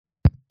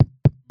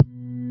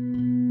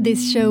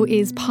This show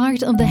is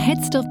part of the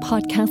Head Stuff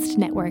Podcast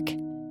Network.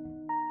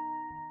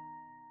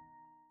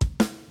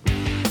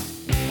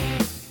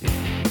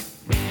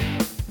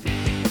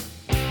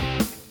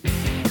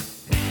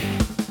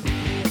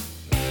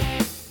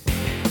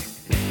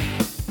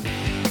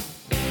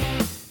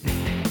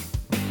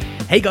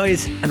 Hey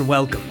guys, and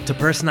welcome to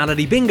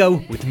Personality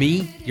Bingo with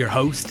me, your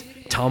host,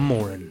 Tom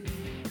Moran.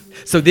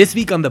 So this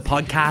week on the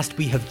podcast,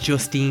 we have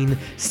Justine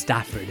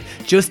Stafford.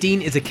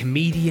 Justine is a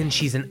comedian,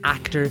 she's an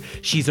actor,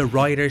 she's a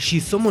writer,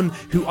 she's someone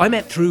who I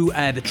met through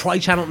the Try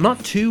channel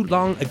not too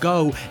long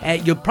ago.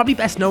 You'll probably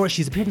best know her,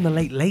 she's appeared in the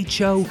Late Late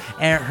Show.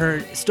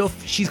 Her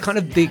stuff, she's kind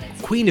of the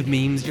queen of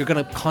memes. You're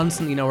going to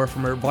constantly know her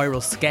from her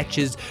viral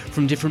sketches,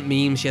 from different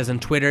memes she has on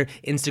Twitter,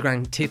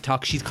 Instagram,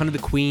 TikTok. She's kind of the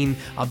queen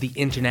of the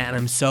internet, and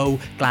I'm so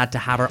glad to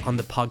have her on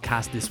the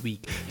podcast this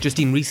week.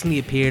 Justine recently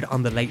appeared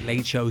on the Late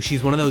Late Show.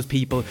 She's one of those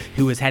people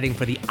who is heading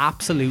for the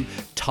absolute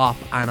top,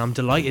 and I'm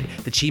delighted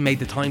that she made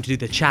the time to do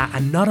the chat.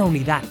 And not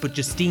only that, but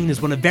Justine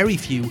is one of very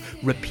few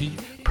repeat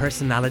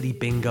Personality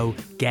Bingo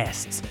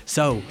guests.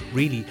 So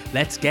really,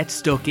 let's get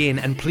stuck in,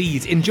 and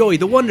please enjoy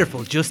the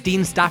wonderful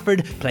Justine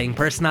Stafford playing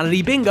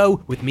Personality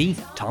Bingo with me,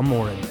 Tom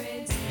Moran.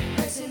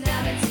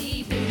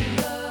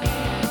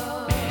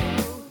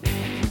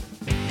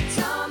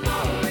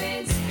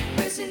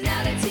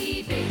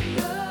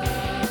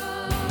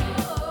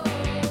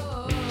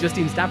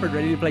 Justine Stafford,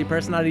 ready to play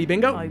Personality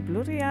Bingo? I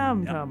bloody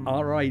am, Tom.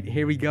 All right,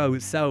 here we go.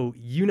 So,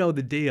 you know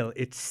the deal.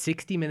 It's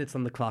 60 minutes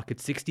on the clock.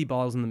 It's 60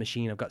 balls in the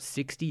machine. I've got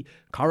 60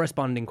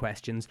 corresponding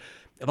questions.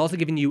 I've also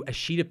given you a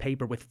sheet of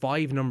paper with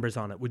 5 numbers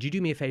on it. Would you do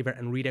me a favour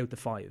and read out the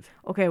 5?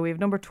 Okay, we have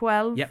number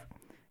 12, Yep.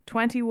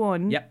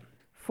 21, Yep.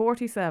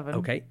 47,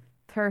 Okay.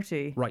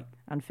 30, Right.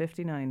 and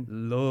 59.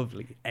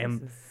 Lovely.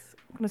 I'm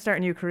going to start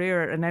a new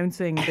career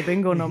announcing the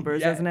bingo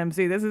numbers Yeah. as an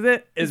MC. This is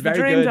it. It's the very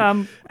dream,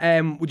 good.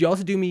 Tom. Would you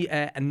also do me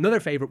another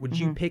favour? Would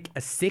you pick a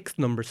 6th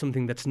number,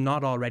 something that's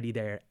not already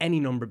there?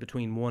 Any number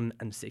between 1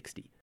 and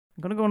 60.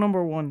 I'm going to go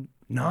number 1.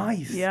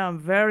 Nice. Yeah, I'm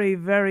very,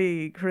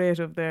 very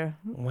creative there.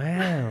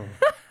 Wow.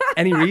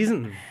 Any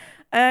reason?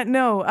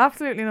 No,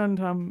 absolutely none,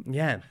 Tom.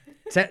 Yeah.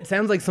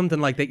 Sounds like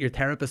something like that your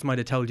therapist might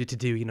have told you to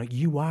do. You know,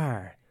 you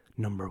are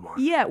number 1.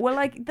 Yeah, well,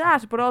 like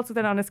that, but also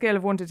then on a scale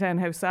of 1 to 10,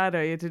 how sad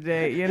are you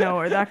today, you know,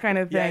 or that kind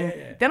of thing.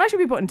 Yeah. Then I should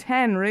be putting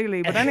 10,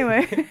 really, but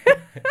anyway,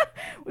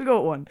 we'll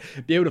go with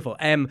 1. Beautiful.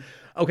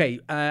 Okay,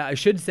 I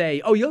should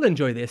say, you'll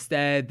enjoy this.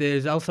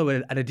 There's also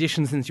an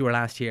addition since you were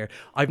last here.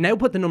 I've now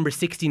put the number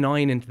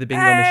 69 into the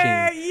bingo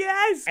machine.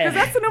 Yes, because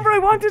that's the number I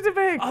wanted to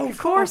pick. Oh, of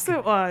course fuck.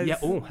 it was. Yeah,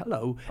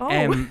 hello.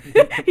 Oh.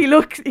 He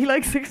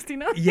likes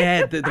 69.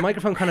 Yeah, the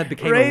microphone kind of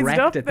became Raised erect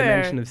up at the there.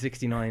 mention of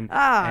 69.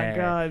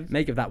 God.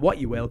 Make of that what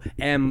you will.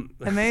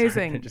 Amazing.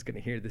 Sorry, I'm just going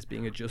to hear this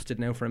being adjusted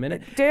now for a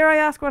minute. Dare I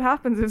ask what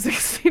happens if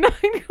 69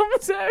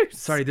 comes out?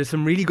 Sorry, there's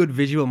some really good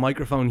visual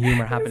microphone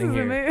humour happening is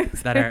here amazing.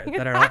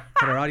 that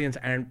our audience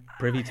aren't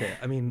privy to.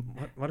 I mean,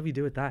 what do we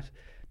do with that?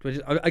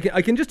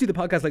 I can just do the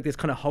podcast like this,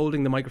 kind of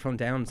holding the microphone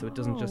down so it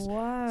doesn't just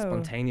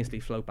spontaneously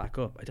float back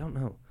up. I don't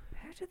know.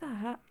 How did that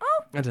happen?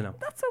 Oh, I don't know.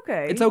 that's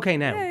okay. It's okay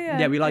now.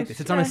 Yeah, we like this.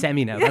 It's on a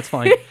semi now. That's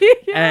fine.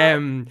 Yeah.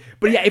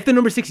 But yeah, if the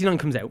number 69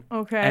 comes out,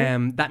 Okay.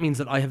 that means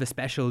that I have a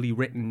specially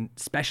written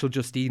special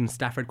Justine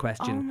Stafford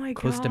question Oh my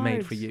custom made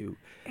God. for you.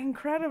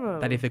 Incredible.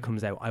 That if it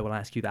comes out, I will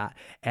ask you that.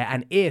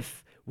 And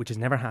if, which has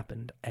never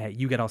happened,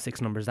 you get all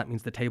 6 numbers, that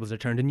means the tables are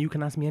turned and you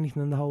can ask me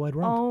anything in the whole wide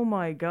world. Oh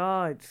my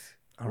God.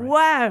 Right.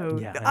 Wow.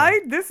 Yeah,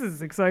 This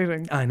is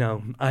exciting. I know.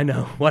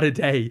 What a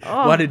day.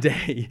 Oh. What a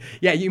day.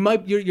 Yeah,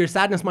 your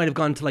sadness might have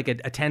gone to like a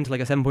 10 to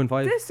like a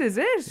 7.5. This is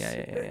it.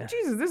 Yeah.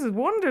 Jesus, this is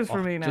wonders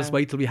for me now. Just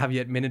wait till we have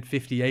you at minute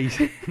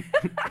 58.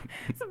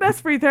 It's the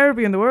best free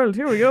therapy in the world.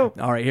 Here we go.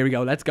 All right, here we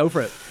go. Let's go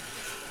for it.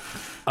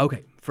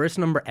 Okay, first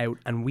number out,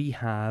 and we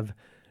have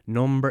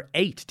number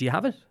 8. Do you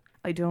have it?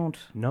 I don't.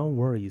 No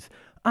worries.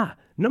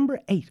 Number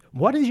 8.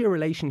 What is your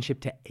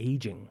relationship to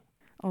aging?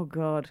 Oh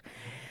God.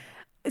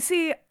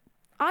 See,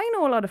 I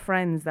know a lot of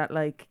friends that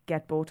like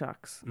get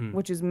Botox,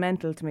 which is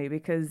mental to me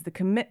because the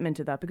commitment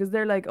to that, because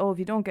they're like, oh, if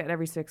you don't get it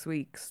every 6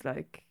 weeks,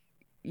 like,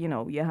 you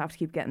know, you have to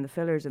keep getting the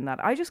fillers and that.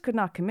 I just could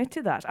not commit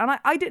to that. And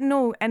I didn't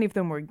know any of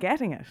them were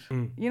getting it,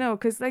 you know,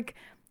 because like,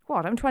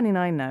 I'm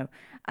 29 now.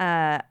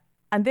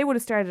 And they would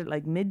have started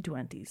like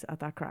mid-20s at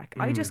that crack.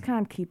 I just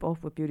can't keep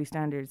up with beauty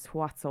standards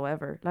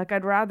whatsoever. Like,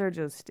 I'd rather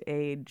just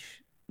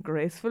age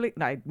gracefully.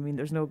 I mean,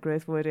 there's no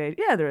graceful way to age.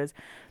 Yeah, there is.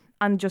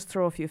 And just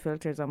throw a few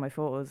filters on my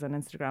photos on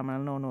Instagram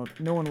and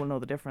no one will know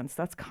the difference.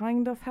 That's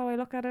kind of how I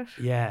look at it.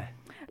 Yeah.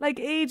 Like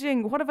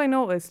aging, what have I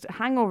noticed?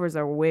 Hangovers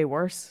are way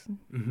worse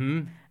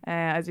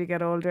as you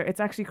get older.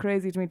 It's actually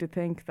crazy to me to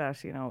think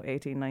that, you know,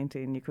 18,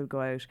 19, you could go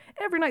out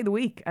every night of the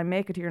week and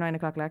make it to your 9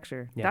 o'clock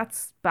lecture. Yeah.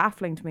 That's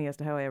baffling to me as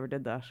to how I ever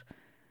did that,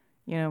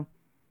 you know.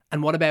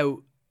 And what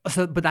about,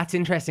 but that's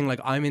interesting.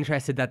 Like, I'm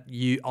interested that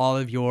all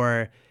of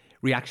your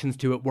reactions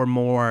to it were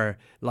more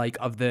like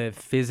of the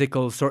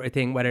physical sort of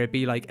thing, whether it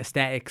be like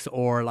aesthetics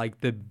or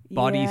like the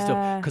body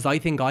stuff. Because I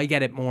think I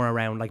get it more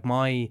around like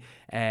my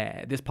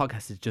this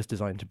podcast is just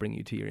designed to bring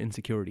you to your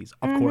insecurities,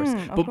 of course.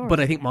 But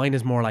I think mine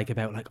is more like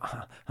about like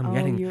I'm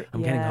getting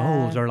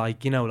old, or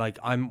like, you know, like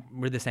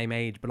we're the same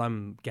age, but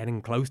I'm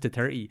getting close to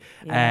 30.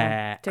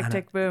 Tick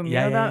tick boom.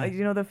 You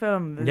know the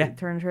film.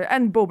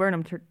 And Bo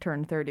Burnham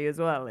turned 30 as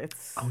well.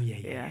 It's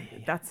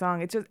that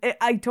song. It's just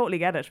I totally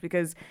get it,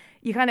 because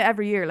you kind of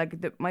every year,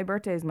 like my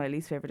birthday is my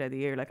least favorite day of the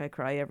year. Like I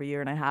cry every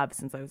year, and I have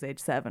since I was age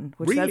 7.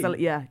 Which says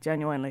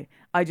genuinely.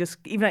 I just,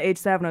 even at age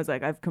 7, I was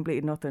like, I've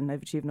completed nothing.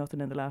 I've achieved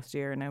nothing in the last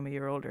year, and now I'm a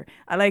year older.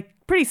 I like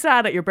pretty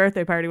sad at your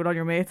birthday party with all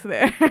your mates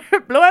there.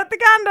 Blow out the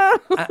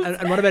candle.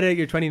 And what about at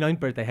your 29th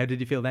birthday? How did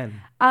you feel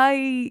then?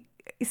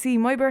 See,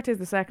 my birthday is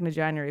the 2nd of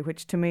January,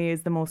 which to me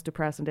is the most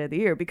depressing day of the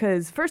year,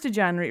 because 1st of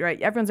January, right,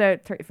 everyone's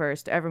out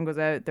 31st, everyone goes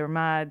out, they're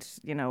mad,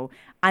 you know,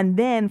 and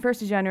then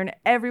 1st of January,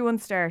 everyone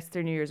starts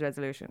their New Year's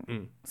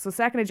resolution. So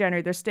 2nd of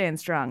January, they're staying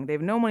strong. They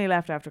have no money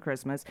left after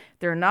Christmas.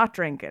 They're not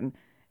drinking,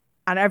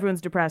 and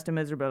everyone's depressed and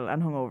miserable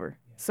and hungover.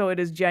 So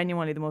it is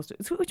genuinely the most,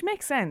 which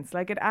makes sense.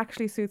 Like, it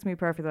actually suits me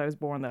perfect that I was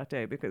born that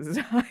day, because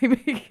I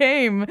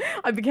became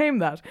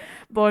that.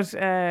 But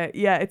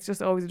it's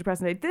just always a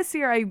depressing day. This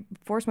year I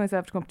forced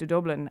myself to come up to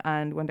Dublin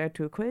and went out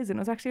to a quiz, and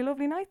it was actually a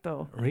lovely night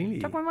though. Really?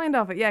 Took my mind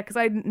off it, yeah, because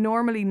I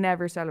normally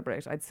never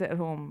celebrate. I'd sit at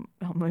home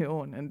on my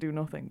own and do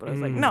nothing. But I was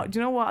like, no, do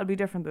you know what? I'll be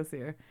different this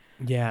year.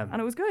 Yeah. And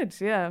it was good,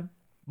 yeah.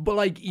 But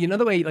like, you know,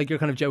 the way like you're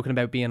kind of joking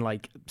about being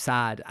like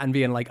sad and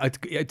being like,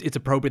 it's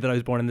appropriate that I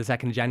was born on the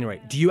 2nd of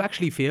January. Do you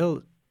actually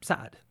feel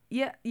sad?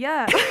 Yeah.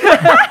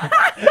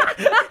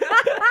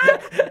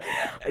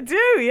 I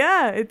do,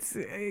 yeah. It's,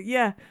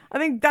 I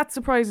think that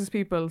surprises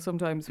people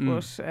sometimes,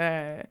 but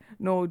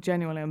no,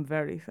 genuinely, I'm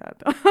very sad.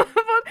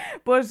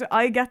 but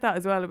I get that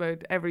as well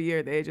about every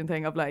year, the aging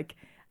thing of like,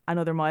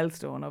 another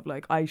milestone of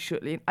like, I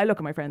look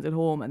at my friends at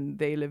home and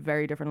they live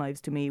very different lives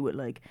to me, with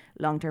like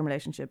long-term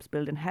relationships,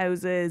 building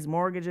houses,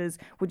 mortgages,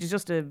 which is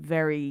just a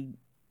very,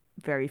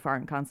 very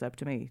foreign concept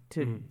to me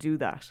to do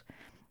that.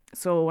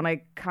 So when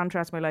I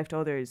contrast my life to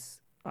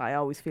others, I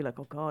always feel like,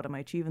 oh God, am I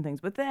achieving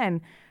things? But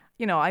then,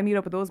 you know, I meet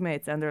up with those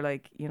mates and they're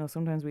like, you know,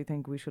 sometimes we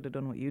think we should have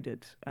done what you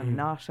did and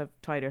not have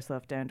tied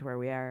ourselves down to where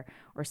we are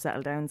or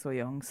settled down so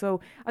young.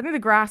 So I think the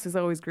grass is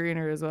always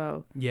greener as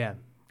well. Yeah.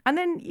 And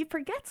then you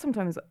forget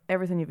sometimes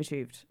everything you've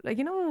achieved. Like,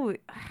 you know,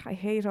 I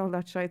hate all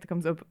that shit that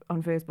comes up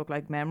on Facebook,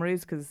 like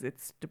memories, because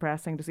it's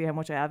depressing to see how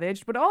much I have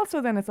aged. But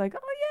also then it's like,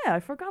 oh yeah, I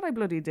forgot I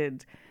bloody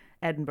did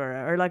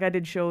Edinburgh, or like I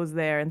did shows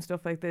there and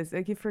stuff like this.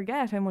 Like, you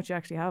forget how much you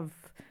actually have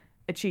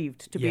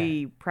achieved to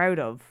be proud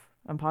of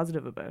and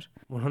positive about.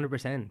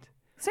 100%.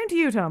 Same to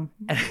you, Tom.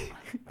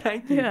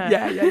 Thank you.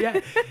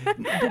 Yeah.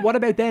 But what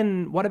about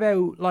then? What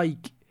about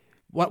like?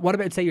 What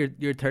about say your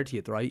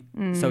 30th, right?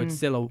 So it's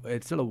still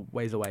a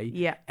ways away.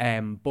 Yeah.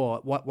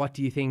 But what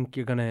do you think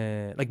you're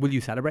gonna like? Will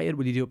you celebrate it?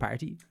 Will you do a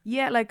party?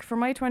 Yeah, like for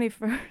my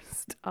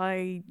 21st,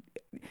 I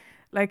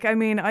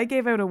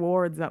gave out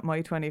awards at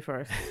my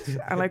 21st.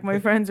 And like my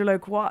friends are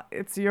like, what?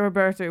 It's your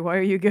birthday. Why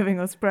are you giving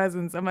us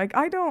presents? I'm like,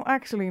 I don't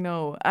actually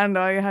know. And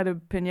I had a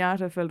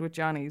piñata filled with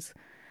Johnnies.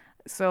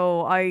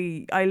 So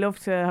I love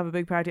to have a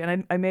big party,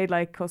 and I made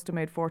like custom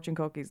made fortune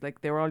cookies. Like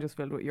they were all just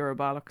filled with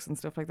Eurobolics and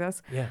stuff like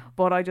this. Yeah.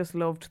 But I just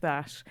loved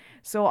that.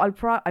 So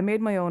I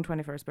made my own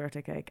 21st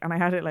birthday cake, and I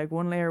had it like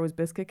one layer was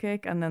biscuit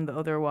cake and then the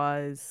other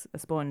was a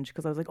sponge,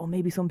 because I was like, oh,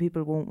 maybe some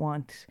people won't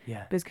want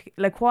biscuit.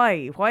 Like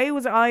why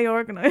was I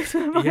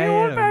organising my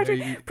own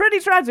party? Pretty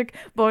tragic,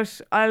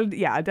 but I'll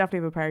definitely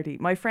have a party.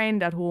 My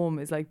friend at home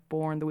is like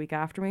born the week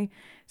after me.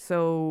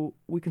 So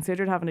we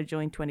considered having a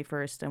joint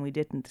 21st and we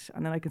didn't.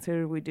 And then I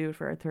considered we'd do it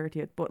for our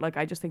 30th. But like,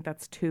 I just think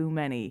that's too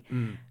many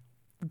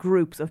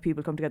groups of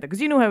people come together.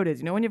 Because you know how it is.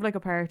 You know, when you have like a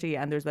party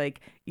and there's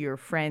like your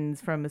friends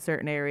from a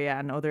certain area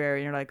and other area,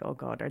 and you're like, oh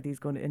God, are these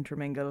going to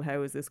intermingle?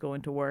 How is this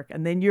going to work?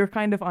 And then you're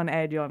kind of on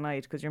edge all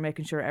night because you're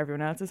making sure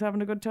everyone else is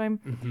having a good time.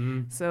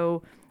 Mm-hmm.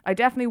 So I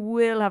definitely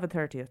will have a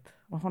 30th.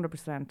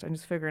 100%. I'm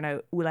just figuring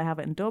out, will I have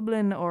it in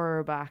Dublin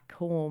or back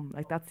home?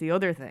 Like, that's the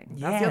other thing.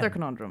 That's the other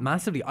conundrum.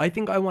 Massively. I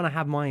think I want to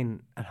have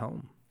mine at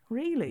home.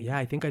 Really? Yeah,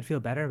 I think I'd feel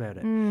better about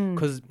it.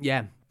 Because,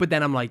 but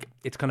then I'm like,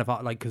 it's kind of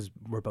like, because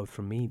we're both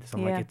from Meath. So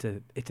I'm like,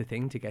 it's a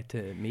thing to get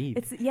to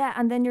Meath.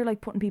 And then you're like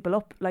putting people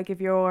up. Like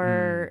if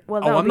you're,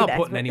 I'm not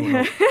putting anyone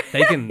up.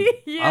 They can.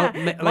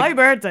 My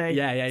birthday.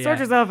 Yeah. Sort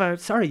yourself out.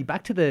 Sorry,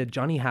 back to the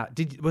Johnny hat.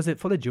 Was it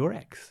full of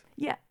Durex?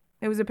 Yeah,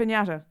 it was a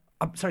piñata.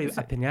 Sorry, a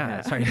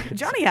piñata. Sorry,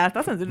 Johnny hat.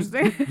 That sounds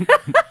interesting.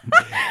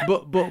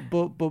 but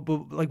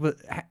like,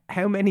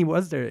 how many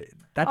was there?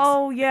 That's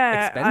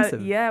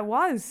expensive. It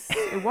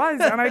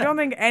was, and I don't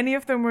think any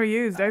of them were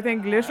used. I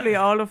think literally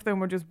all of them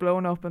were just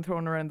blown up and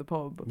thrown around the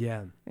pub.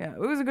 Yeah, it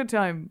was a good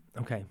time.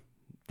 Okay.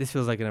 This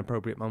feels like an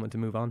appropriate moment to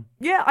move on.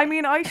 Yeah, I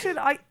mean, I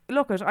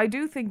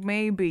do think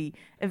maybe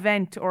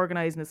event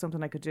organising is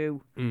something I could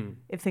do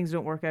if things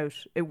don't work out.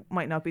 It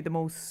might not be the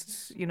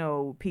most,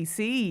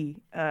 PC,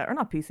 or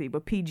not PC,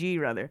 but PG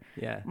rather.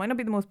 Yeah. Might not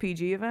be the most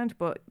PG event,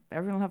 but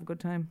everyone will have a good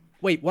time.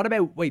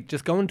 Wait,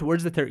 just going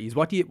towards the 30s.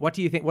 What do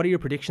you think? What are your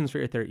predictions for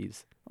your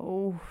 30s?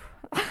 Oh.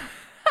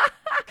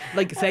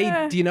 Like,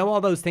 say, do you know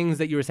all those things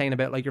that you were saying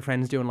about, like, your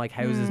friends doing, like,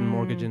 houses and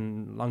mortgage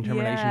and long-term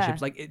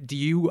relationships? Like, do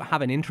you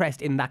have an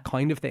interest in that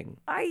kind of thing?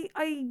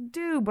 I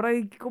do, but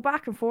I go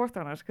back and forth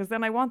on it because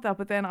then I want that,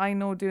 but then I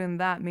know doing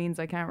that means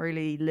I can't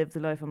really live the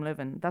life I'm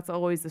living. That's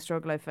always the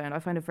struggle I found. I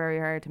find it very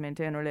hard to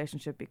maintain a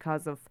relationship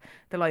because of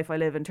the life I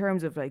live in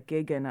terms of, like,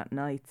 gigging at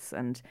nights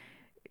and...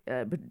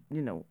 but,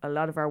 you know, a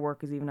lot of our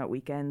work is even at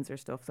weekends or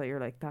stuff. So you're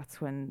like,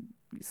 that's when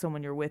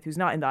someone you're with who's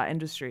not in that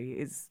industry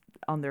is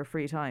on their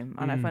free time.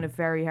 And I find it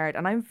very hard.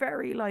 And I'm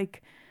very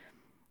like,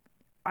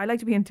 I like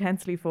to be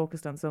intensely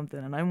focused on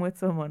something. And I'm with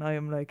someone, I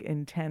am like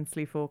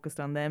intensely focused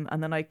on them.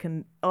 And then I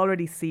can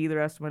already see the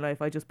rest of my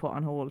life I just put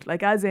on hold.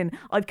 Like, as in,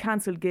 I've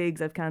cancelled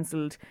gigs, I've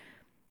cancelled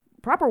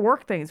proper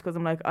work things because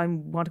I'm like, I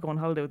want to go on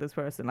holiday with this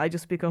person. I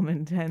just become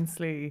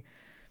intensely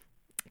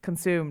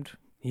consumed.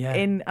 Yeah.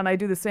 And I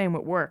do the same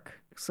with work.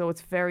 So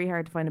it's very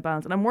hard to find a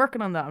balance. And I'm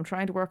working on that. I'm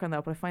trying to work on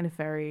that, but I find it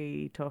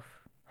very tough.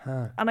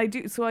 Huh. And I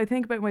do. So I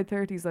think about my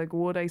 30s, like,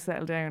 would I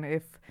settle down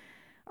if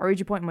I reach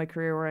a point in my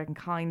career where I can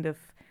kind of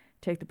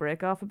take the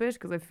break off a bit?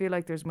 Because I feel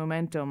like there's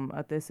momentum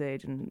at this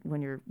age. And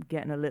when you're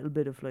getting a little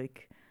bit of,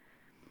 like,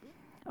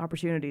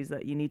 opportunities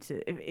that you need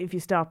to... If you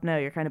stop now,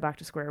 you're kind of back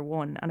to square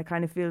one. And it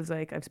kind of feels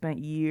like I've spent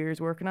years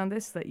working on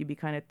this, that you'd be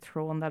kind of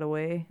throwing that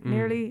away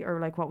nearly.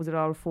 Or, like, what was it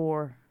all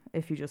for?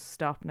 If you just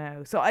stop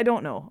now. So I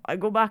don't know. I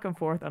go back and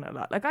forth on it a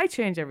lot. Like, I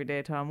change every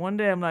day, Tom. One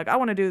day I'm like, I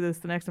want to do this.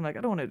 The next I'm like, I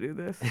don't want to do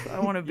this.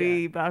 I want to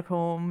be back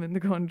home in the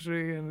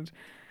country and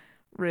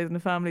raising a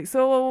family.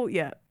 So,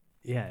 yeah.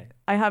 Yeah.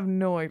 I have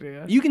no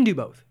idea. You can do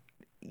both.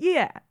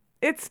 Yeah.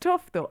 It's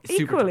tough, though.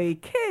 Super equally,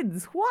 tough.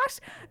 Kids, what?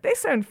 They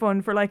sound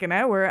fun for like an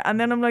hour. And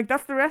then I'm like,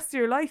 that's the rest of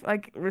your life.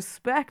 Like,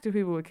 respect to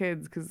people with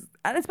kids.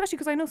 And especially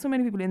because I know so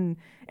many people in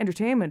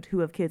entertainment who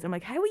have kids. I'm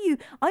like, how are you?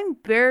 I'm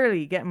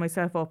barely getting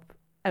myself up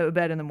out of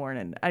bed in the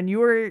morning, and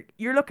you're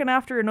looking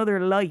after another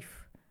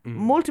life,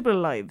 multiple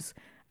lives,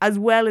 as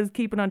well as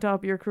keeping on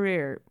top of your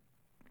career.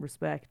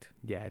 Respect.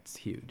 Yeah, it's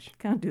huge.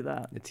 Can't do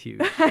that. It's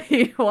huge.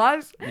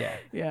 What?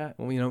 Yeah.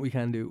 Well, you know what we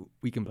can do?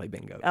 We can play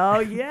bingo. Oh,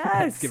 yes.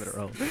 Let's give it a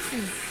roll.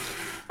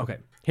 Okay,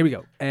 here we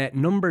go.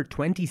 Number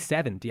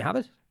 27. Do you have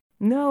it?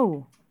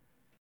 No.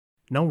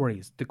 No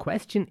worries. The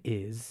question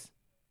is,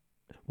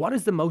 what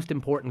is the most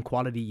important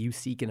quality you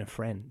seek in a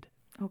friend?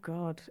 Oh,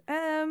 God.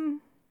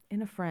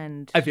 In a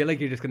friend. I feel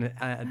like you're just going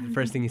to... the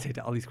first thing you say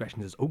to all these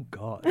questions is, oh,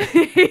 God.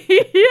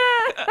 Yeah.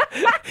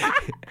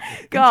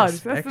 God.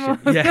 That's the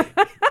most...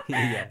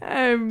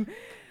 Yeah.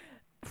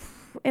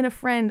 In a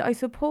friend, I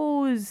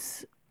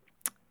suppose...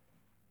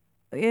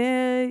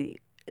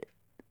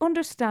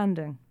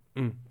 understanding,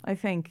 I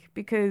think.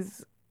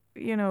 Because,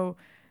 you know...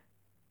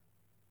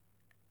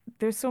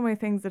 There's so many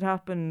things that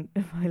happen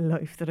in my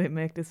life that I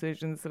make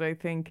decisions that I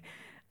think...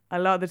 A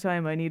lot of the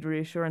time I need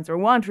reassurance or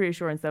want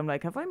reassurance. I'm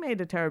like, have I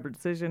made a terrible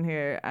decision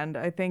here? And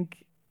I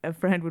think a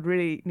friend would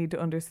really need to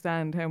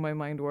understand how my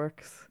mind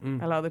works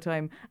a lot of the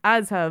time,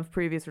 as have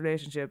previous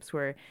relationships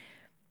where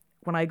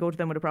when I go to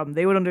them with a problem,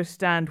 they would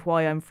understand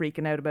why I'm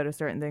freaking out about a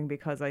certain thing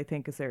because I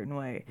think a certain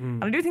way.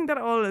 And I do think that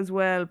all as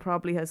well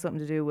probably has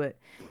something to do with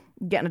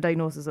getting a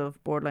diagnosis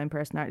of borderline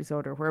personality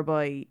disorder,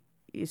 whereby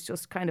it's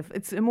just kind of,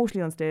 it's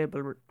emotionally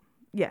unstable.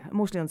 Yeah,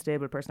 emotionally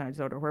unstable personality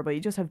disorder, whereby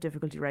you just have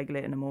difficulty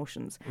regulating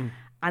emotions.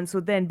 And so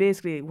then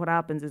basically what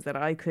happens is that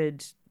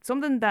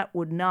something that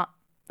would not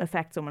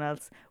affect someone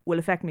else will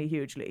affect me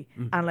hugely.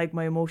 And like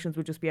my emotions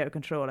would just be out of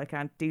control. I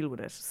can't deal with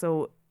it.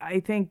 So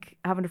I think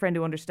having a friend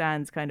who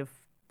understands kind of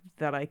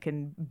that I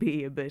can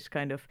be a bit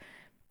kind of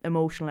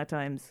emotional at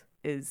times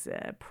is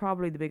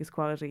probably the biggest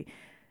quality.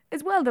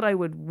 As well that I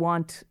would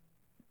want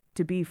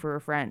to be for a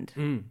friend.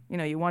 You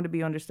know, you want to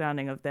be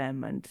understanding of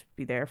them and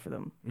be there for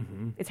them.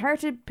 It's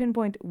hard to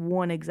pinpoint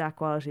one exact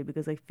quality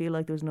because I feel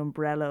like there's an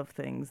umbrella of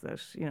things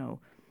that, you know,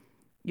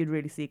 you'd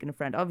really seek in a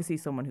friend. Obviously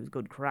someone who's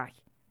good crack.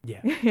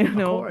 Yeah, you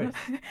know? Of course.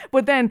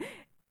 But then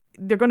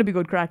they're going to be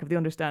good crack if they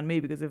understand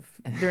me, because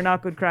if they're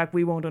not good crack,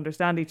 we won't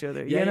understand each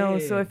other, you know?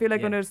 So I feel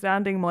like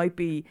understanding might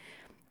be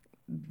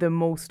the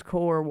most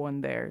core one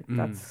there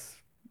that's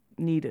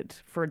needed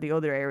for the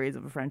other areas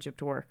of a friendship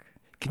to work.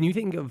 Can you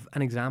think of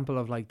an example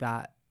of like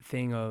that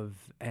thing of,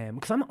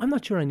 because I'm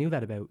not sure I knew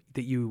that about,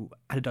 that you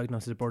had a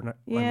diagnosis of borderline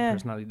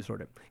personality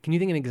disorder. Can you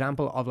think of an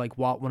example of like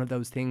what one of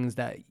those things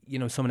that, you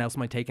know, someone else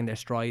might take in their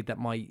stride that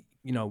might,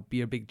 you know,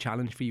 be a big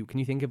challenge for you? Can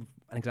you think of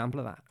an example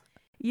of that?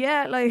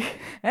 Yeah, like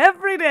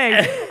every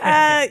day.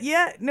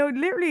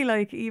 Literally,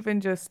 like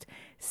even just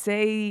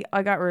say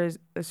I got a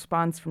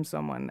response from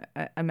someone,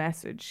 a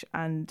message,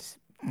 and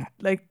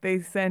like they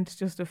sent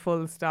just a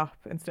full stop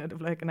instead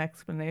of like an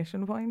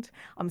explanation point.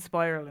 I'm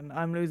spiraling.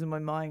 I'm losing my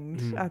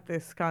mind at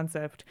this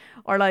concept.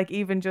 Or like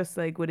even just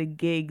like with a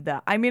gig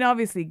that, I mean,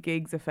 obviously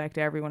gigs affect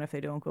everyone if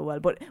they don't go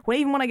well. But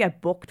even when I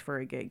get booked for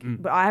a gig,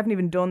 but I haven't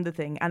even done the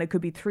thing and it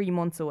could be 3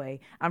 months away.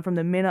 And from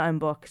the minute I'm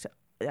booked,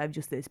 I've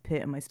just this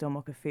pit in my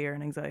stomach of fear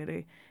and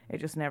anxiety. It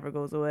just never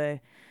goes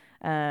away.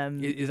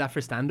 Is that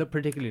for stand-up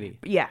particularly?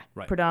 Yeah,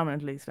 right.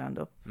 Predominantly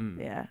stand-up.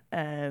 Yeah.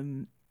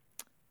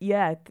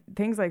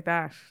 things like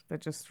that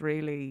just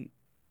really,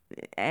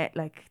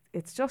 like,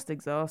 it's just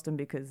exhausting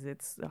because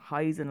it's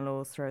highs and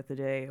lows throughout the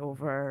day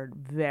over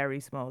very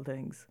small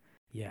things.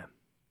 Yeah.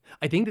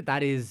 I think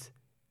that is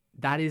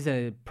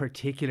a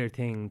particular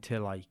thing to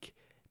like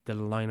the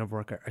line of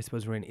work I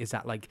suppose we're in, is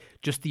that like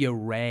just the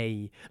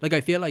array. Like I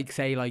feel like,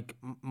 say, like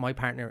my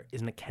partner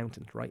is an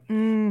accountant, right?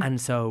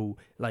 And so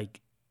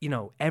like, you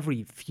know,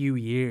 every few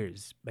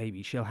years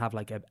maybe she'll have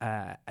like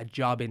a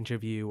job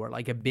interview or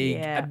like a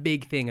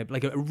big thing,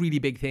 like a really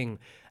big thing.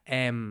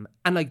 And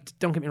like,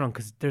 don't get me wrong,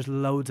 because there's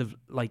loads of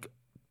like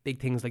big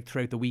things like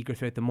throughout the week or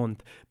throughout the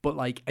month, but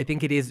like I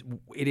think it is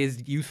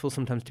useful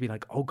sometimes to be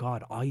like, oh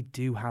god, I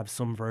do have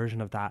some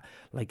version of that,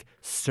 like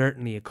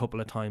certainly a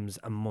couple of times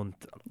a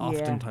month,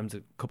 oftentimes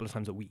a couple of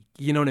times a week,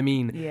 you know what I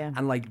mean?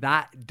 And like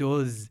that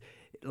does,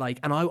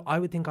 like, and I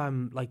would think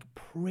I'm like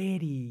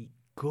pretty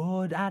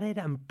good at it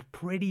and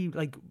pretty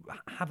like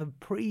have a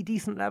pretty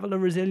decent level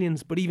of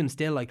resilience, but even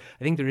still, like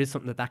I think there is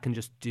something that can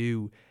just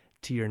do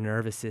to your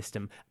nervous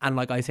system. And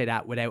like I say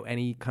that without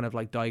any kind of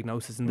like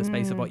diagnosis in the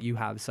space of what you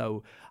have,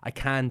 so I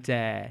can't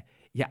I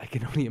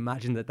can only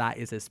imagine that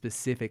is a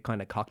specific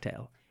kind of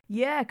cocktail.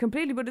 Yeah,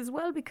 completely. But as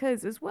well,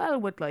 because as well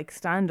with like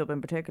stand-up in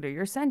particular,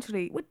 you're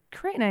essentially, with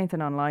creating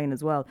anything online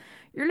as well,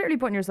 you're literally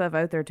putting yourself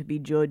out there to be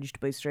judged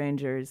by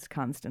strangers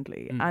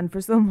constantly. And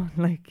for someone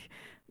like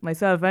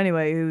myself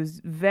anyway,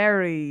 who's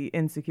very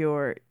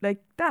insecure,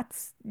 like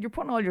you're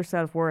putting all your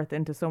self-worth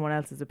into someone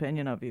else's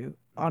opinion of you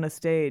on a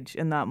stage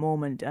in that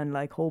moment, and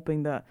like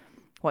hoping that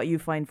what you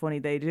find funny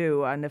they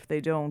do, and if they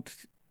don't,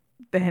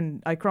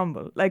 then I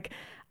crumble. Like,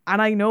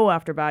 and I know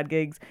after bad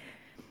gigs,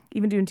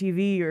 even doing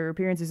TV or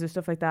appearances or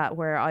stuff like that,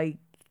 where I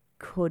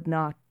could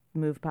not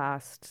move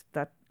past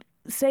that.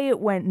 Say it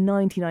went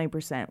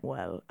 99%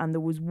 well and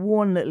there was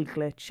one little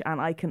glitch and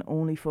I can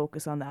only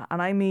focus on that.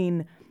 And I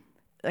mean,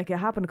 like, it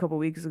happened a couple of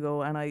weeks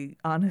ago, and I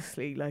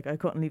honestly, like, I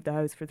couldn't leave the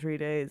house for 3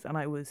 days, and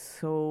I was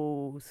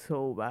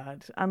so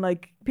bad. And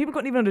like, people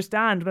couldn't even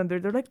understand when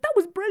they're like, that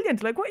was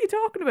brilliant, like, what are you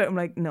talking about? I'm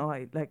like, no,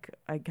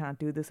 I can't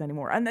do this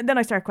anymore. And then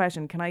I start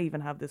questioning, can I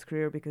even have this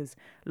career? Because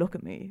look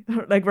at me,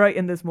 like right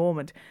in this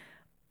moment,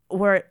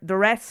 where the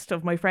rest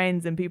of my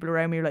friends and people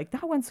around me are like,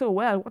 that went so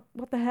well,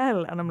 what the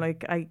hell? And I'm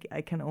like,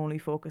 I can only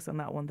focus on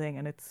that one thing,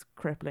 and it's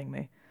crippling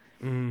me.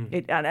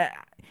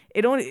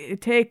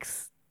 It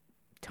takes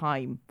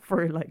time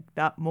for like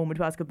that moment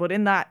to pass, but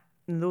in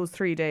those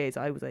 3 days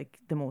I was like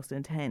the most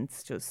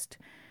intense just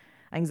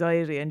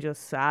anxiety and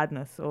just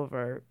sadness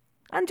over,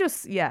 and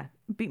just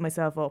beat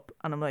myself up,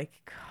 and I'm like,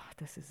 god,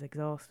 this is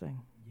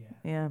exhausting.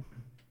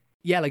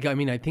 Like, I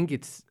mean, I think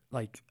it's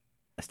like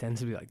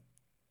ostensibly like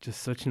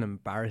just such an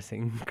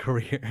embarrassing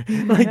career.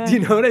 Like, do you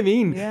know what I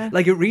mean?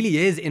 Like, it really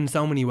is in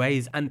so many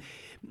ways, and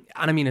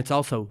I mean, it's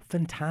also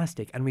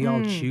fantastic, and we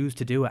all choose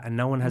to do it, and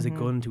no one has a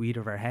gun to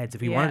either of our heads.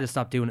 If you wanted to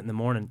stop doing it in the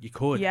morning, you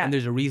could, and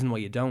there's a reason why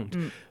you don't.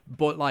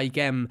 But like,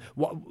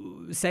 what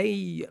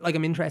say, like,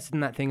 I'm interested in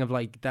that thing of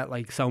like that,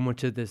 like, so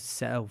much of the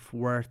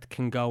self-worth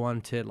can go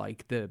onto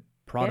like the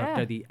product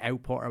or the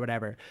output or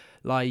whatever.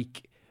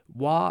 Like,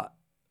 what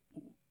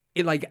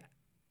it like.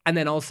 And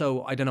then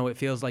also, I don't know, it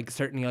feels like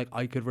certainly like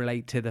I could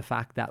relate to the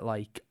fact that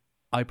like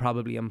I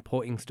probably am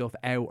putting stuff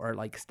out, or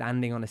like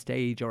standing on a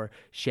stage or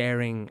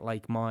sharing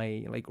like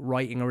my like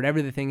writing or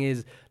whatever the thing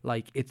is,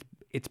 like it's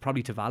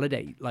probably to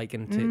validate, like,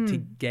 and to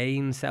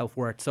gain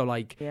self-worth. So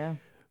like,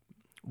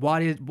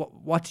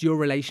 what's your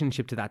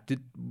relationship to that?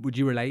 Would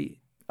you relate?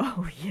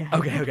 Oh yeah.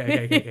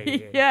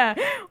 Okay. Yeah,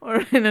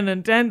 or in an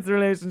intense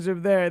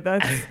relationship there.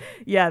 That's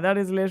that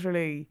is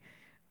literally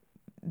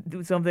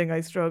something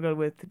I struggle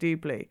with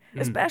deeply,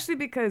 especially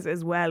because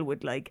as well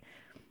with like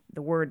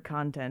the word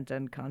content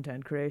and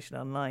content creation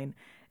online,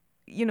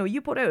 you know,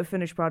 you put out a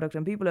finished product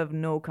and people have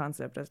no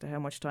concept as to how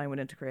much time went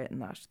into creating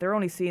that. They're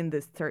only seeing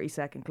this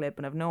 30-second clip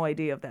and have no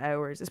idea of the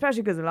hours,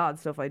 especially because a lot of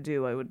stuff I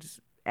do, I would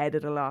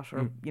edit a lot,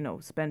 or you know,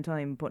 spend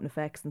time putting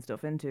effects and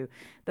stuff into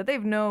that.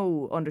 They've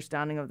no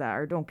understanding of that,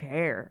 or don't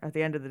care. At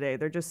the end of the day,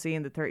 they're just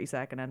seeing the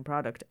 30-second end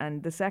product,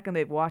 and the second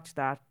they've watched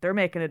that, they're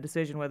making a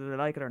decision whether they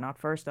like it or not,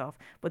 first off,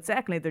 but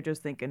secondly, they're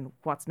just thinking,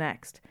 what's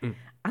next?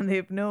 And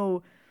they've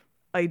no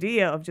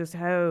idea of just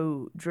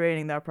how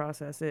draining that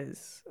process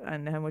is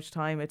and how much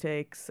time it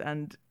takes,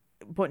 and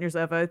putting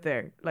yourself out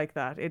there like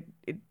that,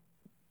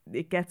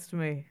 it gets to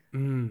me.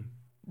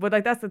 But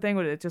like, that's the thing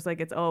with it. It's just like,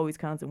 it's always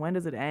constant. When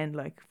does it end?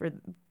 Like,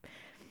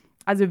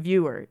 as a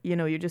viewer, you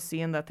know, you're just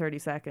seeing that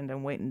 30-second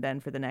and waiting then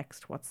for the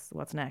next, what's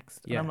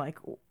next. And I'm like,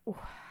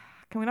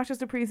 can we not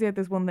just appreciate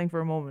this one thing for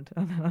a moment?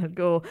 And then I'll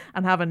go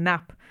and have a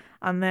nap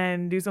and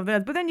then do something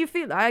else. But then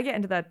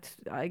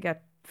I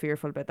get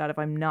fearful about that. If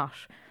I'm not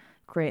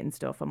creating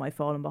stuff, am I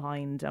falling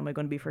behind? Am I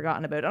going to be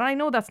forgotten about? And I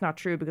know that's not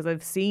true, because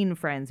I've seen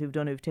friends who've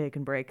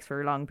taken breaks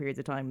for long periods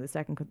of time. The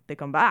second they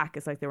come back,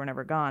 it's like they were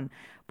never gone.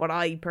 But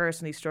I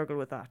personally struggle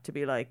with that, to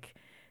be like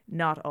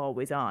not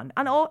always on.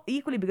 And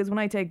equally, because when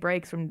I take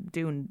breaks from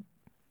doing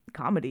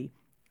comedy,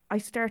 I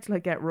start to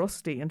like get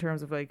rusty in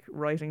terms of like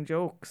writing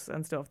jokes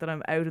and stuff, that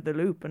I'm out of the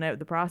loop and out of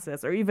the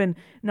process, or even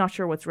not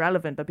sure what's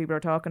relevant that people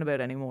are talking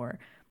about anymore.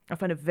 I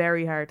find it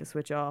very hard to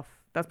switch off.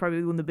 That's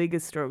probably one of the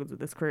biggest struggles with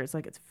this career. It's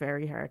like it's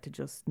very hard to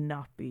just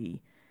not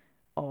be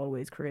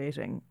always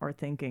creating or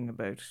thinking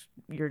about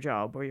your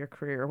job or your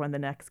career or when the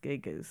next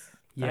gig is.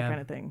 That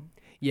kind of thing.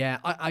 Yeah,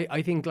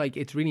 I think like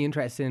it's really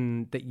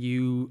interesting that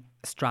you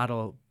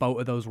straddle both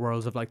of those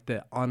worlds of like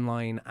the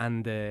online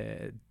and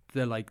the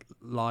like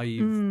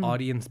live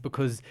audience,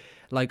 because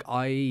like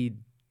I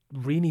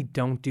really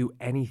don't do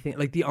anything.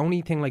 Like the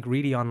only thing like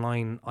really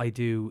online I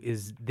do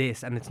is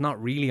this, and it's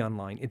not really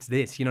online, it's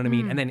this, you know what I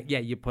mean? And then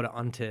you put it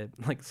onto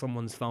like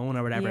someone's phone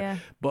or whatever.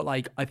 But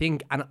like I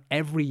think, and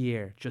every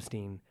year,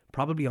 Justine,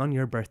 probably on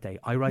your birthday,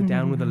 I write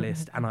down with a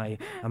list, and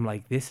I'm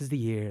like, this is the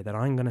year that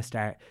I'm gonna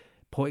start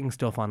putting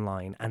stuff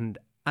online. And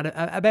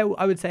about,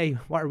 I would say,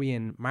 what are we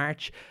in,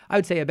 March? I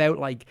would say about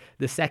like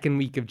the second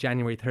week of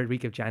January, third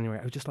week of January,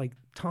 I was just like,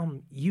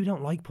 Tom, you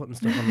don't like putting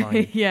stuff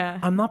online.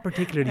 I'm not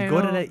particularly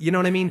good at it, you know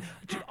what I mean?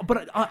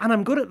 But and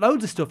I'm good at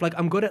loads of stuff. Like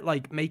I'm good at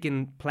like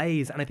making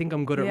plays, and I think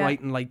I'm good at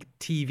writing like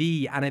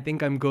TV, and I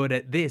think I'm good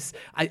at this,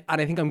 and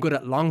I think I'm good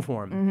at long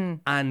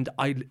form, and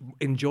I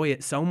enjoy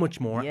it so much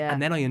more,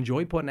 and then I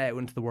enjoy putting it out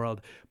into the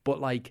world.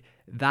 But like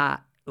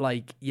that,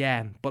 like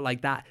but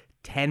like that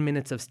 10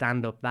 minutes of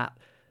stand-up, that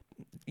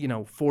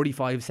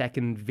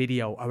 45-second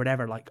video or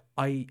whatever, like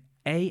I'm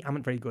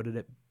not very good at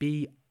it.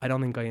 B, I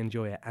don't think I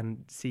enjoy it.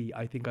 And C,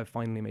 I think I've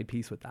finally made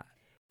peace with that.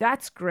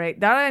 That's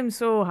great. That I'm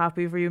so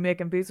happy for you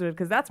making peace with it,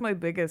 because that's my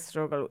biggest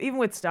struggle. Even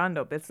with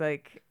stand-up, it's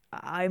like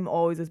I'm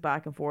always this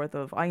back and forth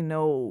of, I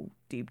know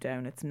deep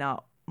down it's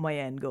not my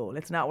end goal.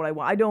 It's not what I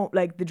want. I don't,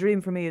 like, the dream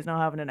for me is not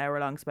having an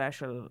hour-long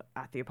special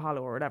at the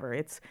Apollo or whatever.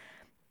 It's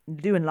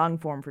doing long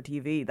form for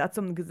TV. That's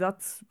something, because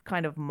that's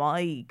kind of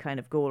my kind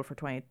of goal for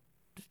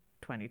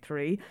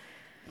 2023.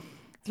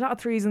 There's a lot of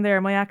threes in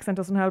there. My accent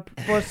doesn't help,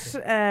 but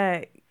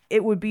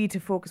it would be to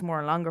focus more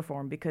on longer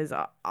form, because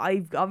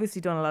I've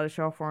obviously done a lot of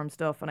short form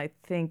stuff, and I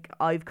think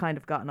I've kind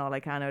of gotten all I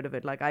can out of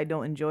it. Like I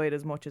don't enjoy it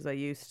as much as I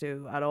used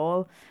to at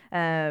all,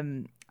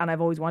 and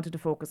I've always wanted to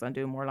focus on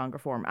doing more longer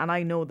form. And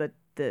I know that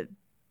the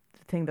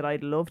thing that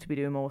I'd love to be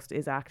doing most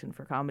is acting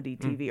for comedy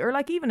TV, or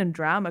like even in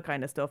drama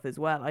kind of stuff as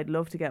well. I'd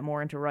love to get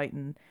more into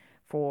writing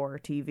for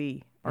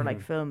TV or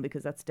like film,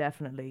 because that's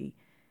definitely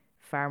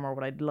far more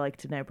what I'd like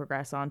to now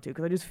progress onto,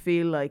 because I just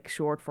feel like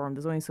short form,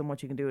 there's only so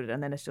much you can do with it,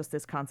 and then it's just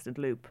this constant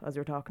loop, as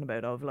you're talking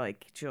about, of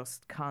like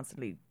just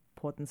constantly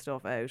putting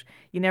stuff out.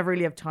 You never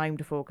really have time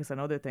to focus on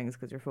other things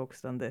because you're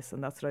focused on this,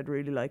 and that's what I'd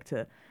really like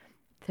to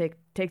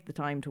take the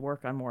time to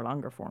work on more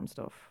longer form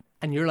stuff.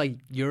 And you're I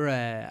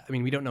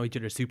mean, we don't know each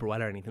other super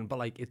well or anything, but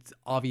like it's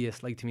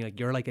obvious, like to me, like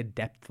you're like a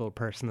depthful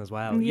person as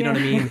well. You know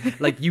what I mean?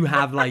 Like you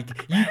have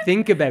like, you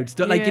think about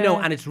stuff, like,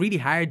 and it's really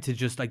hard to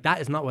just like,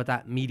 that is not what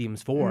that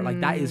medium's for. Like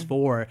that is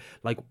for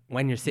like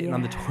when you're sitting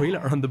on the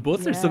toilet or on the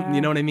bus or something,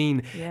 you know what I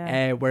mean?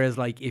 Whereas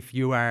like if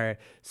you are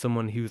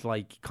someone who's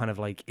like kind of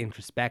like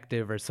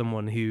introspective, or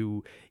someone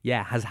who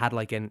has had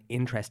like an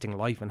interesting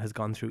life and has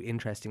gone through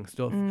interesting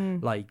stuff,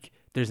 like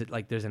there's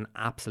an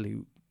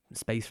absolute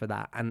space for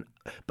that. And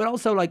but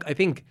also like I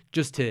think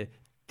just to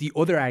the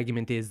other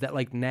argument is that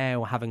like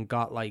now having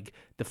got like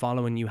the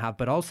following you have,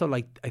 but also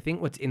like I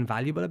think what's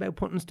invaluable about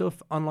putting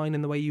stuff online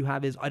in the way you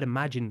have is I'd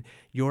imagine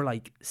your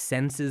like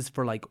senses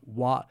for like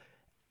what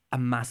a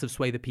massive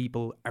swathe of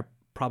people are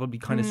probably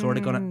kind of sort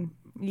of gonna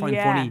find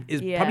funny is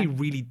probably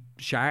really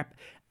sharp,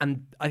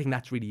 and I think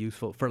that's really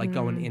useful for like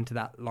going into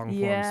that long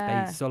form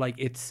space. So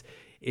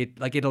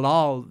like it'll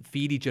all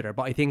feed each other,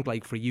 but I think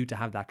like for you to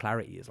have that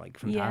clarity is like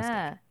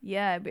fantastic.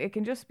 But it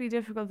can just be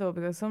difficult though,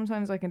 because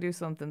sometimes I can do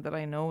something that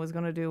I know is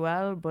going to do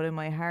well, but in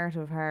my heart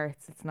of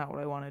hearts it's not what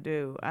I want to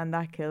do, and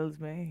that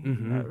kills me.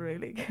 That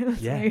really kills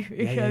me,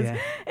 because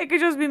it could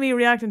just be me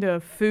reacting to a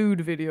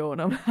food video,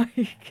 and I'm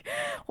like,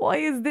 why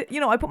is this,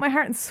 I put my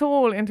heart and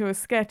soul into a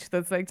sketch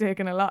that's like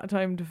taking a lot of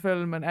time to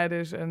film and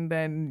edit, and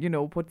then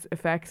put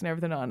effects and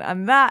everything on,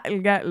 and that'll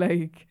get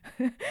like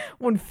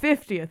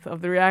 1/50th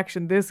of the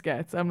reaction this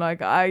gets. I'm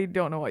like, I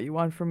don't know what you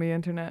want from me,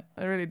 internet.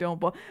 I really don't.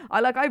 But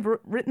I've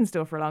written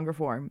stuff for longer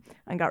form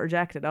and got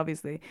rejected,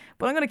 obviously.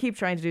 But I'm going to keep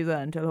trying to do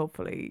that until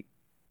hopefully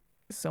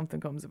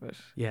something comes of it.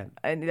 Yeah.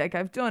 And like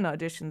I've done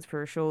auditions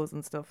for shows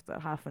and stuff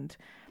that haven't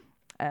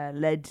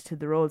led to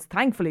the roles,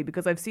 thankfully,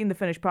 because I've seen the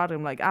finished product.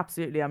 I'm like,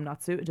 absolutely, I'm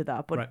not suited to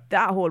that. But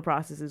that whole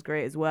process is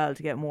great as well,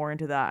 to get more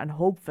into that, and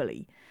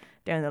hopefully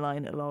down the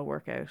line it'll all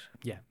work out.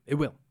 Yeah, it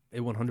will.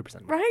 It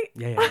 100%. Right?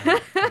 Yeah.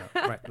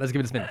 Right. Let's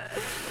give it a spin.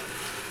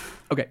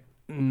 Okay.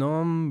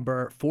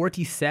 Number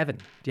 47.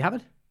 Do you have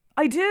it?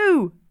 I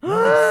do.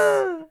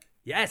 Nice.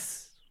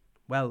 Yes.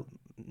 Well,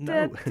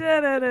 no.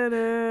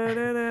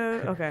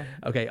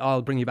 Okay,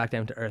 I'll bring you back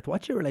down to earth.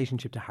 What's your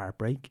relationship to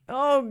heartbreak?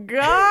 Oh,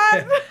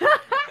 God.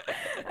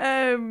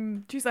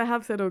 Jeez, I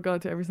have said oh,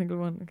 God to every single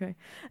one. Okay.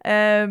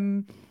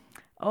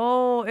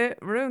 Oh, it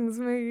ruins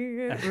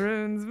me. It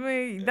ruins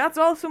me. That's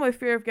also my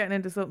fear of getting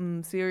into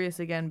something serious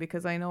again,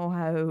 because I know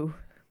how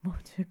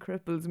much it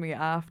cripples me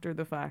after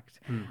the fact.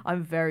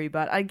 I'm very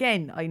bad.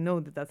 Again, I know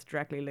that that's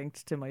directly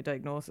linked to my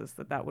diagnosis,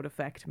 that would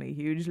affect me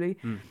hugely.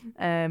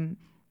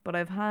 But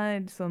I've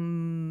had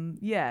some,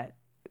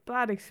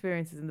 bad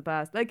experiences in the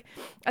past. Like,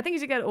 I think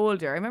as you get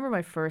older, I remember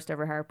my first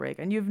ever heartbreak,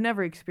 and you've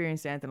never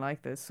experienced anything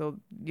like this, so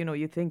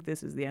you think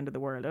this is the end of the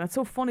world, and it's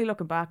so funny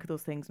looking back at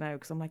those things now,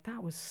 because I'm like,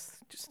 that was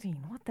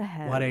Justine. What the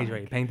hell? What age were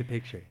you? Paint the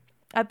picture.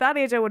 At that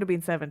age, I would have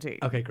been 17.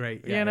 Okay,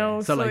 great.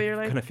 So like you're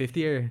like kind of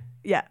 50 or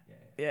yeah.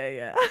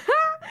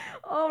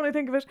 Oh, when I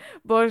think of it.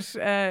 But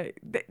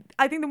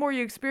I think the more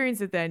you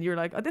experience it, then you're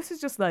like, oh, this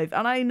is just life.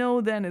 And I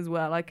know then as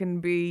well, I can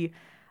be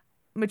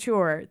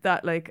mature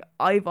that, like,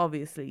 I've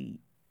obviously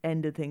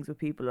ended things with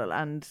people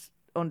and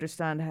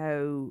understand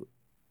how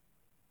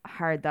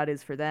hard that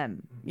is for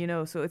them,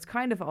 so it's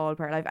kind of all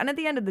part of life. And at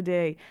the end of the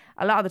day,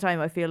 a lot of the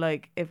time I feel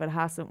like if it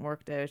hasn't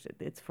worked out,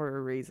 it's for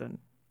a reason,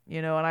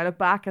 and I look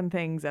back on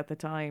things at the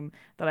time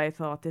that I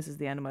thought this is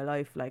the end of my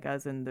life, like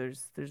as in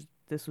there's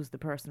this was the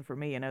person for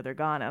me and now they're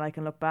gone, and I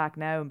can look back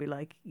now and be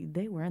like,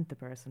 they weren't the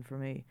person for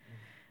me.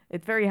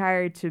 It's very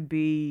hard to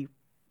be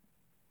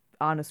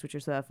honest with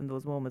yourself in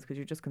those moments because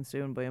you're just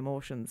consumed by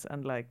emotions,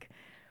 and like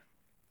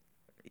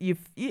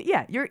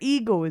your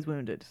ego is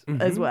wounded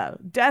as well,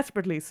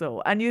 desperately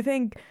so, and you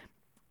think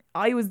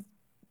I was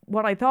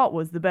what I thought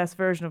was the best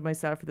version of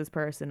myself for this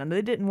person, and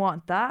they didn't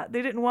want that.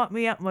 They didn't want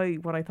me at my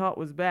what I thought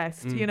was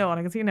best, and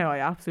I can see now I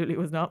absolutely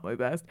was not my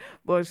best.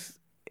 But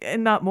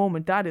in that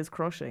moment, that is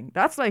crushing.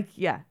 That's like,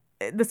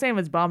 the same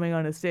as bombing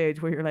on a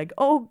stage where you're like,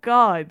 oh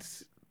God,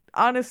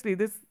 honestly,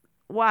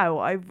 wow,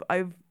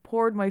 I've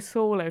poured my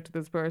soul out to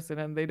this person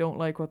and they don't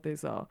like what they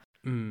saw.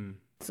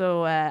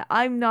 So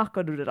I'm not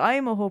good at it.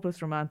 I'm a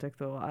hopeless romantic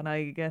though, and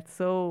I get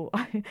so.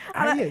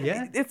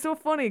 It's so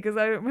funny because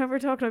I remember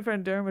talking to my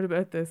friend Dermot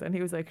about this, and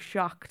he was like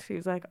shocked. He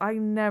was like, "I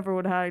never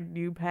would have had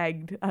you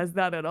pegged as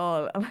that at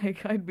all."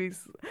 Like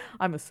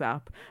I'm a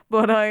sap,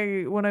 but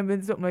when I'm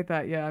in something like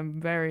that,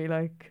 I'm very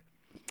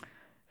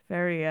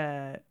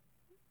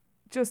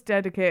just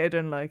dedicated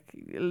and like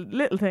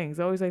little things.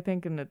 Always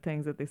thinking of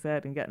things that they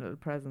said and getting little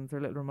presents or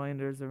little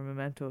reminders or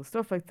mementos,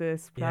 stuff like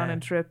this.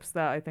 Planning trips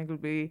that I think will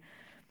be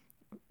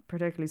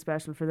particularly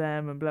special for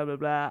them and blah blah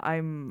blah.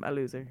 I'm a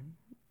loser.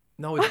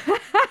 No,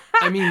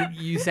 I mean,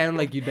 you sound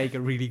like you'd make a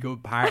really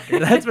good partner.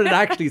 That's what it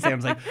actually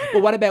sounds like.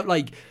 But what about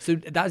so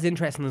that was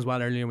interesting as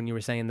well earlier when you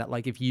were saying that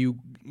like if you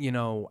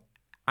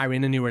are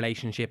in a new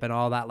relationship and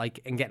all that, like,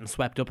 and getting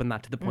swept up in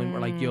that to the point where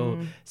like you'll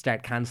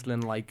start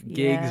cancelling like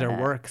gigs or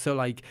work. So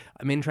like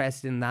I'm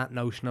interested in that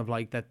notion of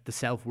like that the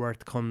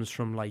self-worth comes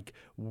from like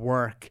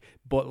work,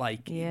 but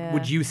like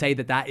would you say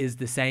that is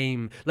the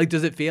same? Like,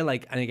 does it feel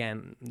like, and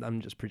again I'm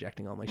just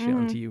projecting all my shit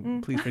onto you,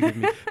 please forgive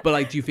me, but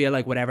like do you feel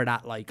like whatever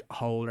that like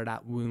hole or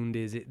that wound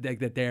is, it like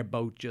that they're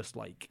both just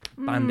like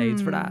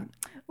band-aids for that?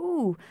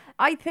 Ooh,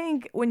 I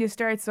think when you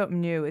start something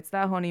new, it's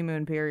that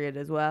honeymoon period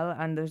as well,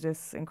 and there's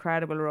this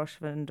incredible rush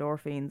of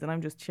endorphins, and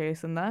I'm just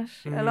chasing that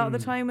a lot of the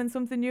time in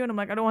something new, and I'm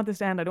like, I don't want this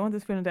to end, I don't want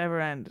this feeling to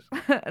ever end.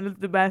 And it's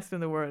the best in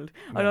the world.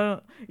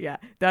 I'm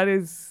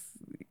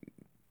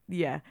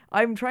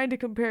trying to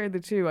compare the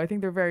two. I think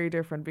they're very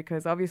different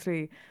because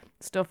obviously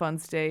stuff on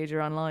stage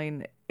or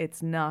online,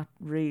 it's not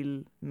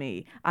real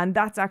me. And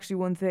that's actually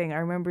one thing. I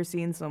remember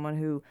seeing someone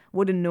who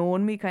would have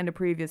known me kind of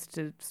previous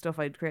to stuff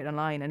I'd create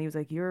online, and he was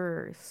like,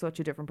 you're such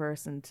a different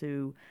person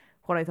to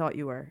what I thought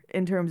you were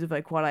in terms of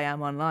like what I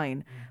am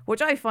online,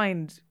 which I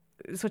find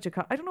such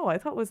I don't know, I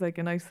thought was like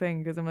a nice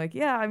thing because I'm like,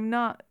 I'm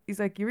not. He's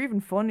like, you're even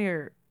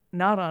funnier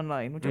not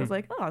online, which I was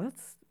like, oh,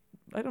 that's,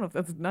 I don't know if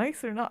that's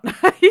nice or not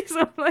nice.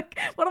 I'm like,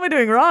 what am I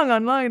doing wrong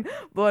online?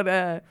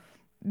 But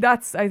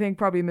that's, I think,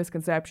 probably a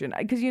misconception.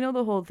 Because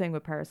the whole thing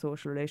with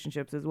parasocial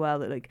relationships as well,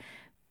 that like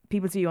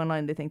people see you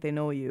online, they think they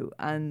know you,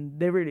 and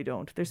they really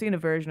don't. They're seeing a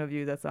version of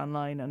you that's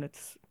online, and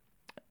it's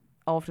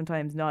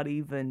oftentimes not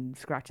even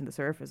scratching the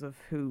surface of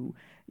who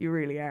you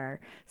really are.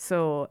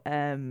 So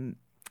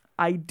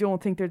I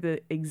don't think they're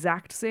the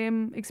exact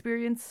same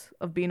experience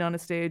of being on a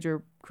stage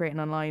or creating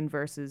online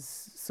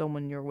versus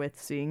someone you're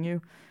with seeing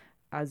you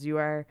as you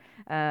are,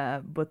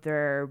 but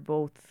they're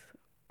both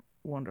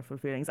wonderful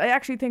feelings. I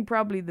actually think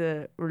probably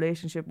the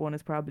relationship one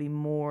is probably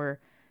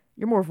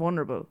you're more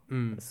vulnerable,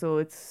 so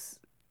it's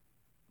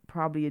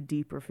probably a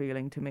deeper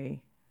feeling to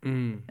me.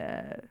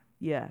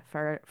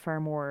 Far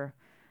more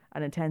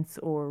an intense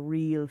or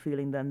real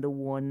feeling than the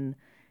one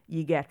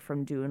you get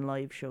from doing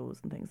live shows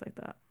and things like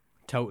that.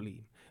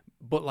 Totally.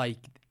 But like,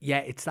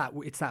 it's that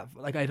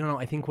like, I don't know,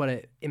 I think what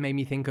it made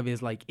me think of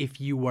is like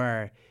if you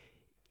were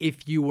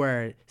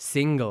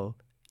single,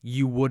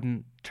 you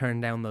wouldn't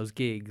turn down those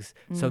gigs.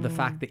 So the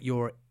fact that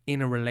you're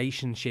in a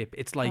relationship,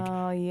 it's like,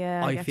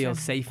 I feel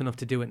safe enough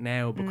to do it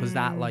now because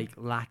that like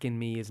lack in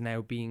me is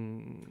now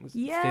being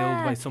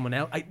filled by someone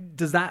else.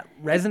 Does that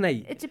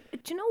resonate? Do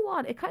you know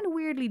what? It kind of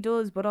weirdly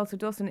does, but also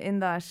doesn't, in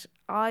that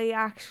I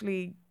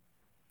actually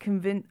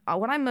when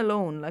I'm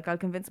alone, like I'll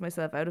convince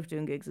myself out of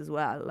doing gigs as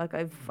well. Like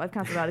I've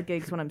cancelled a lot of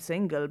gigs when I'm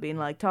single, being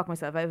like, talk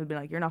myself out of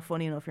being like, you're not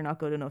funny enough, you're not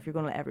good enough, you're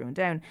going to let everyone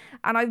down.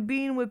 And I've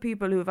been with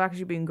people who have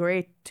actually been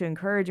great to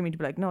encouraging me to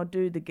be like, no,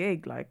 do the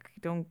gig, like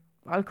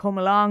I'll come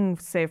along,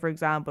 say for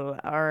example,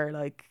 or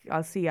like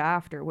I'll see you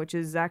after, which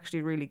is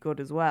actually really good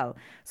as well.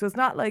 So it's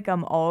not like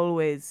I'm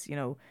always,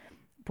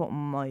 putting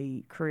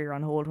my career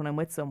on hold when I'm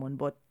with someone,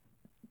 but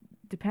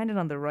depending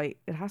on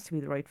it has to be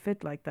the right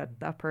fit, like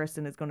that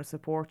person is going to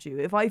support you.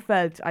 If I've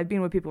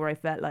been with people where I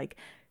felt like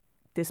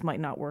this might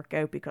not work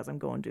out because I'm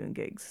going doing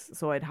gigs,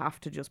 so I'd have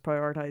to just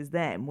prioritize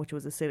them, which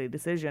was a silly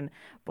decision.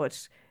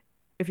 But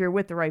if you're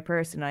with the right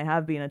person, I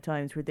have been at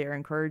times where they're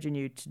encouraging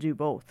you to do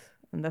both,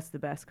 and that's the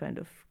best kind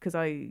of, because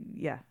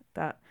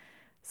that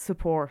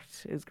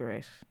support is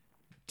great.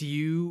 Do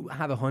you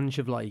have a hunch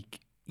of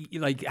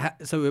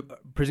so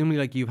presumably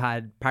like you've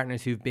had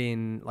partners who've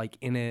been like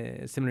in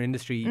a similar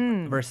industry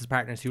versus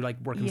partners who like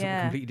work in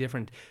something completely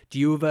different? Do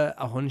you have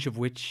a hunch of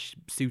which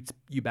suits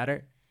you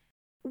better?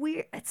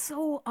 It's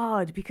so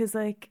odd because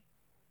like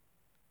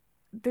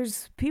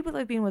there's people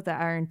I've been with that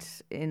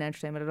aren't in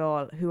entertainment at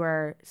all who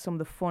are some of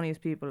the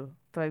funniest people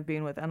that I've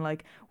been with, and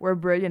like were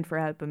brilliant for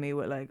helping me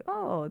with like,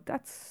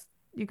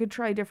 you could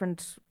try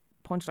different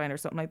punchline or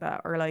something like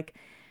that, or like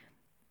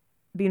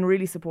being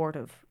really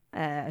supportive.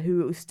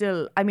 Who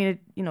still, I mean,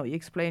 you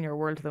explain your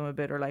world to them a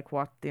bit, or like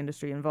what the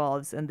industry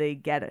involves, and they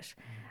get it.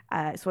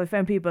 So I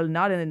found people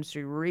not in the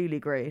industry really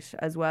great,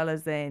 as well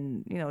as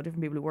then, different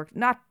people who work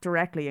not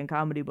directly in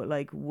comedy, but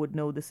like would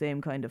know the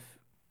same kind of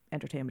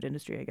entertainment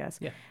industry, I guess.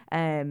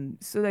 Yeah.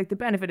 So like the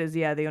benefit is,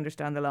 they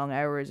understand the long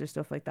hours or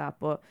stuff like that.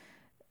 But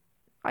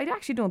I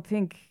actually don't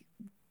think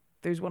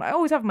there's one. I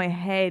always have in my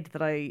head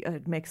that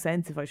it makes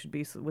sense if I should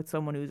be with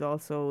someone who's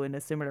also in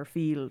a similar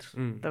field,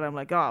 that I'm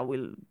like,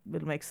 it'll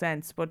make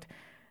sense. But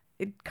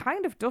it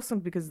kind of doesn't,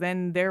 because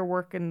then they're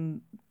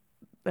working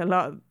a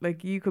lot,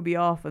 like you could be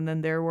off and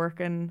then they're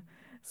working,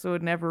 so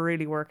it never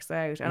really works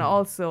out. And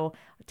also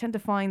I tend to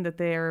find that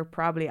they're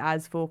probably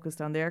as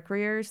focused on their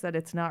careers that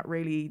it's not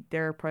really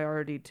their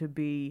priority to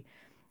be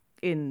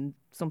in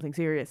something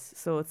serious,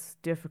 so it's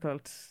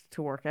difficult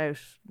to work out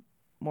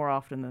more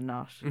often than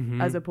not,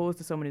 as opposed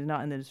to someone who's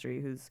not in the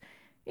industry, who's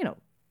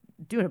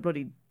doing a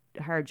bloody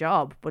hard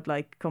job, but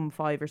like come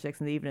 5 or 6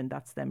 in the evening,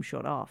 that's them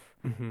shut off,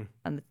 and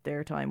it's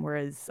their time.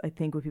 Whereas I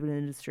think with people in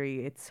the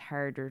industry, it's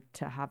harder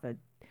to have a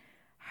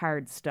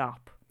hard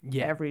stop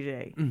every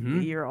day.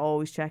 You're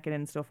always checking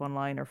in stuff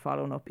online, or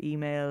following up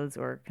emails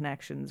or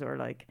connections, or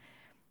like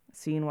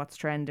seeing what's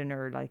trending,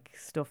 or like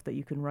stuff that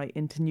you can write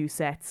into new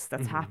sets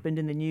that's happened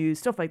in the news,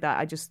 stuff like that.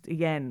 I just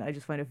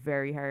find it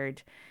very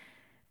hard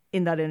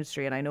in that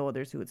industry, and I know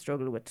others who would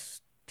struggle with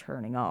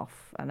turning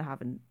off and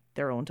having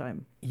their own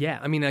time. Yeah,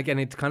 I mean, again,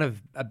 it's kind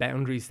of a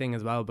boundaries thing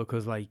as well,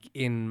 because like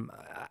in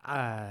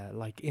a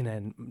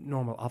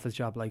normal office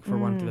job, like for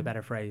want of a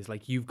better phrase,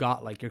 like you've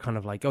got like, you're kind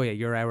of like,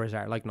 your hours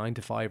are like 9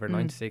 to 5 or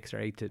 9 to 6 or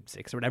 8 to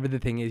 6 or whatever the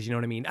thing is, you know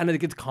what I mean? And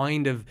it's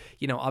kind of,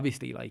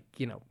 obviously like,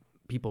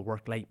 people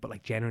work late, but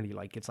like generally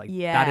like it's like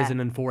that is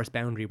an enforced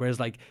boundary, whereas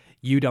like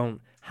you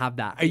don't have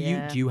that.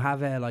 Do you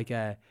have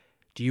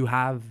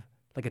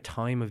like a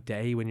time of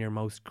day when you're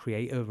most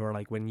creative, or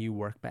like when you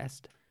work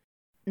best?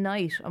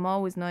 Night. I'm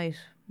always night,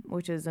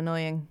 which is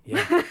annoying.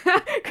 Yeah.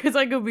 Because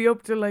I could be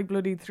up till like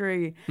bloody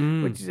 3,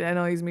 which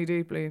annoys me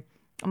deeply.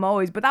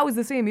 But that was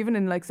the same even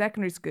in like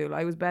secondary school.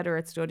 I was better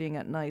at studying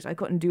at night. I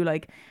couldn't do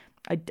like,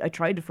 I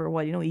tried it for a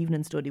while,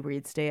 evening study, where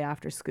you'd stay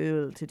after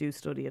school to do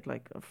study at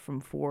like from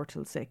 4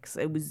 till 6.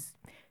 It was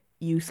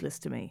useless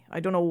to me.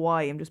 I don't know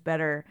why. I'm just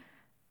better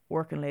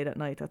working late at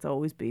night. That's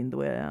always been the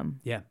way I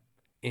am. Yeah.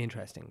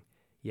 Interesting.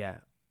 Yeah.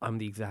 I'm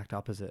the exact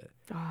opposite.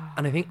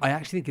 And I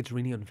actually think it's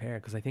really unfair,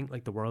 because I think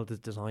like the world is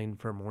designed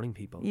for morning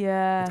people.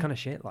 Yeah. It's kind of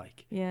shit,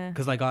 like. Yeah.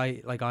 Because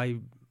I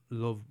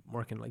love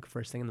working like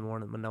first thing in the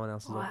morning when no one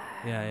else is up.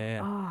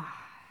 Yeah.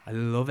 I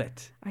love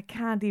it. I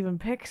can't even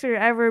picture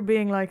ever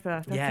being like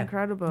that. That's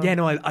incredible. Yeah,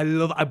 no, I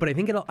love but I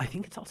think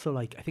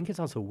it's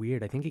also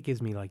weird. I think it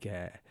gives me like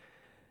a,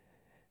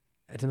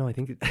 I don't know, I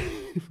think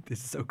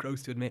this is so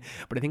gross to admit,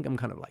 but I think I'm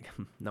kind of like,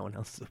 no one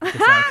else is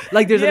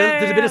like there's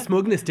a bit of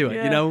smugness to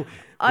it,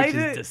 which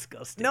is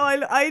disgusting. No,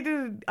 I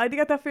did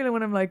get that feeling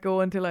when I'm like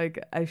going to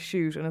like a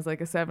shoot, and it's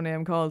like a 7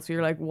 a.m. call, so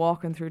you're like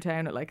walking through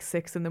town at like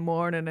 6 in the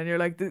morning, and you're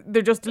like,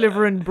 they're just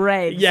delivering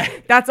bread. Yeah,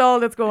 that's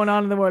all that's going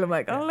on in the world. I'm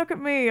like, oh, look at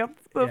me, up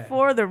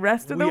before the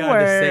rest of the world. We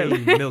are the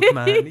same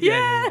milkman.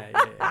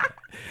 Yeah.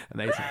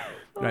 Amazing.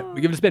 Right,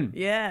 we give it a spin.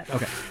 Yeah.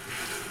 Okay.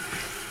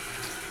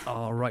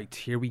 All right,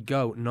 here we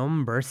go.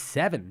 Number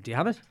 7. Do you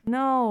have it?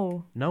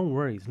 No. No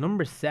worries.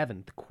 Number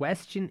 7. The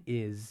question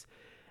is,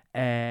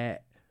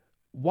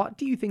 what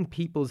do you think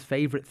people's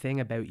favourite thing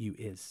about you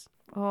is?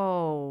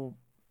 Oh,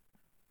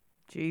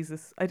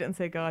 Jesus. I didn't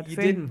say God. You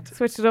didn't.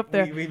 Switched it up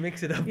there. We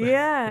mix it up.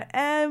 Yeah.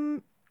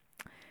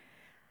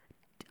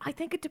 I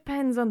think it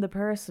depends on the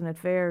person. It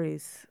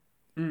varies.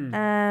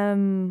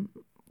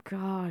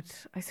 God,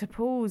 I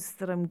suppose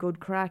that I'm good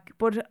crack.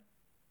 But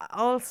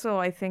also,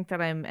 I think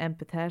that I'm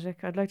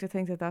empathetic. I'd like to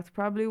think that that's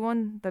probably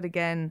one that,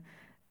 again,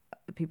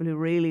 people who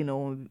really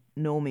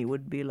know me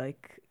would be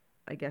like,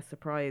 I guess,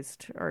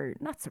 surprised, or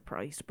not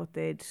surprised, but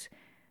they'd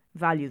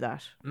value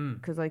that,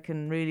 because I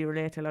can really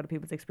relate to a lot of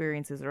people's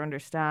experiences, or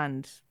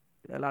understand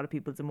a lot of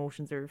people's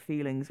emotions or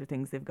feelings or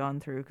things they've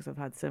gone through, because I've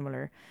had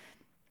similar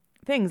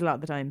things a lot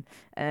of the time.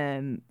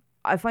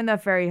 I find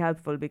that very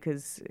helpful,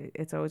 because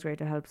it's always great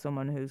to help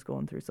someone who's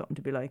going through something,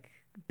 to be like,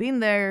 been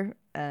there.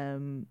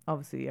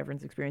 Obviously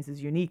everyone's experience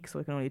is unique, so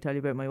I can only tell you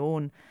about my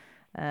own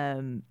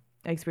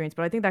experience,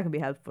 but I think that can be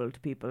helpful to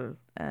people.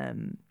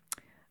 And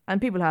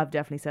people have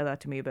definitely said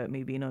that to me about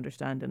me being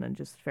understanding and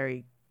just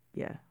very,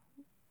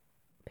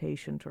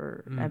 patient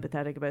or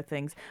empathetic about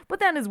things. But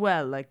then as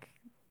well, like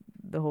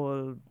the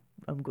whole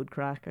I'm good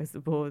crack, I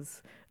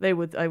suppose. I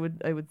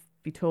would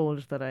be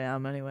told that I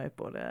am anyway.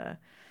 But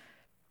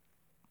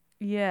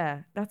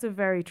that's a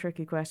very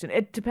tricky question.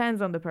 It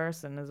depends on the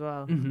person as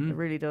well. It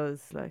really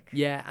does. Like,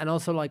 yeah, and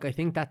also like I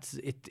think that's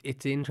it.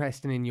 It's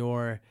interesting in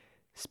your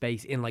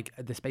space, in like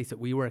the space that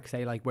we work,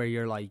 say like where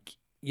you're like,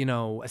 you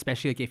know,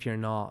 especially like if you're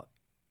not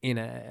in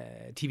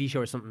a TV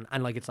show or something,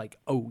 and like it's like,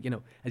 oh, you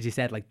know, as you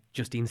said, like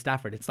Justine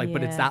Stafford, it's like,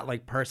 but it's that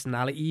like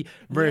personality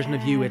version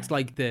of you. It's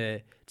like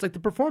the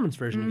performance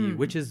version of you,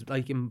 which is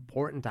like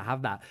important to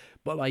have that.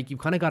 But like you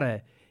kind of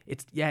gotta,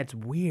 it's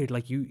weird.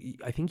 Like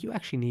I think you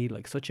actually need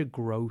like such a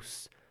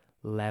gross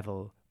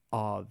level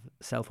of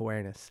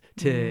self-awareness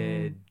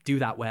to do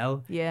that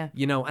well,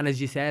 you know. And as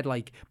you said,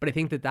 like, but I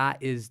think that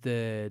is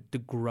the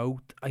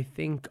growth, I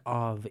think,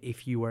 of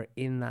if you are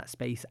in that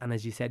space, and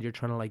as you said, you're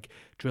trying to like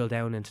drill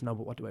down into, no,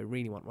 but what do I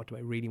really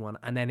want,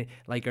 and then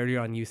like earlier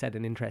on you said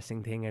an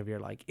interesting thing of, you're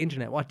like,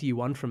 internet, what do you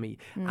want from me?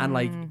 And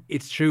like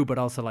it's true, but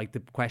also like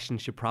the question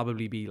should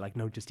probably be like,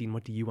 no, Justine,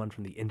 what do you want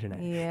from the internet?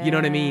 You know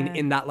what I mean?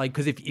 In that, like,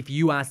 because if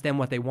you ask them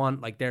what they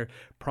want, like they're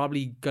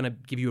probably gonna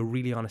give you a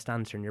really honest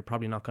answer, and you're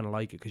probably not gonna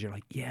like it, because you're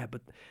like,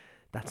 but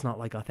that's not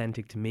like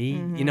authentic to me,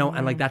 you know.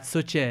 And like that's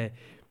such a,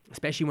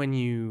 especially when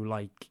you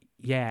like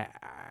you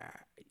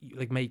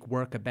like make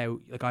work about,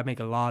 like I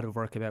make a lot of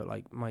work about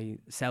like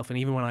myself, and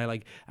even when I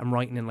like am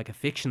writing in like a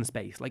fiction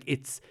space, like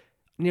it's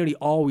nearly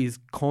always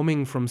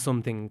coming from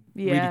something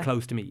really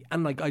close to me,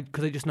 and like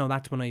because I just know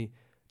that's when I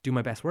do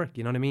my best work,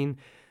 you know what I mean?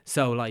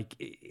 So like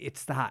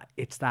it's that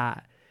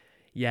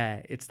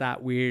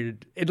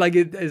weird,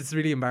 it's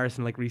really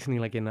embarrassing, like recently,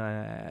 like in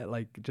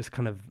like just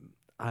kind of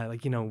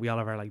like, you know, we all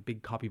have our like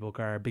big copybook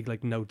or our big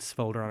like notes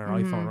folder on our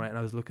iPhone, right? And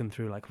I was looking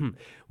through like,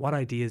 what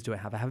ideas do I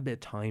have? I have a bit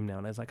of time now,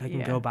 and I was like, I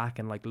can go back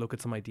and like look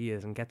at some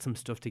ideas and get some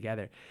stuff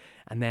together.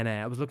 And then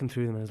I was looking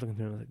through them, and I was like,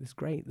 this is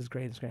great.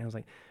 I was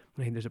like,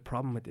 wait, there's a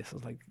problem with this. I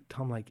was like,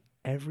 Tom, like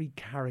every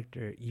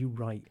character you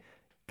write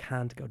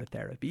can't go to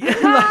therapy. But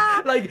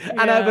I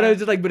was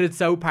just like, but it's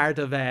so part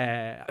of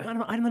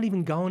I'm not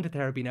even going to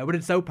therapy now, but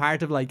it's so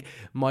part of like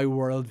my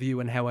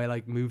worldview and how I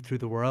like move through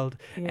the world.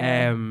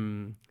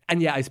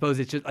 And I suppose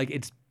it's just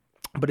like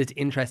but it's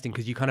interesting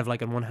because you kind of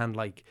like on one hand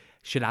like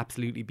should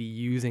absolutely be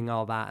using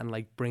all that and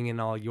like bringing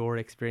all your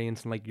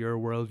experience and like your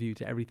worldview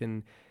to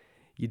everything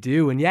you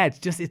do. And it's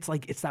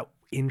that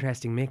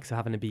interesting mix of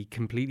having to be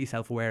completely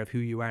self-aware of who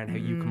you are and how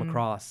you come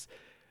across,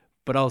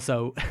 but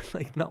also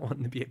like not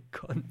wanting to be a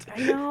cunt.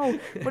 I know,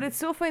 but it's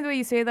so funny the way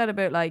you say that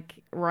about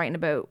like writing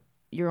about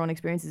your own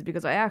experiences,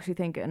 because I actually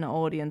think an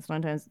audience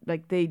sometimes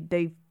like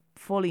they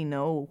fully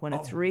know when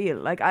it's real.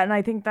 Like, and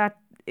I think that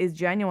is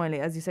genuinely,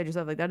 as you said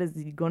yourself, like that is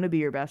going to be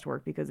your best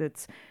work because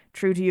it's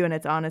true to you and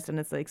it's honest and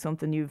it's like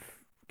something you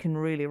can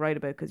really write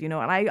about, because, you know,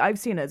 and I've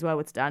seen it as well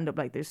with stand-up.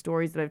 Like there's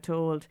stories that I've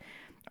told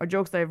or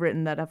jokes that I've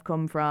written that have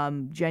come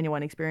from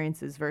genuine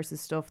experiences versus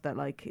stuff that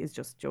like is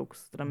just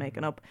jokes that I'm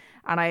making up.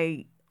 And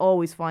I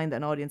always find that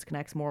an audience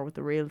connects more with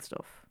the real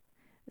stuff.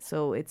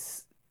 So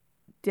it's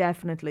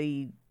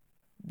definitely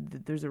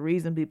there's a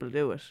reason people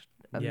do it.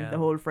 And the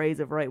whole phrase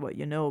of write what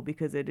you know,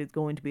 because it is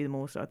going to be the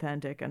most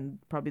authentic and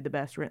probably the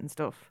best written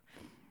stuff.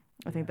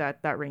 I think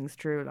that rings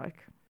true.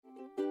 Like,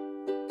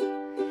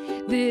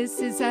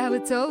 this is how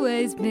it's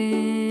always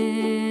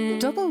been.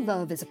 Double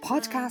Love is a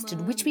podcast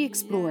in which we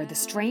explore the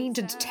strange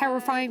and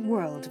terrifying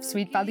world of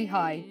Sweet Valley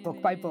High,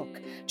 book by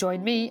book.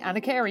 Join me, Anna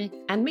Carey.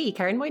 And me,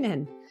 Karen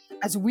Moynihan.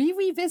 As we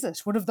revisit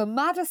one of the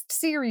maddest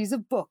series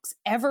of books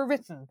ever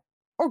written,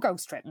 or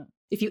ghostwritten.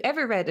 If you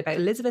ever read about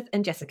Elizabeth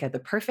and Jessica, the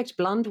perfect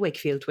blonde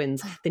Wakefield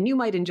twins, then you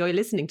might enjoy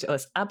listening to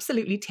us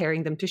absolutely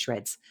tearing them to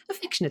shreds.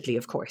 Affectionately,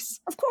 of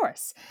course. Of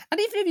course. And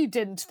even if you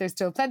didn't, there's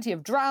still plenty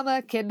of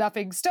drama,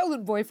 kidnapping,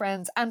 stolen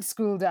boyfriends, and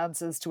school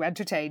dances to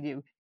entertain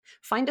you.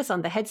 Find us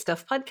on the Head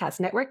Stuff Podcast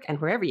Network and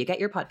wherever you get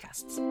your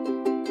podcasts.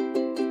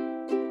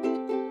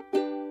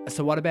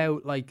 So what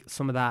about like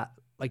some of that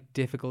like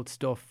difficult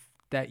stuff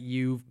that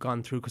you've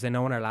gone through? Because I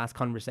know in our last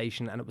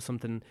conversation, and it was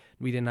something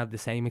we didn't have the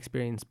same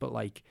experience, but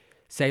like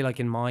say like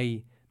in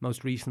my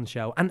most recent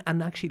show, and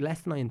actually less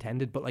than I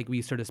intended, but like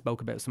we sort of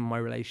spoke about some of my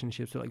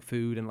relationships with like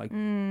food and like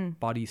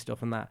body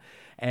stuff and that,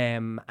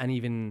 and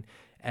even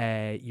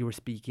you were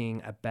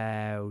speaking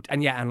about,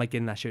 and like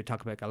in that show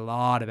talk about like a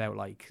lot about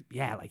like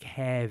like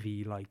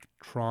heavy like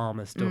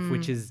trauma stuff,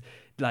 which is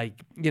like,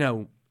 you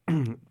know,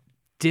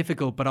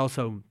 difficult, but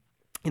also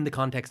in the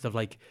context of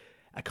like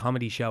a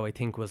comedy show, I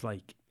think was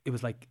like, it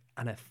was like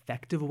an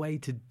effective way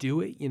to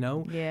do it, you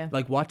know? Yeah.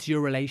 Like, what's your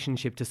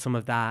relationship to some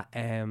of that,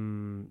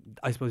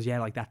 I suppose,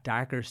 like that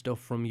darker stuff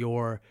from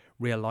your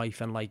real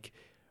life and like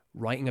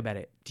writing about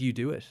it? Do you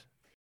do it?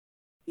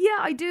 Yeah,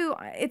 I do.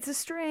 It's a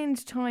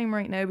strange time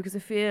right now because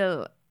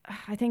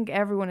I think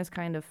everyone is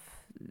kind of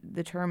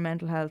the term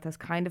mental health has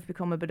kind of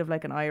become a bit of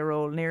like an eye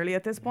roll nearly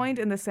at this point,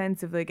 in the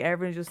sense of like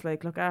everyone's just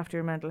like, look after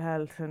your mental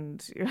health,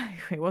 and you're like,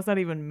 what's that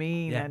even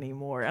mean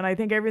anymore? And I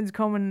think everyone's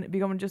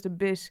becoming just a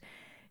bit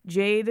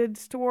jaded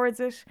towards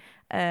it,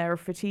 or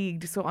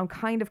fatigued. So I'm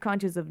kind of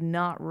conscious of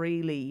not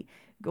really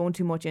going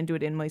too much into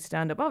it in my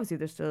stand-up. Obviously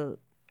there's still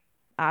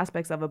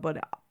aspects of it,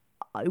 but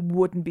I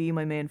wouldn't be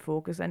my main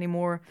focus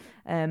anymore.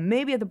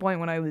 Maybe at the point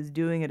when I was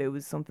doing it, it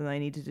was something I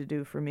needed to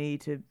do for me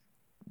to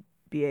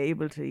be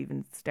able to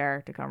even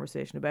start a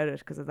conversation about it,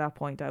 because at that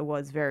point I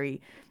was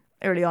very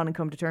early on and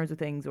come to terms with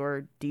things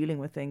or dealing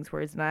with things,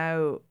 whereas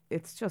now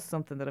it's just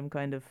something that I'm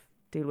kind of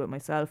dealing with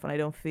myself, and I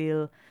don't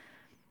feel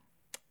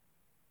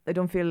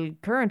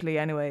currently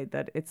anyway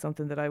that it's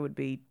something that I would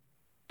be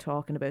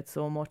talking about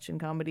so much in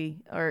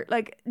comedy, or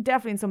like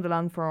definitely in some of the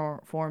long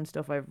form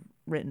stuff I've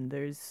written,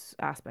 there's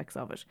aspects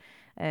of it,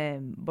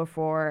 but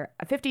for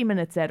a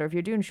 15-minute set, or if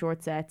you're doing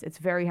short sets, it's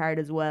very hard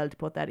as well to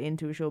put that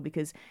into a show,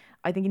 because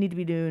I think you need to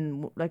be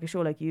doing like a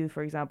show like you,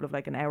 for example, of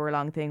like an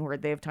hour-long thing where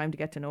they have time to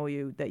get to know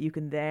you, that you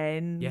can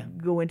then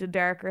go into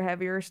darker,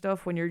 heavier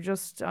stuff. When you're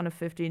just on a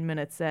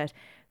 15-minute set,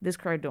 this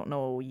crowd don't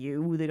know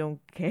you, they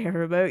don't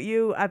care about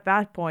you. At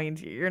that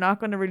point, you're not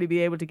going to really be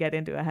able to get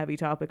into a heavy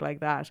topic like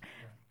that.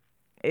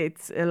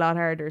 It's a lot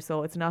harder,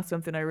 so it's not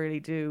something I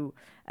really do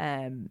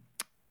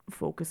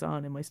focus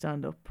on in my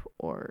stand-up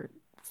or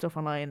stuff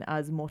online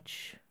as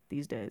much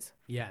these days.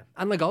 Yeah,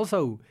 and like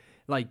also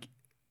like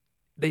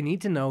they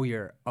need to know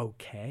you're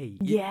okay.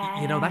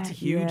 Yeah, you know, that's a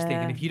huge thing,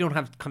 and if you don't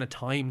have kind of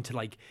time to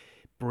like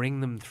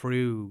bring them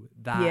through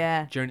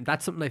that journey,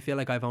 that's something I feel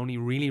like I've only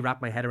really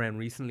wrapped my head around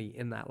recently,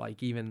 in that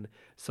like even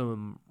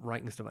some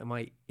writing stuff, like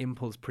my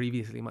impulse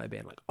previously might have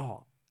been like,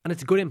 oh, and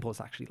it's a good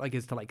impulse actually, like,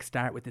 is to like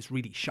start with this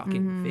really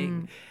shocking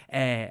thing,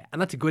 and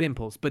that's a good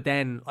impulse. But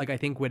then like I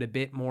think with a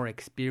bit more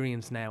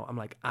experience now, I'm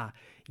like,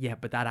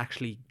 but that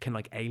actually can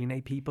like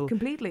alienate people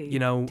completely, you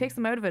know, takes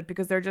them out of it,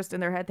 because they're just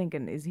in their head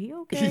thinking, is he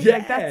okay?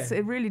 Like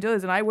it really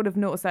does. And I would have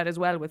noticed that as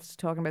well with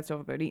talking about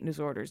stuff about eating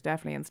disorders,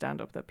 definitely in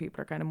stand-up, that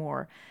people are kind of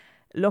more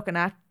looking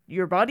at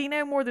your body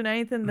now more than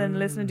anything than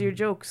listening to your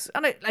jokes.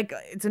 And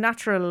it's a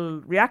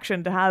natural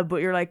reaction to have,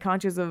 but you're like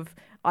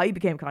I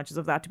became conscious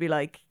of that, to be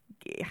like,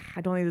 I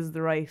don't think this is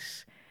the right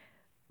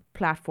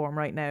platform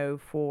right now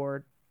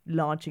for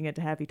launching into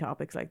heavy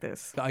topics like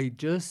this. I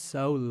just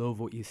so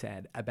love what you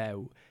said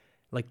about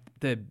like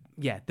the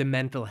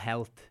mental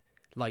health,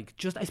 like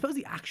just I suppose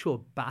the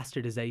actual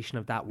bastardization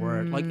of that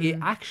word. Like it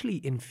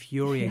actually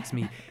infuriates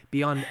me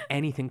beyond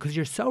anything, because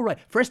you're so right.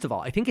 First of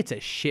all, I think it's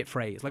a shit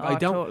phrase. Like I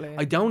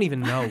don't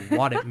even know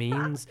what it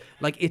means.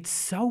 Like it's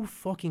so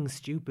fucking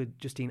stupid,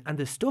 Justine. And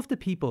the stuff that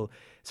people,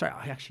 sorry,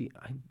 I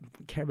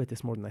care about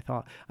this more than I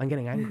thought. I'm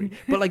getting angry.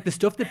 But like the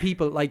stuff that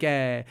people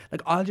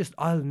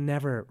I'll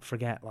never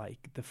forget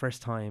like the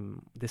first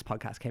time this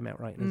podcast came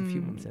out, right? And it was a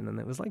few months in, and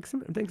it was like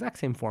the exact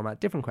same format,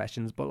 different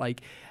questions, but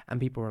like, and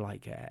people were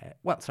like,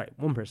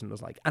 one person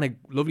was like, and a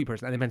lovely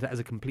person, and they meant it as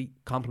a complete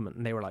compliment,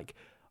 and they were like,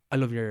 I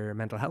love your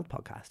mental health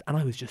podcast. And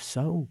I was just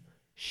so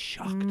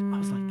shocked. I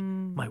was like,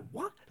 my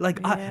what? Like,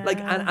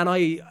 and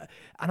I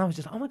was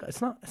just, oh my God,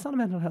 it's not a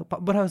mental health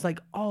but I was like,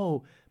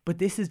 oh, but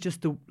this is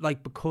just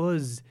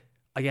because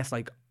I guess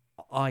like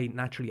I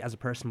naturally as a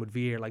person would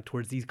veer like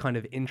towards these kind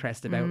of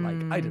interests about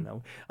like, I don't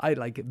know, I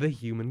like the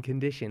human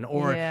condition,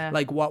 or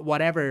like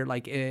whatever,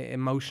 like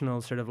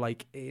emotional sort of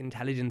like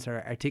intelligence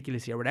or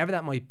articulacy or whatever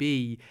that might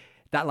be,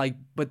 that like,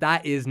 but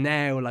that is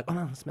now like,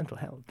 oh, it's mental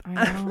health.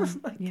 I know.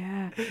 Like,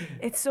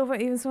 it's so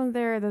funny. Even someone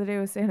there the other day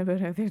was saying about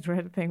how they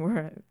read a thing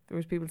where there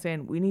was people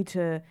saying we need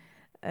to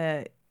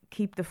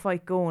keep the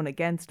fight going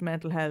against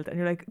mental health, and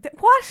you're like,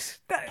 what?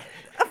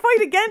 A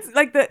fight against?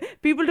 Like, the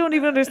people don't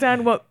even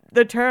understand what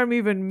the term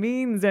even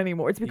means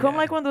anymore. It's become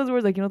like one of those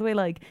words, like, you know, the way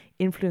like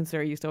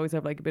influencer used to always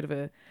have like a bit of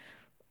a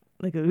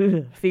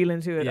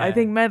feeling to it. I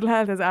think mental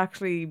health has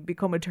actually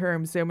become a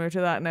term similar to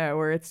that now,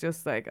 where it's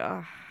just like,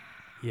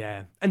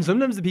 yeah. And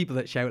sometimes the people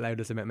that shout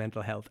loudest about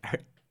mental health are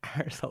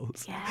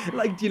arseholes.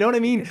 Like, do you know what I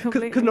mean?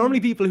 Because normally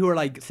people who are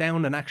like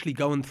sound and actually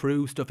going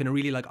through stuff in a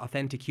really like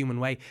authentic human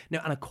way.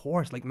 Now, and of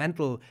course, like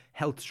mental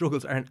health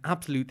struggles are an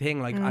absolute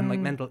thing. Like, and like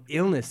mental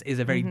illness is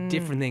a very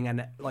different thing,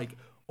 and like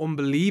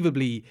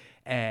unbelievably,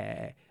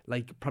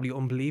 probably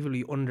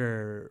unbelievably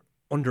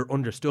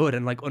understood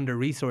and like under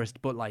resourced.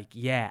 But like,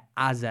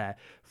 as a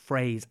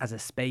phrase, as a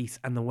space,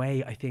 and the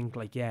way I think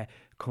like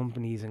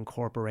companies and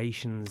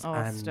corporations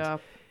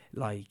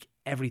like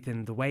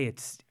everything, the way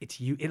it's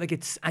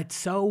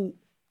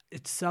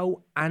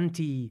so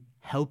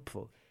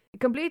anti-helpful.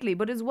 Completely.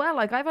 But as well,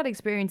 like I've had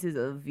experiences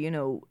of, you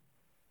know,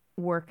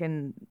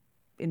 working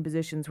in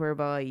positions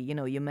whereby, you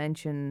know, you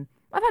mention,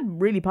 I've had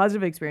really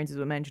positive experiences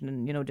with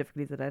mentioning, you know,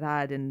 difficulties that I'd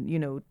had, and, you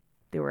know,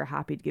 they were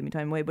happy to give me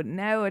time away. But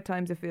now at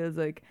times it feels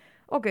like,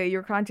 okay,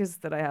 you're conscious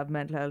that I have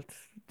mental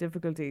health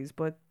difficulties,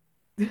 but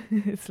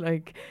it's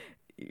like,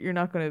 you're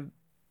not going to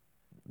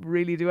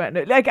really do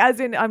it. Like, as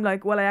in, I'm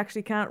like, well, I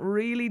actually can't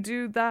really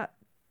do that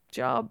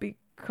job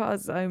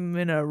because I'm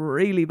in a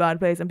really bad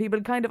place. And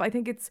people kind of, I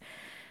think it's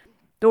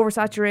the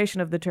oversaturation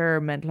of the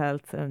term mental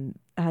health, and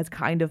has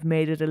kind of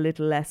made it a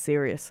little less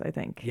serious, I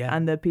think. Yeah.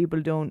 And that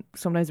people don't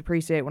sometimes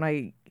appreciate when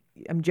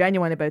I'm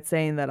genuine about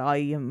saying that I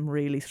am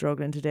really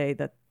struggling today,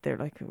 that they're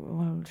like,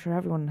 well, sure,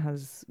 everyone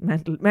has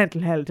mental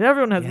health.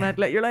 Everyone has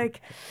mental health. You're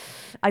like,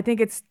 I think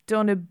it's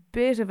done a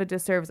bit of a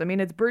disservice. I mean,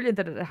 it's brilliant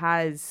that it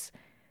has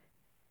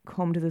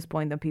come to this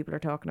point that people are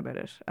talking about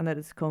it and that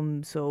it's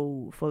come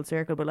so full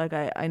circle. But like,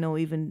 I know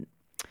even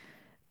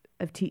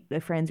I've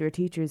friends who are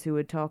teachers who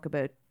would talk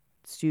about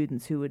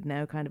students who would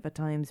now kind of at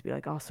times be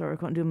like, oh, sorry, I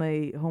couldn't do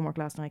my homework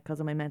last night because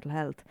of my mental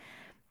health.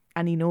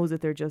 And he knows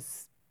that they're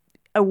just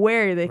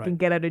aware they can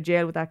get out of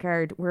jail with that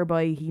card,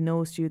 whereby he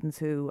knows students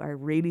who are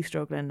really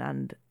struggling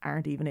and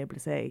aren't even able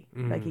to say.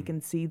 Like, he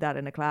can see that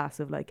in a class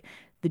of like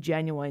the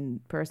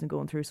genuine person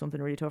going through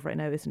something really tough right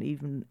now isn't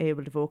even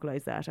able to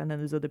vocalize that. And then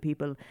there's other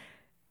people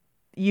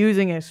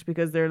using it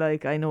because they're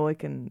like, I know I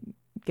can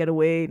get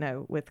away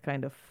now with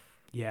kind of,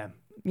 you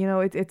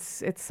know,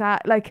 it's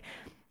sad. Like,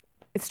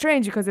 it's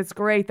strange because it's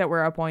great that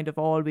we're at a point of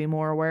all being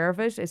more aware of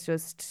it. It's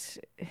just,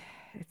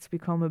 it's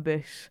become a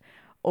bit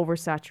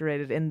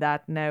oversaturated in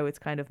that now it's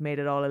kind of made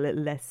it all a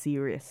little less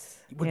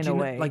serious in a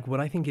way. Like, what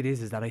I think it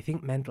is that I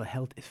think mental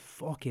health is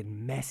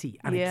fucking messy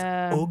and it's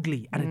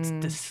ugly and it's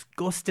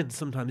disgusting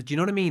sometimes. Do you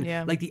know what I mean?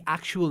 Yeah. Like the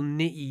actual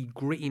nitty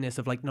grittiness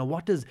of like, no,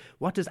 what does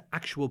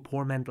actual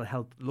poor mental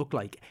health look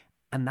like?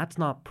 And that's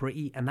not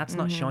pretty, and that's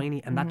not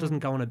shiny, and that doesn't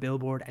go on a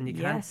billboard, and you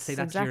can't say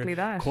that's exactly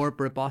your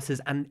corporate bosses.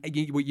 And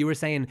what you were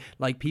saying,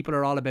 like, people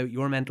are all about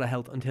your mental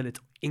health until it's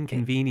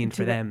inconvenient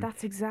for them.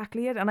 That's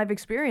exactly it. And I've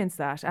experienced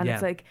that. And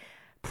it's like,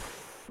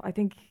 I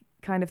think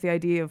kind of the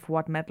idea of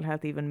what mental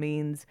health even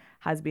means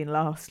has been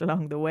lost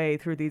along the way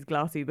through these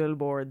glossy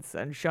billboards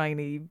and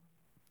shiny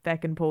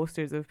feckin'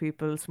 posters of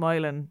people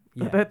smiling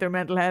about their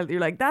mental health.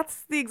 You're like,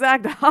 that's the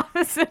exact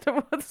opposite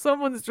of what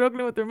someone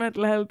struggling with their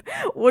mental health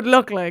would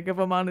look like, if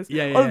I'm honest.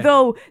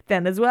 Although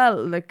then as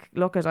well, like,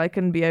 look at, I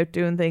can be out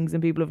doing things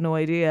and people have no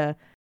idea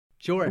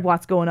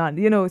what's going on,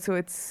 you know. So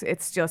it's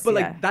just, but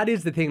like, that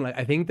is the thing. Like,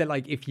 I think that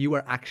like, if you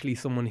are actually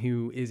someone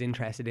who is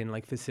interested in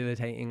like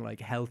facilitating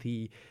like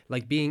healthy,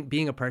 like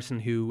being a person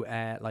who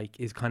like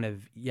is kind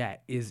of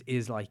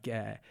is like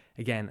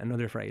again,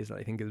 another phrase that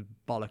I think is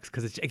bollocks,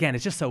 because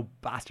it's just so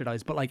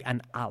bastardized, but like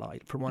an ally,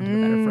 for want of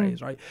a better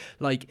phrase, right?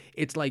 Like,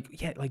 it's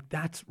like, like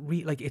that's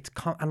like it's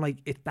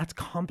that's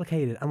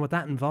complicated, and what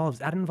that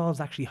involves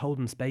actually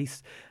holding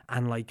space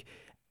and like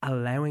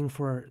allowing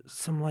for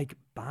some like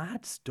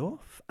bad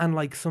stuff and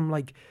like some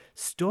like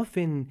stuff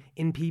in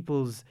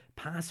people's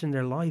past in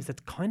their lives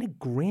that's kind of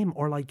grim,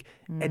 or like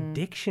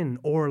addiction,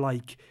 or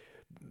like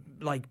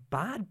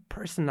bad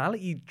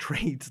personality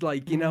traits,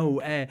 like, you know,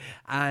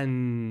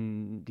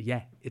 and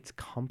it's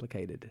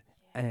complicated.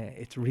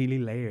 It's really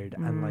layered,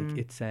 and like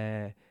it's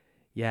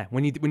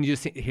when you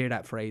just hear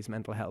that phrase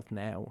mental health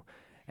now,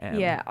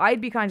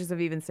 I'd be conscious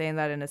of even saying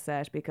that in a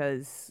set,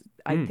 because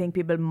I think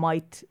people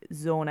might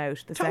zone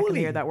out the second they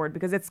hear that word,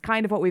 because it's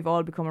kind of what we've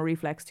all become a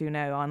reflex to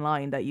now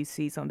online, that you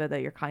see something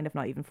that you're kind of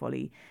not even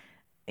fully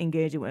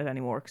engaging with it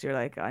anymore, because you're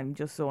like, I'm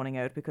just zoning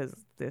out because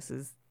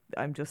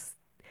I'm just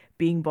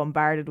being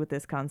bombarded with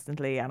this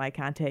constantly and I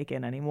can't take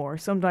in anymore.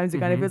 Sometimes it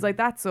kind of feels like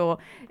that. So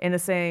in the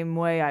same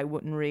way, I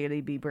wouldn't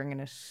really be bringing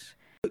it.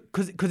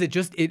 Because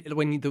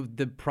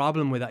the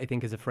problem with it, I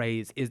think, as a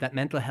phrase, is that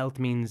mental health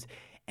means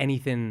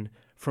anything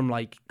from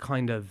like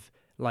kind of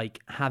like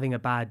having a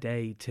bad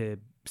day to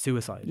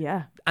suicide.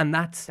 Yeah. And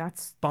that's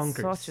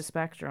bonkers. Such a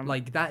spectrum.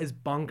 Like, that is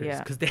bonkers,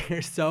 because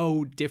they're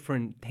so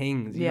different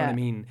things, you know what I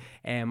mean?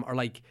 Or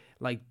like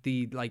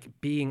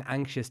being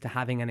anxious to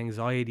having an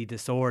anxiety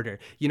disorder,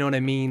 you know what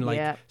I mean?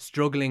 Like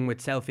struggling with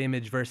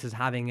self-image versus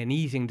having an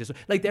eating disorder.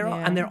 Like, they're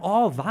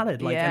all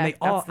valid, like, and they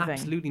all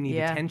absolutely need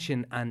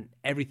attention and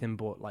everything,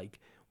 but like,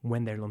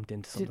 when they're lumped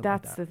into something like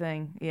that. That's the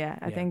thing. Yeah.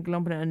 I think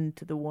lumping it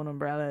into the one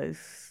umbrella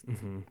is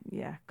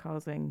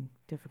causing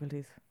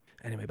difficulties.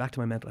 Anyway, back to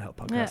my mental health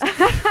podcast.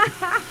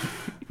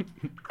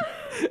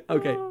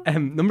 Okay,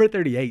 number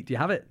 38. Do you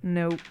have it?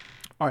 No.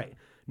 All right,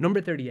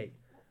 number 38.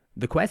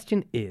 The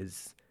question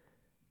is,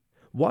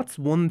 what's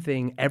one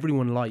thing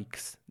everyone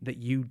likes that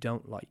you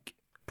don't like?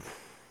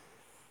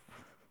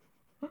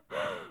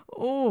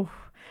 Well,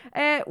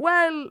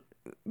 the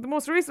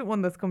most recent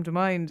one that's come to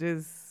mind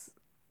is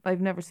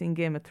I've never seen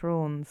Game of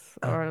Thrones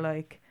or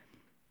like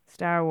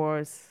Star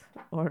Wars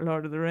or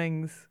Lord of the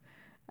Rings.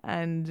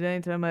 And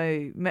anytime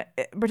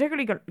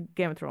particularly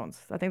Game of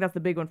Thrones, I think that's the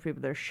big one for people.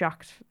 They're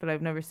shocked that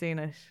I've never seen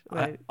it.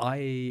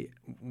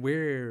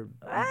 We're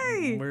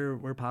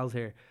pals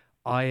here.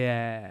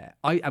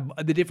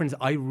 The difference,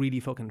 I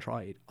really fucking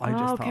tried. I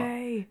just thought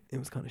it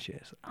was kind of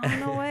shit. Oh,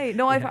 no way.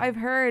 No, I've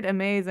heard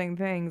amazing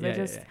things. I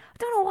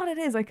don't know what it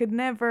is. I could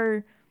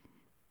never.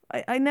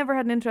 I never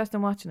had an interest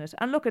in watching it.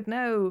 And look at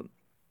now,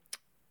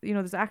 you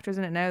know, there's actors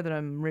in it now that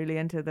I'm really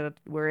into, that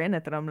were in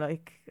it, that I'm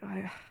like,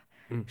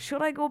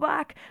 should I go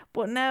back?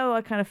 But now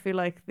I kind of feel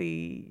like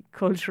the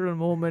cultural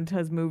moment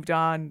has moved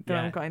on, that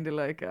I'm kind of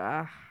like,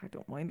 I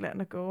don't mind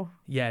letting it go.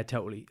 Yeah,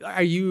 totally.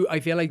 I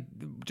feel like,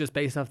 just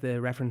based off the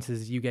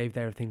references you gave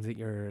there of things that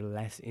you're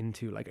less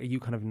into, like, are you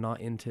kind of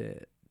not into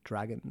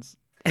dragons?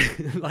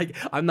 Like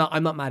I'm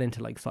not mad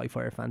into like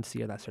sci-fi or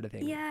fantasy or that sort of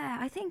thing. Yeah,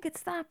 I think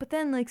it's that. But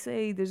then, like,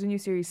 say there's a new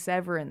series,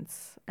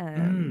 Severance,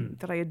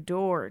 that I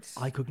adored.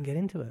 I couldn't get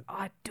into it.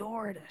 I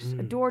adored it.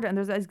 Adored it. And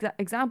there's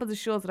examples of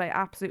shows that I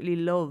absolutely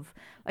love.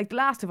 Like The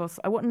Last of Us,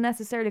 I wouldn't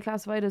necessarily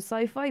classify it as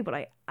sci-fi, but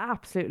I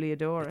absolutely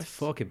adore It's it.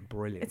 fucking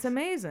brilliant. It's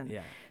amazing.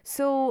 Yeah.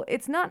 So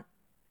it's not,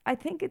 I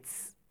think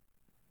it's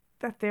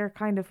that they're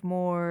kind of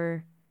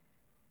more,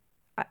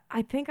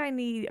 I think I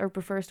need or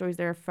prefer stories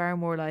that are far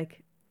more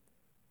like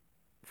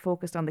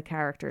focused on the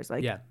characters.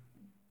 Like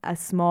a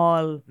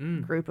small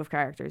group of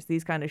characters.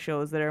 These kind of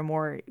shows that are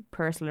more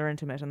personal or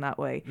intimate in that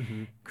way.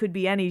 Could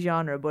be any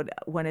genre, but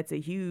when it's a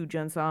huge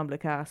ensemble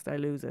cast, I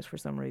lose it for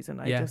some reason.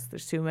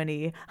 There's too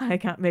many. I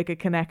can't make a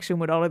connection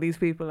with all of these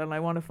people, and I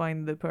want to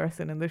find the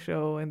person in the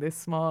show in this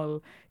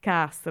small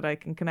cast that I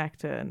can connect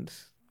to and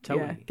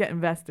get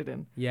invested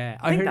in. Yeah,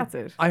 I think that's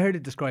it. I heard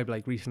it described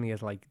like recently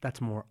as like that's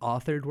more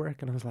authored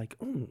work, and I was like,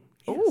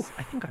 yes,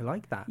 I think I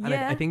like that. And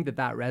I think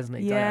that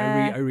resonates.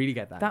 Yeah. I really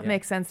get that. That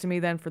makes sense to me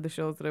then for the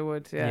shows that I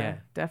would. Yeah,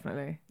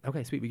 definitely.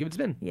 Okay, sweet. We give it a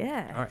spin.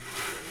 Yeah. All right.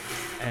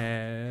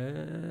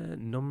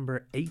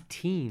 Number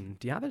 18.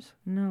 Do you have it?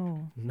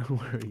 No. No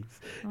worries.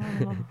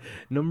 Oh.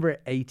 Number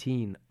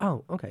 18.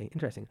 Oh, okay.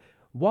 Interesting.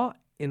 What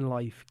in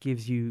life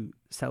gives you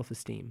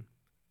self-esteem?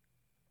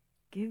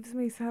 Gives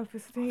me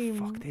self-esteem.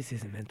 Fuck, this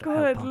is a mental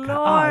Good health podcast.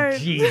 Lord. Oh,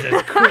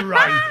 Jesus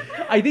Christ.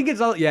 I think it's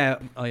all,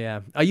 Oh, yeah.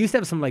 I used to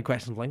have some like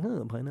questions like,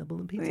 pineapple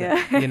and pizza.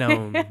 Yeah. You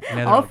know.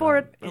 All for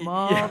it. I'm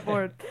all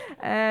for it.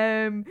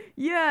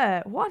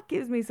 What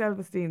gives me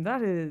self-esteem?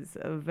 That is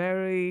a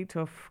very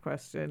tough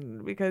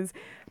question because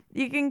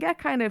you can get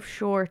kind of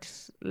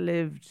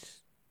short-lived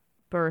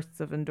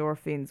bursts of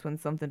endorphins when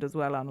something does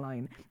well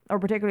online. Or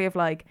particularly if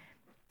like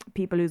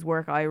people whose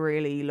work I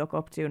really look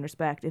up to and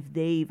respect, if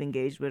they've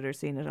engaged with it or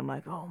seen it, I'm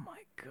like, oh my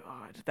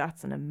God,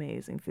 that's an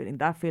amazing feeling.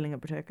 That feeling in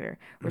particular,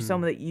 where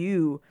someone that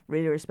you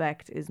really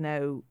respect is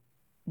now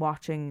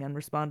watching and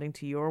responding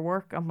to your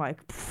work, I'm like,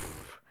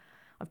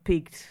 I've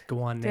peaked.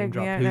 Go on, name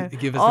Take me out drop. now.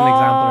 Give us an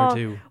example or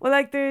two. Well,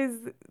 like there's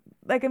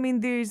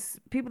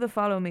people that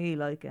follow me,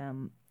 like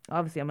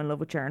obviously I'm in love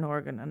with Sharon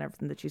Horgan and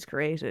everything that she's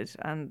created,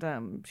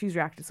 and she's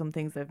reacted to some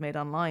things that I've made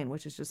online,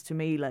 which is just to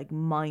me like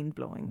mind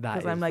blowing. That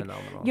is I'm like,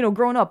 phenomenal. you know,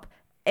 growing up,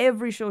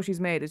 every show she's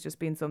made has just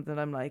been something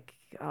I'm like,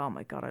 oh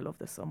my God, I love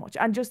this so much.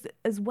 And just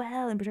as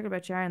well, in particular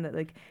about Sharon, that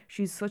like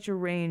she's such a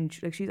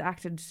range. Like she's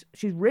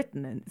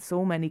written in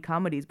so many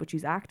comedies, but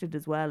she's acted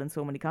as well in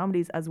so many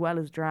comedies as well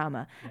as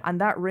drama, and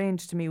that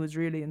range to me was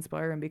really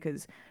inspiring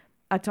because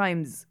at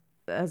times,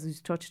 as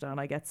we've touched on,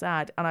 I get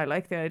sad, and I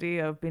like the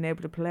idea of being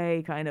able to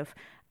play kind of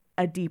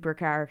a deeper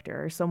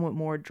character or somewhat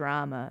more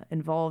drama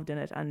involved in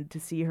it, and to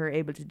see her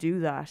able to do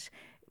that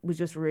was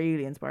just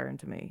really inspiring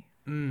to me.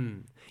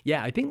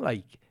 Yeah, I think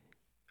like,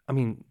 I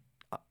mean,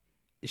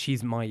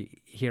 she's my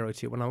hero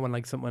too.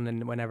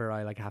 Whenever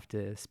I like have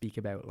to speak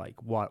about like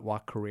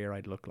what career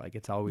I'd look like,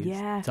 it's always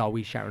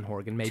Sharon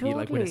Horgan, maybe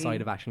like with a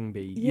side of Aisling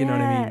B. You know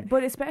what I mean?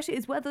 But especially,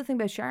 it's well, the thing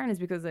about Sharon is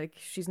because like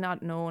she's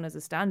not known as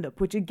a stand-up,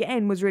 which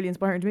again was really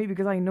inspiring to me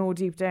because I know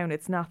deep down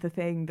it's not the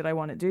thing that I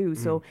want to do.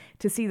 So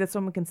to see that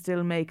someone can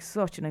still make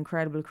such an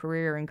incredible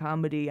career in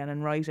comedy and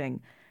in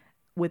writing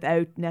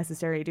without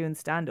necessarily doing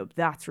stand-up,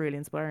 that's really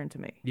inspiring to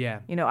me.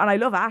 Yeah. You know, and I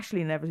love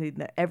Aisling and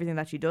everything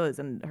that she does,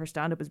 and her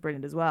stand-up is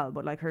brilliant as well,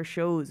 but like her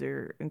shows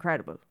are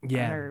incredible.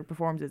 Yeah. And her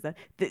performances,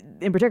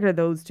 in particular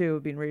those two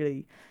have been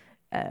really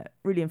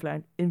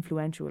really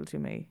influential to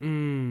me.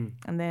 And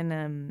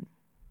then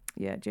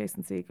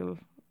Jason Segel,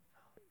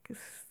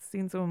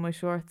 seen some of my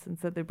shorts and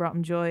said they brought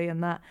him joy,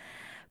 and that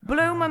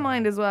blew my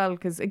mind as well,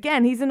 because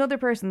again, he's another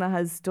person that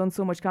has done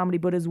so much comedy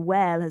but as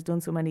well has done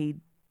so many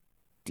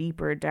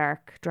deeper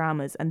dark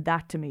dramas, and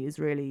that to me is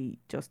really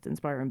just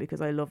inspiring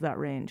because I love that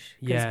range.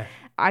 Yeah,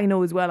 I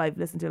know as well, I've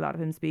listened to a lot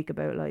of him speak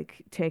about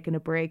like taking a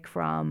break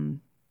from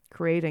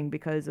creating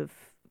because of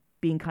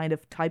being kind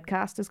of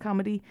typecast as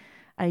comedy,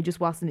 and he just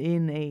wasn't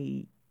in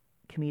a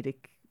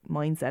comedic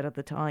mindset at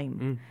the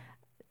time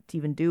to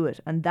even do it,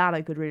 and that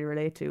I could really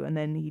relate to. And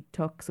then he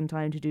took some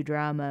time to do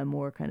drama and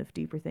more kind of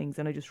deeper things,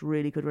 and I just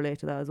really could relate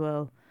to that as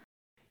well.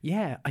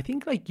 Yeah, I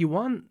think I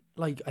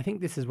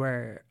think this is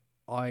where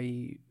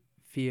I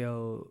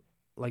feel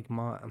like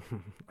I'm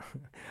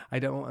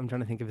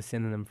trying to think of a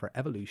synonym for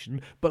evolution,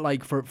 but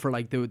like for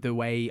like the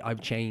way I've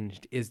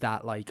changed is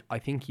that like I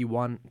think you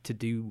want to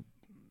do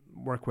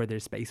work where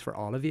there's space for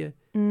all of you.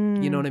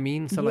 You know what I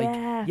mean? So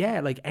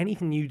like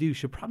anything you do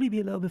should probably be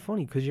a little bit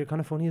funny because you're kind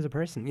of funny as a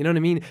person. You know what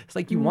I mean? It's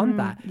like you want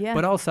that,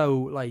 but also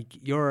like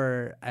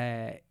you're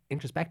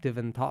introspective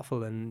and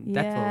thoughtful and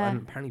depthful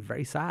and apparently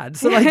very sad.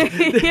 So like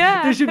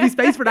there should be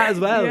space for that as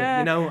well.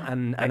 You know,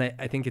 and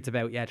I think it's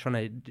about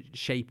trying to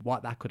shape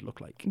what that could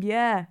look like.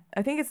 Yeah,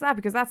 I think it's that,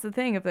 because that's the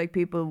thing, if like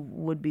people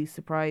would be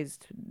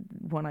surprised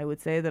when I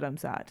would say that I'm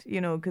sad,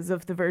 you know, because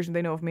of the version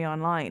they know of me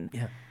online.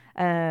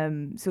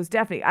 So it's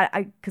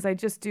definitely because I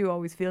just do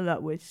always feel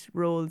that with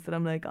roles that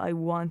I'm like, I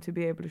want to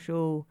be able to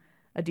show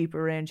a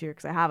deeper range here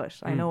because I have it.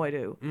 I know I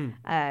do.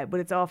 But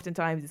it's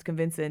oftentimes it's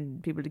convincing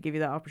people to give you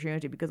that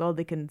opportunity because all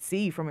they can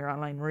see from your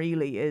online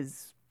really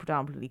is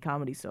predominantly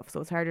comedy stuff.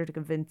 So it's harder to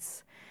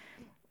convince.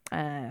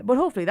 But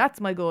hopefully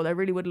that's my goal. I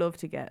really would love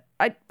to get.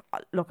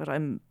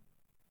 I'm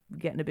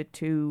getting a bit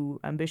too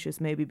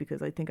ambitious maybe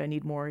because I think I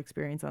need more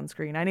experience on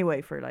screen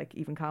anyway for like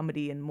even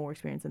comedy and more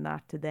experience in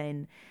that to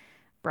then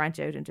branch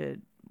out into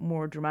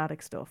more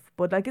dramatic stuff.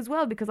 But like as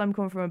well because I'm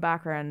coming from a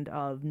background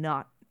of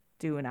not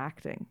doing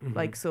acting.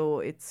 Like so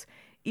it's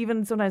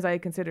even sometimes I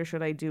consider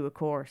should I do a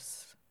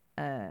course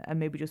and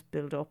maybe just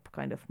build up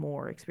kind of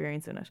more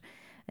experience in it.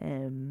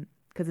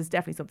 Because it's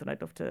definitely something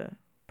I'd love to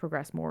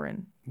progress more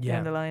in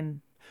down the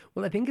line.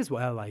 Well, I think as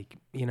well, like,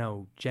 you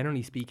know,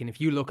 generally speaking, if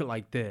you look at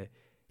like the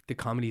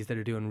comedies that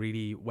are doing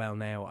really well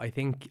now, I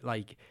think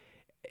like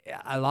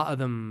a lot of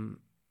them,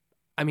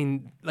 I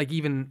mean, like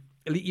even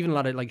a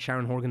lot of like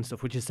Sharon Horgan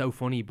stuff, which is so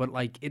funny, but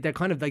like they're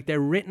kind of like they're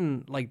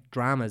written like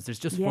dramas. There's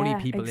just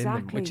funny people in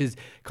them, which is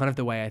kind of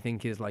the way I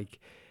think is like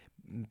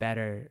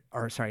better,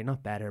 or sorry,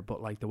 not better,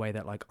 but like the way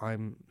that like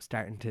I'm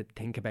starting to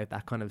think about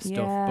that kind of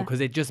stuff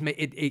because it just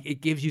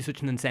it gives you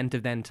such an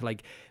incentive then to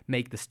like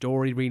make the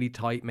story really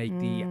tight, make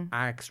the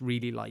arcs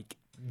really like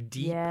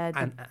deep,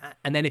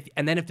 and then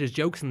if there's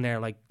jokes in there,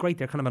 like great,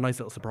 they're kind of a nice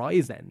little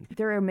surprise. Then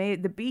they're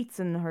made, the beats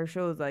in her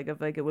shows like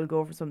of like it will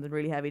go for something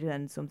really heavy to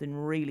then something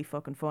really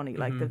fucking funny.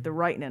 Like the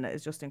writing in it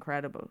is just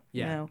incredible.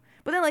 You know?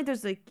 But then like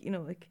there's like, you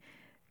know, like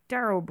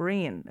Dara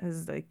O'Brien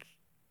is like,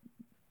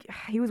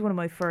 he was one of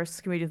my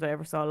first comedians I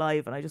ever saw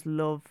live, and I just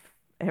love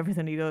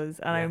everything he does.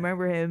 And I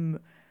remember him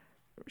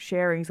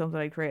sharing something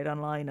I created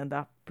online, and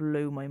that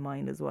blew my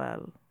mind as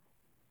well.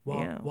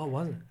 What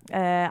was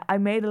it? I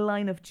made a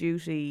Line of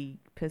Duty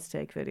piss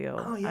take video,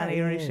 and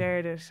he already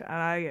shared it,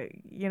 and I,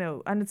 you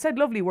know, and it said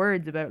lovely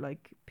words about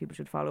like people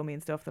should follow me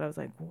and stuff. That I was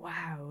like,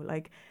 wow,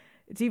 like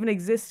it even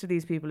exists to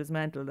these people is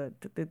mental.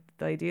 That the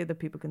idea that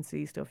people can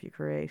see stuff you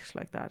create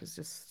like that is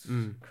just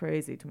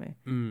crazy to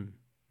me.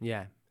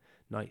 Yeah,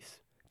 nice.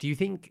 Do you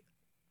think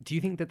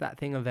that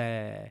thing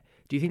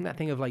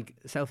of like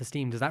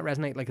self-esteem, does that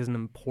resonate like as an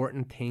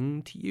important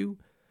thing to you?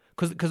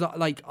 Because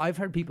like I've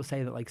heard people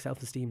say that like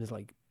self-esteem is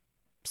like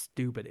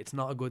stupid. It's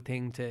not a good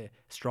thing to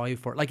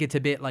strive for. Like it's a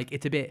bit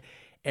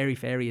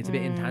airy-fairy. It's a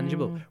bit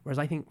intangible. Whereas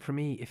I think for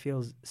me it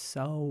feels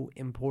so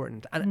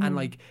important. And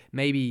like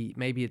maybe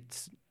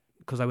it's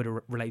because I would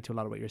relate to a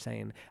lot of what you're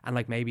saying, and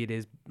like maybe it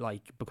is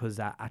like because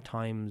at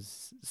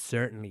times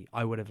certainly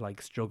I would have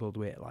like struggled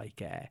with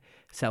like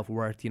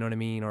self-worth, you know what I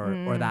mean,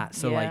 or that.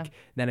 So like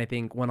then I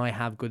think when I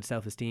have good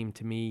self-esteem,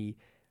 to me,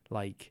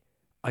 like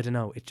I don't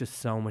know, it's just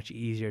so much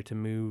easier to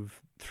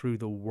move through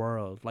the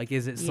world. Like,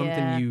 is it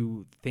something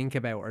you think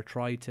about or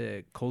try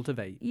to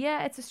cultivate?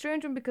 Yeah, it's a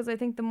strange one because I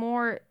think the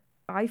more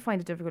I find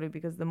it difficult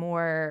because the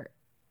more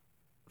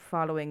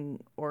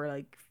following or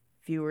like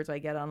viewers I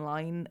get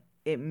online,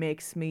 it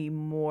makes me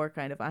more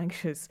kind of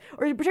anxious,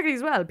 or particularly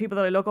as well people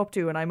that I look up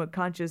to and I'm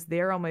conscious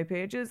they're on my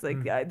pages,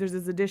 like there's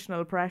this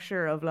additional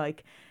pressure of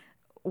like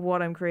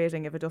what I'm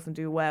creating, if it doesn't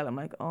do well, I'm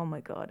like, oh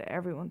my god,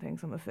 everyone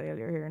thinks I'm a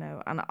failure here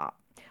now. And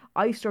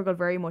I struggle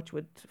very much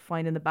with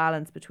finding the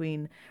balance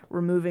between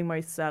removing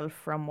myself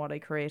from what I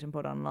create and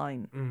put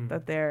online,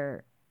 that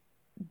they're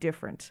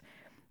different,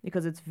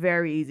 because it's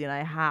very easy, and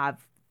I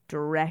have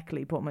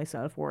directly put my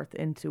self-worth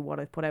into what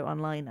I've put out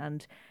online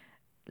and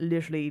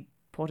literally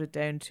put it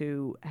down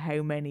to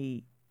how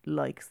many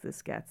likes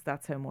this gets.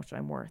 That's how much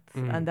I'm worth.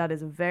 And that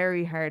is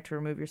very hard to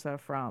remove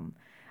yourself from.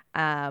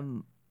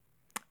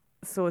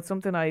 So it's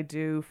something I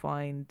do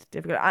find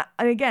difficult.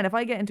 And again, if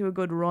I get into a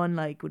good run,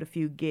 like with a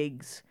few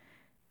gigs,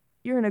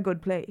 you're in a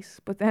good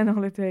place. But then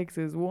all it takes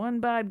is one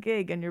bad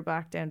gig and you're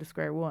back down to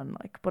square one.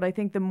 Like, but I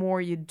think the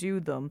more you do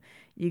them,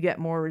 you get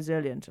more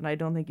resilient. And I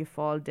don't think you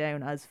fall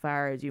down as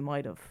far as you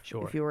might have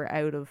if you were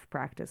out of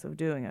practice of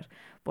doing it.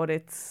 But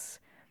it's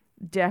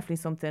definitely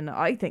something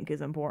I think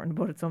is important,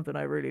 but it's something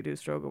I really do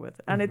struggle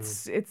with. And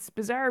it's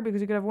bizarre because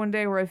you could have one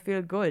day where I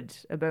feel good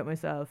about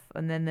myself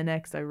and then the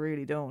next I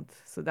really don't.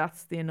 So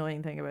that's the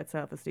annoying thing about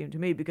self-esteem to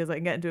me, because I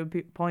can get into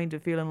a point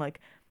of feeling like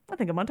I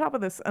think I'm on top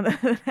of this, and then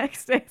the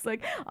next day it's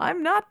like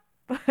I'm not.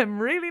 I'm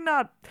really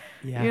not.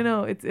 Yeah. You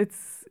know,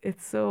 it's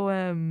so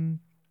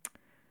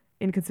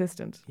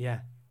inconsistent. Yeah.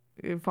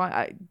 If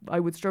I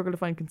would struggle to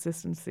find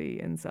consistency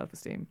in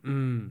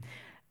self-esteem.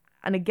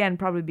 And again,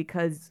 probably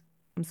because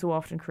I'm so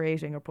often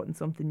creating or putting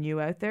something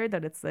new out there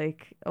that it's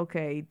like,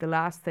 okay, the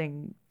last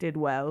thing did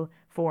well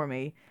for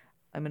me,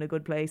 I'm in a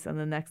good place, and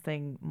the next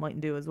thing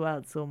mightn't do as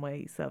well, so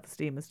my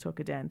self-esteem has took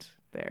a dent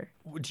there.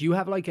 Do you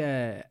have like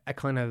a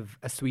kind of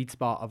a sweet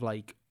spot of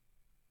like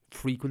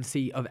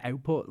frequency of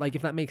output, like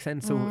if that makes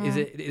sense? So is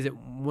it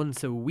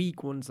once a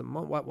week, once a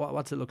month?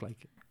 What's it look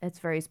like? It's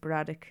very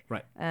sporadic.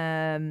 Right.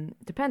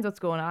 Depends what's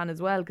going on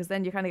as well, because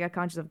then you kind of get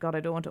conscious of, God,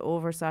 I don't want to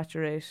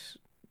oversaturate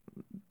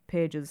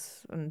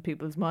pages and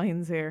people's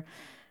minds here.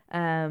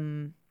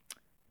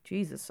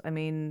 Jesus, I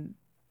mean,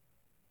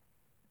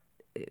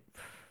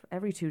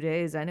 every 2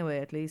 days anyway,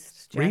 at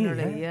least,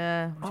 generally. Really?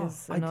 Yeah, which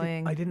is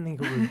annoying. I didn't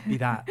think it would be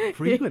that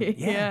frequent.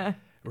 Yeah.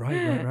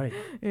 Right.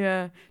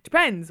 Yeah,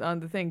 depends on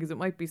the thing, because it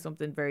might be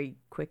something very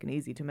quick and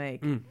easy to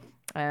make.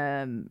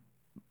 And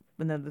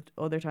then the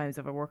other times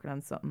if I'm working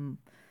on something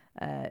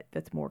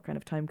that's more kind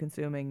of time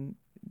consuming,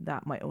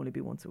 that might only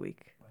be once a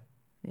week.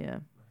 Yeah.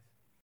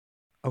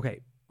 Okay,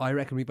 I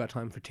reckon we've got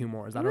time for 2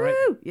 more. Is that all right?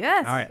 Woo!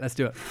 Yes. All right, let's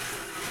do it.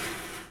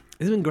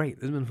 This has been great.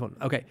 This has been fun.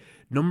 Okay,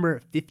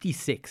 number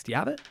 56. Do you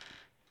have it?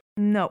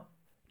 No.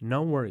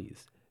 No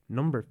worries.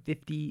 Number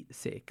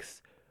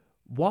 56.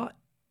 What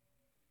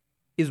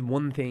is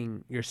one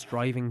thing you're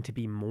striving to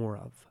be more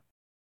of?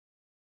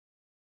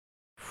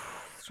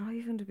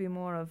 Striving to be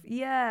more of,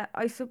 yeah,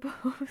 I suppose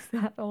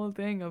that whole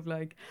thing of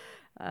like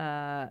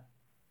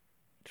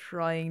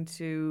trying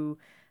to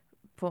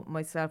put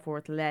my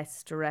self-worth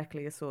less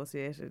directly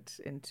associated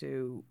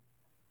into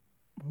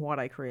what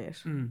I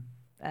create.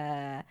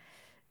 I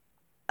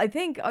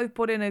think I've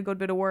put in a good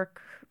bit of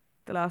work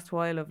the last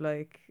while of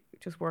like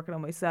just working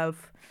on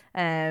myself,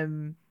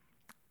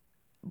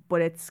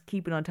 but it's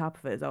keeping on top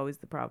of it is always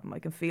the problem. I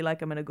can feel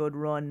like I'm in a good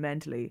run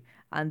mentally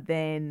and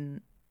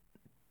then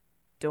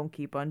don't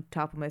keep on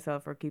top of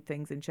myself or keep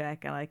things in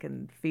check, and I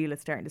can feel it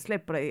starting to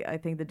slip. But I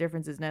think the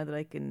difference is now that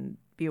I can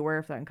be aware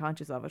of that and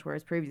conscious of it,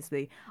 whereas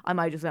previously I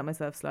might just let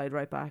myself slide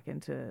right back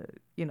into,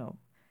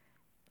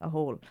 a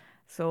hole.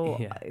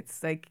 So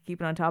it's like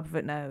keeping on top of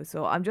it now.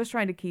 So I'm just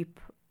trying to keep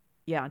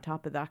on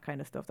top of that kind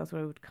of stuff. That's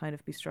what I would kind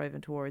of be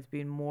striving towards,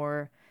 being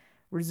more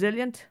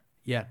resilient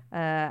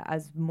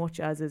as much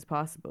as is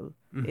possible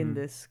in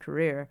this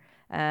career.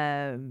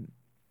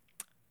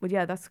 But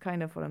yeah, that's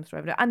kind of what I'm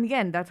striving to. And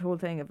again, that whole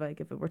thing of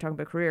like, if we're talking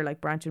about career, like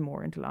branching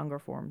more into longer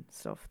form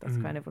stuff, that's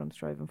kind of what I'm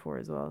striving for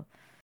as well.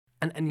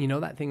 And you know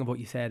that thing of what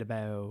you said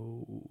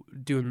about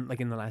doing,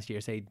 like in the last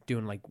year, say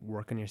doing like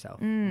work on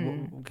yourself.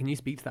 Can you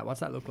speak to that?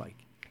 What's that look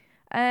like?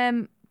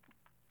 Kind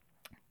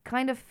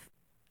of,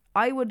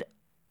 I would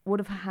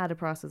have had a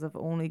process of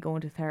only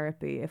going to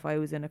therapy if I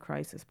was in a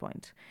crisis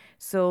point.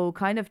 So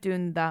kind of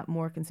doing that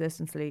more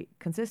consistently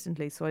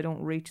so I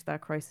don't reach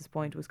that crisis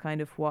point was kind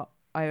of what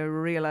I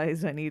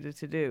realized I needed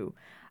to do.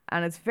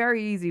 And it's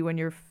very easy when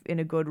you're in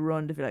a good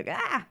run to feel like,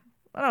 I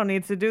don't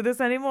need to do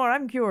this anymore,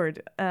 I'm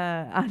cured.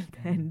 And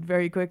then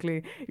very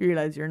quickly you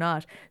realize you're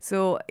not.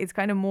 So it's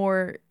kind of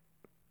more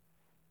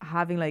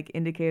having like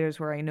indicators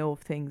where I know if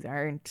things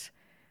aren't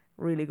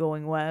really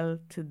going well,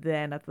 to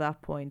then at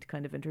that point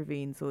kind of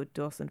intervene so it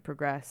doesn't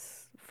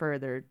progress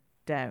further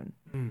down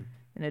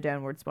in a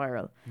downward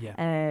spiral.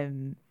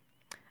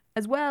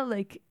 As well,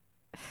 like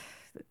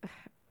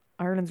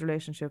Ireland's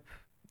relationship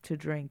to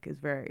drink is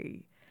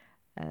very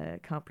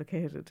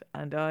complicated,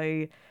 and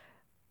I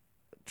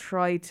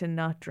try to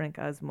not drink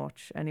as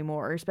much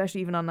anymore, or especially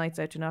even on nights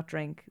out, to not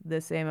drink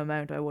the same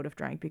amount I would have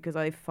drank, because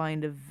I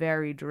find a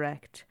very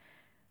direct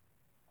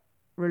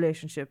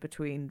relationship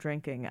between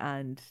drinking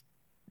and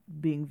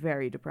being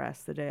very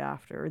depressed the day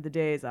after or the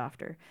days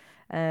after.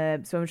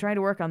 So I'm trying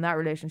to work on that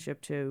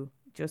relationship too,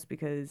 just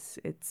because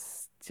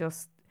it's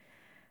just,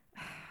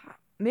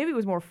 maybe it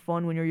was more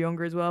fun when you're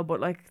younger as well, but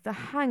like the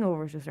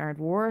hangovers just aren't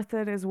worth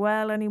it as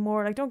well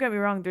anymore. Like, don't get me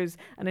wrong, there's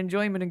an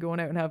enjoyment in going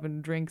out and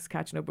having drinks,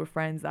 catching up with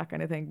friends, that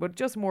kind of thing, but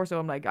just more so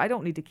I'm like, I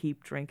don't need to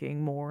keep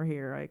drinking more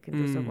here. I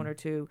can just have one or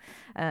two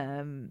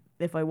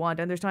if I want.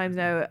 And there's times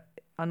now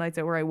on nights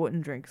out where I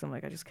wouldn't drink, so I'm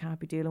like, I just can't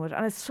be dealing with it.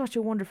 And it's such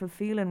a wonderful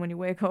feeling when you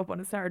wake up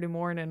on a Saturday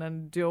morning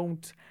and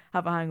don't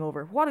have a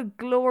hangover. What a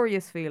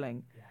glorious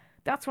feeling.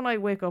 That's when I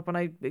wake up and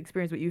I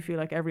experience what you feel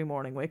like every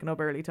morning, waking up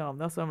early, Tom.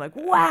 That's when I'm like,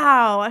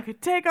 wow, I could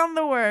take on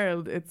the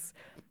world. It's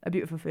a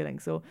beautiful feeling.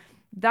 So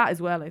that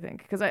as well, I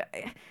think, because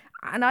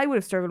I would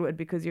have struggled with it,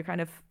 because you're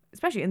kind of,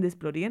 especially in this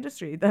bloody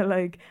industry, that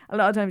like a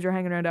lot of times you're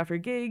hanging around after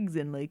gigs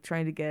and like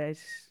trying to get,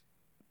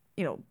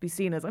 be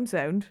seen as I'm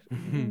sound,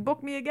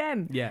 book me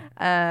again.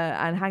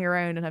 And hang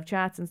around and have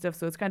chats and stuff.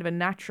 So it's kind of a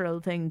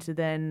natural thing to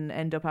then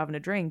end up having a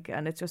drink.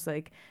 And it's just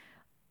like,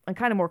 I'm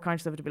kind of more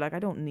conscious of it, to be like, I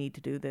don't need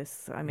to do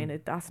this. I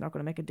mean, that's not going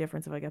to make a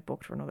difference if I get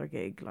booked for another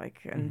gig,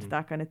 like, and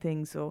that kind of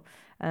thing. So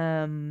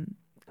I'm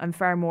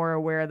far more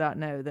aware of that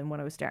now than when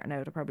I was starting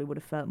out. I probably would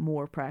have felt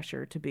more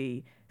pressure to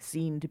be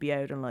seen, to be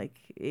out and like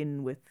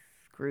in with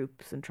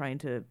groups and trying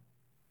to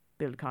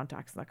build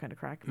contacts and that kind of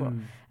crack. But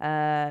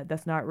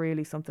that's not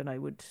really something I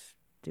would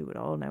do at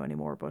all now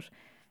anymore. But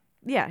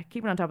yeah,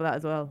 keeping on top of that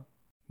as well.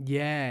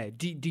 Yeah.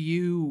 Do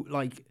you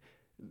like...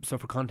 So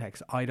for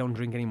context, I don't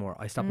drink anymore.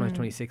 I stopped when I was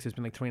 26. It's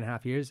been like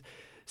 3.5 years.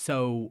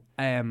 So,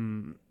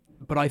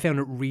 but I found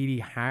it really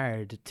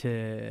hard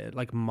to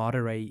like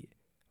moderate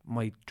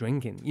my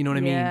drinking. You know what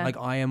I mean? Like,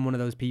 I am one of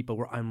those people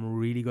where I'm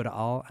really good at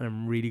all and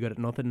I'm really good at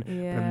nothing, but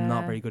I'm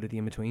not very good at the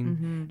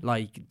in-between.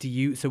 Like,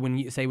 so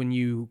when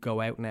you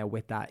go out now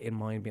with that in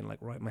mind, being like,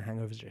 right, my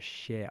hangovers are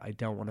shit, I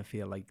don't want to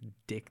feel like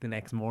dick the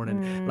next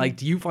morning. Like,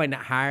 do you find it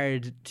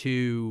hard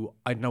to,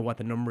 I don't know what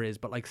the number is,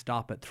 but like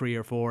stop at 3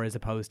 or 4 as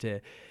opposed to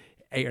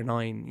 8 or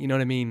 9, you know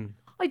what I mean?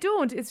 I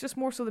don't. It's just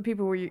more so the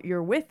people where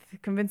you're with,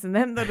 convincing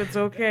them that it's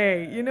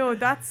okay.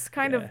 That's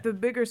kind of the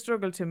bigger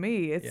struggle to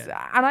me.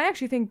 And I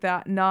actually think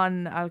that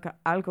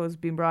non-alco's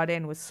being brought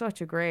in was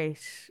such a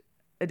great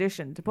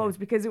addition to pubs,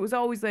 because it was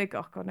always like,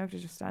 oh God, now I have to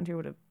just stand here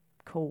with a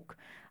Coke.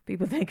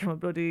 People think I'm a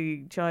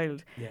bloody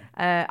child.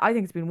 Yeah. I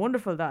think it's been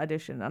wonderful, that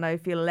addition, and I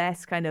feel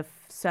less kind of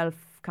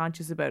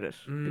self-conscious about it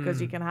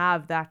because you can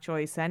have that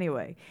choice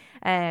anyway.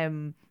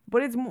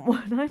 But it's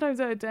 9 times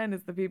out of 10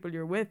 it's the people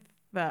you're with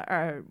that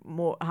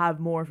have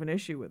more of an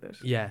issue with it.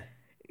 Yeah.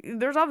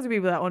 There's obviously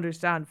people that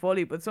understand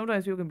fully, but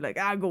sometimes people can be like,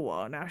 go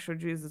on, sure,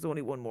 Jesus, there's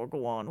only one more,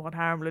 go on, what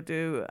harm will it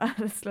do? And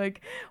it's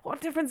like,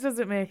 what difference does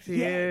it make to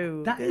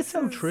you? That is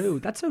so true.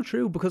 That's so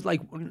true, because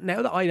like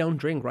now that I don't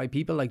drink, right,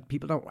 people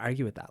don't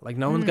argue with that. Like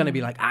no one's gonna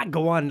be like,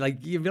 go on,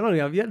 like you've had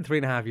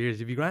 3.5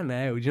 years, if you grant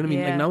now, do you know what I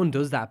mean? Like no one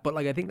does that. But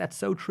like I think that's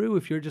so true.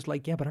 If you're just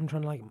like, yeah, but I'm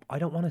trying to, like, I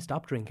don't want to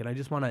stop drinking, I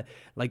just want to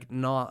like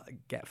not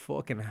get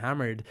fucking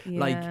hammered.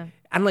 Like,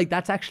 and like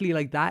that's actually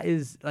like that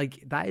is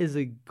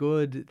a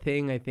good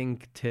thing, I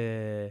think,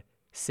 to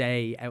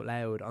say out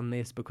loud on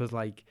this, because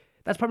like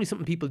that's probably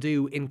something people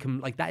do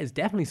that is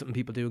definitely something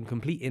people do in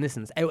complete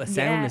innocence, out of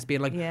soundness,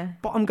 being like,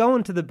 but I'm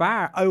going to the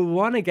bar, I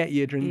want to get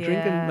you a drink,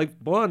 drinking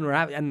like fun, we're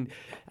having,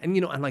 and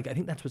you know, and like I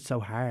think that's what's so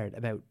hard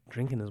about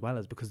drinking as well,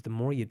 is because the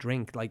more you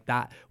drink, like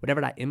that,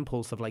 whatever that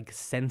impulse of like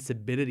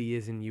sensibility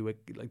is in you, it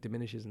like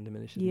diminishes and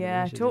diminishes.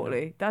 Yeah, and diminishes, totally.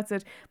 you know? That's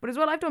it. But as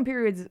well, I've done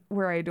periods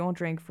where I don't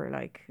drink for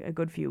like a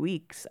good few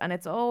weeks, and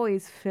it's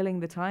always filling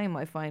the time.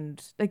 I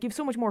find like you've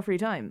so much more free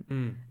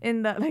time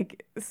in that,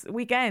 like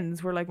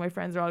weekends where like my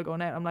friends are all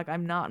going out, I'm like,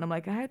 I'm not, and I'm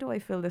like, how do I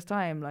fill this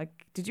time?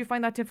 Like, did you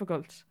find that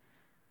difficult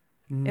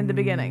in the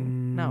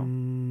beginning? No.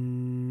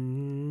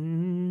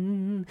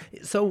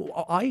 So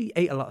I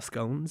ate a lot of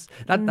scones.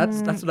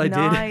 That's what I did.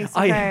 Nice.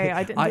 Okay,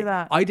 I didn't do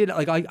that. I did,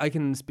 like I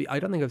can speak. I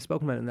don't think I've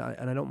spoken about it,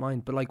 and I don't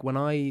mind. But like when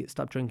I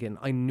stopped drinking,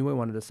 I knew I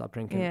wanted to stop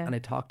drinking, and I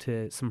talked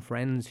to some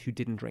friends who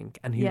didn't drink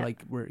and who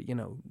like were, you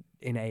know,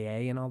 in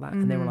AA and all that,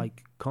 and they were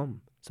like, come.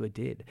 So I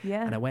did.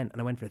 Yeah. And I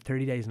went for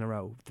 30 days in a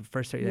row. The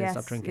first 30 days I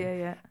stopped drinking.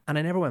 Yeah. And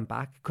I never went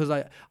back, because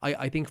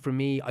I think for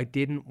me, I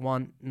didn't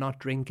want not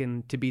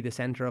drinking to be the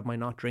center of my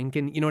not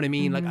drinking. You know what I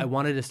mean? Like I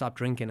wanted to stop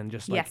drinking and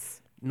just like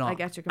not. I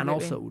get you and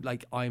completely. also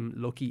like I'm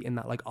lucky in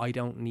that like I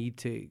don't need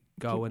to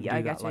go and do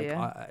I that. get you,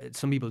 Like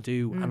some people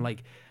do, and like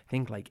I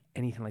think like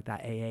anything like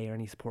that, AA or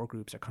any support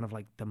groups are kind of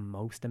like the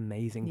most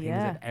amazing things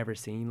I've ever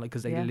seen. Like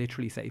because they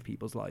literally save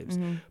people's lives.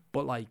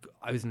 But like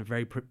I was in a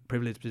very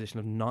privileged position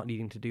of not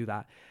needing to do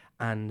that.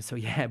 And so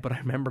but I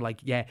remember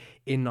like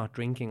in not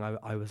drinking,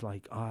 I was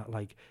like I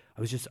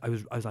was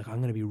like,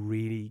 I'm gonna be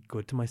really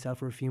good to myself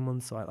for a few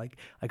months. So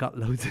I got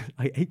loads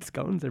I ate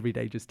scones every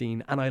day,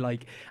 Justine, and I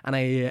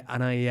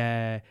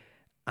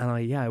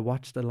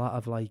watched a lot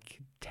of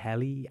like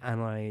telly,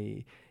 and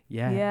I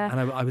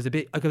was a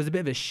bit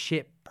of a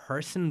shit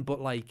person,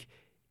 but like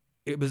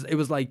it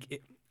was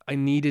like I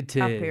needed to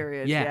that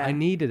period, I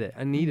needed it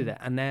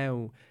and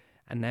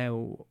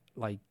now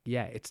like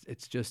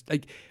it's just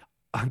like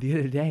the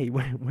other day,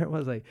 where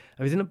was I?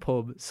 I was in a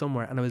pub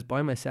somewhere, and I was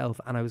by myself,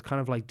 and I was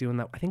kind of like doing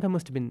that. I think I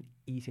must have been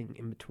eating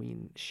in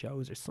between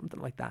shows or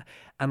something like that.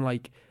 And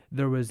like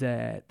there was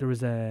a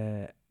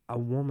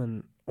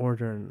woman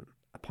ordering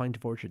a pint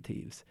of Orchard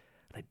Thieves,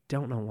 and I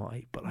don't know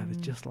why, but I was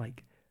just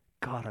like,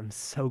 God, I'm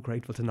so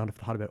grateful to not have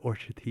thought about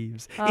Orchard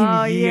Thieves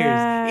in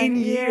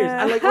years.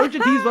 And like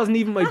Orchard Thieves wasn't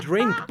even my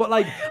drink, but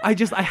like I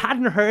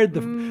hadn't heard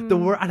the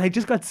word, and I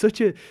just got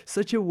such a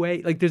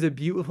way. Like there's a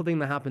beautiful thing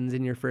that happens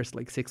in your first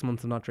like 6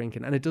 months of not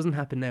drinking, and it doesn't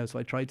happen now. So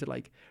I tried to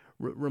like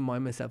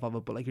remind myself of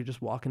it, but like you're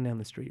just walking down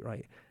the street,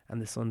 right,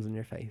 and the sun's in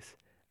your face,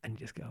 and you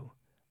just go,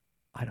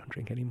 I don't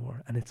drink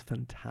anymore, and it's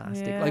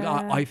fantastic. Yeah. Like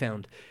I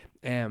found,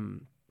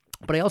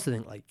 but I also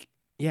think like.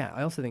 Yeah,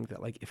 I also think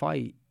that like if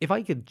I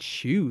could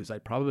choose,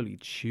 I'd probably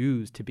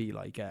choose to be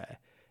like a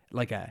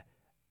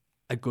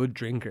good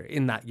drinker,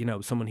 in that, you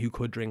know, someone who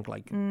could drink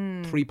like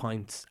 3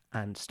 pints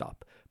and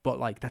stop. But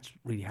like that's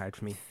really hard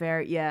for me.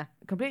 Fair, yeah,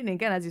 completely.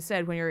 Again, as you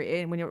said, when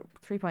you're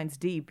 3 pints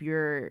deep,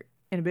 your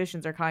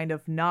inhibitions are kind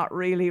of not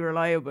really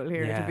reliable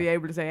here to be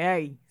able to say,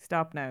 hey,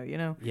 stop now, you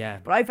know. Yeah.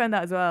 But I found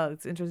that as well.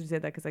 It's interesting to say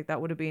that, because like that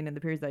would have been in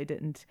the periods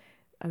that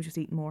I was just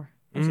eating more.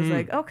 I was just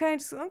like, okay,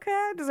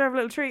 I deserve a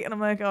little treat, and I'm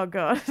like, oh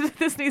god,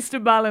 this needs to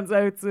balance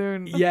out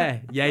soon.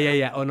 Yeah.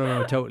 Oh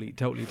no, totally.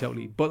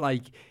 But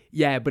like,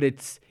 but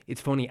it's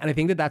funny, and I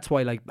think that's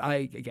why like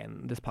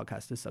this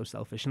podcast is so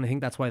selfish, and I think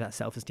that's why that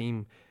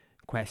self-esteem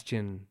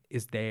question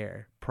is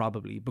there,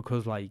 probably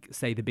because like,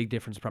 say the big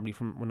difference probably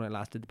from when I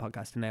last did the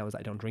podcast to now is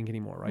I don't drink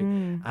anymore, right?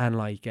 And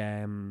like,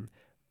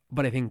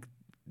 but I think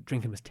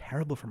drinking was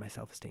terrible for my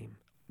self-esteem.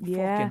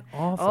 Fucking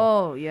awful.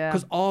 Oh yeah.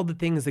 Because all the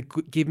things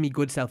that give me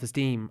good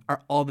self-esteem are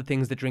all the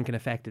things that drinking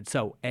affected.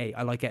 So A,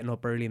 I like getting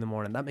up early in the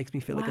morning. That makes me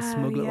feel like a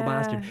smug little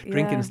bastard.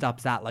 Drinking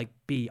stops that. Like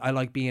B, I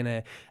like being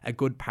a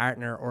good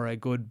partner or a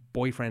good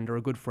boyfriend or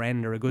a good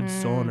friend or a good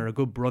son or a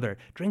good brother.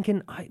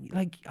 Drinking,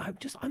 I'm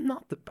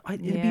not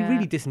it'd be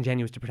really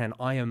disingenuous to pretend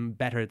I am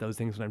better at those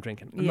things when I'm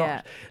drinking. I'm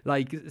not.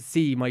 Like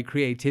C, my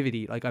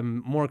creativity. Like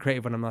I'm more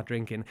creative when I'm not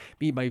drinking.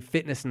 B, my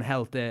fitness and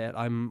health.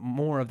 I'm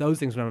more of those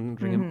things when I'm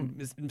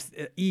drinking.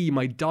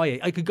 My diet.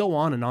 I could go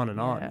on and on and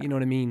on. You know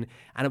what I mean?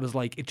 And it was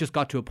like, it just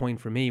got to a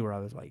point for me where I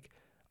was like,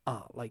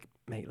 like,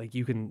 mate, like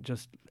you can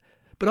just.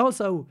 But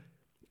also,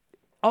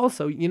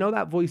 also, you know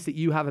that voice that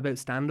you have about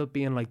stand-up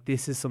being like,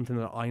 this is something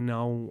that I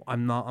know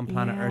I'm not on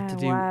planet Earth to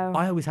do. Wow.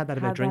 I always had that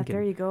about drinking.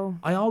 There you go.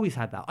 I always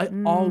had that. I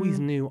always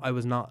knew I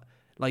was not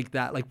like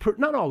that. Like,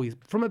 not always.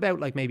 From about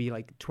like maybe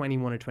like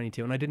 21 or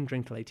 22, and I didn't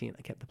drink till 18.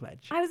 I kept the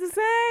pledge. I was the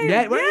same.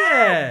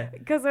 Yeah.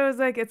 Because I was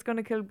like, it's going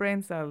to kill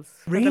brain cells.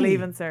 Really? For the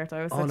leaving cert.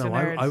 I was such a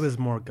nerd. I was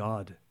more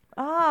God.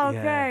 Oh,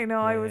 okay.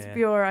 Yeah, I was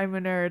pure. I'm a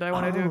nerd. I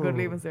want to do a good Oh.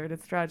 leaving cert.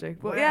 It's tragic.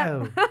 But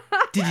Wow.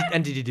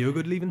 Did you do a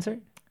good leaving, sir?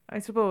 I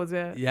suppose,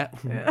 yeah. Yeah.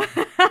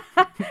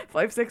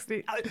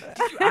 560. Did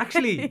you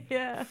actually?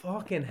 Yeah.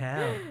 Fucking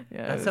hell.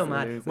 Yeah, That's it so was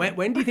mad. amazing.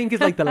 When do you think is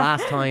like the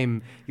last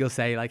time you'll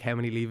say like how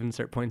many leaving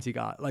cert points you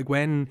got? Like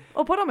when?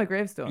 Oh, put on my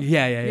gravestone.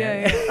 Yeah.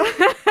 Yeah.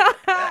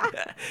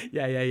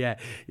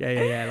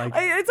 Yeah. Like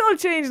It's all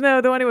changed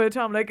now, though. Anyway,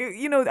 Tom, like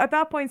at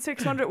that point,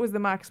 600 was the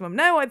maximum.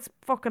 Now it's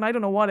fucking, I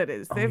don't know what it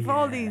is. They've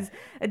all these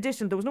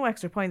additions. There was no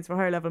extra points for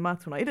higher level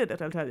maths when I did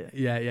it. I'll tell you.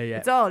 yeah.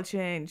 It's all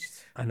changed.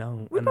 I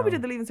know. We probably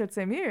did the leaving cert the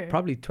same year.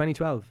 Probably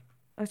 2012.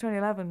 I was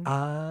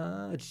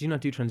 2011. Did you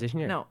not do transition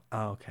year? No.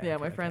 Oh, okay. Yeah,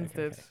 okay, my okay, friends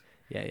okay, did.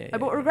 okay. Yeah. I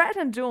but regret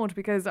and don't,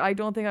 because I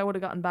don't think I would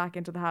have gotten back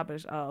into the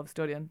habit of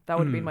studying. That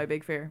would have been my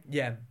big fear.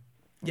 Yeah.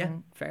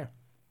 Fair.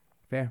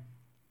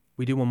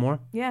 We do one more.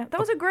 Yeah, that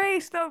was a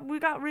great. That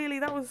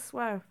was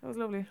wow. That was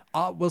lovely.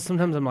 Well,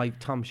 sometimes I'm like,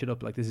 Tom, shut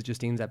up. Like, this is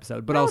Justine's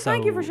episode. But No, also,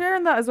 thank you for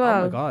sharing that as well.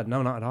 Oh my God,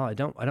 no, not at all. I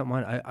don't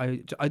mind. I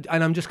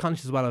and I'm just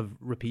conscious as well of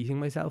repeating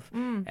myself,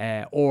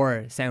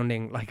 or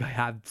sounding like I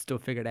have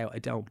stuff figured out. I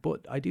don't,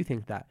 but I do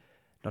think that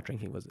not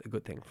drinking was a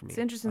good thing for me. It's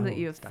interesting that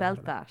you have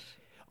felt that.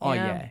 Oh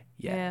Yeah.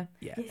 yeah.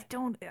 It's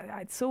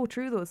it's so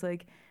true though. It's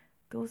like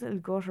those little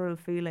guttural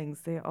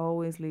feelings. They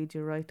always lead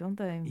you right, don't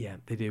they? Yeah,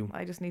 they do.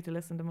 I just need to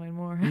listen to mine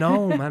more.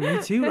 No, man,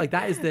 me too. Like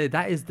that is the.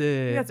 I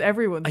think that's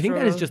everyone's. I think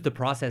that is struggle. just the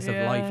process of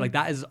life. Like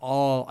that is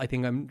all I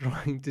think I'm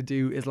trying to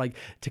do is like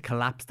to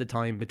collapse the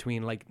time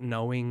between like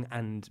knowing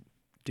and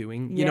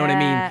doing. You know what I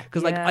mean?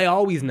 Because like I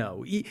always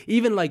know,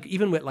 even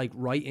with like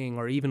writing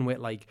or even with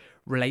like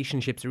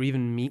relationships or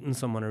even meeting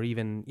someone or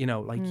even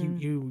like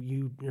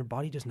your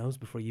body just knows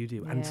before you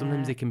do, and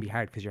sometimes it can be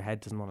hard because your head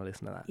doesn't want to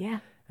listen to that. Yeah.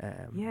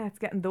 It's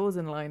getting those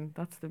in line.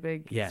 That's the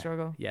big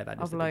struggle. Yeah, that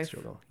is of the life. big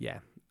struggle. Yeah.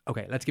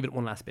 Okay, let's give it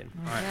one last spin.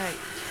 All right.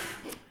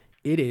 Okay.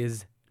 It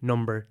is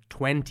number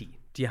 20.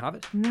 Do you have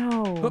it?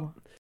 No.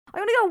 I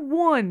only got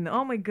one.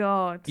 Oh my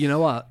God. You know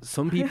what?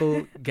 Some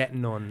people get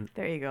none.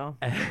 There you go.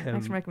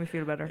 Thanks for making me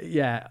feel better.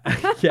 Yeah.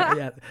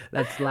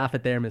 Let's laugh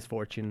at their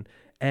misfortune.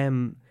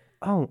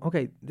 Oh,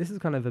 okay. This is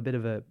kind of a bit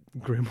of a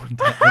grim one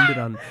to end it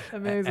on.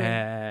 Amazing.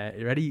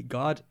 You ready?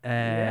 God.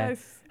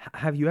 Yes.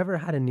 Have you ever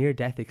had a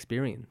near-death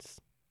experience?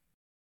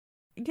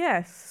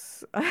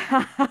 Yes. I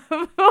have.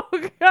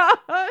 Oh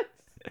God.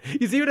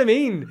 You see what I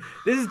mean?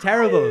 This is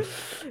terrible.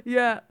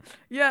 Yeah.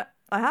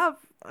 I have.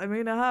 I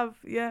have.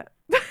 Yeah.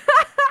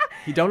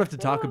 You don't have to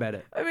talk about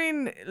it. I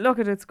mean, look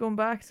at it. It's going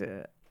back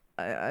to.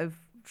 I've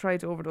tried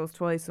to overdose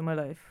twice in my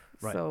life,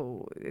 Right.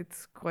 so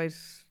it's quite.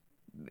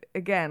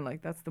 Again,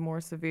 like that's the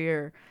more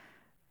severe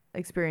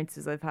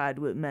experiences I've had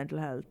with mental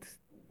health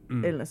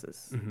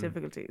illnesses,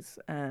 difficulties.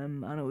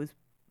 And it was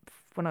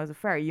when I was a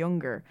fair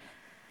younger.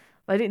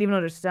 I didn't even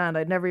understand.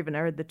 I'd never even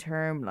heard the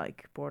term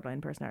like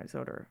borderline personality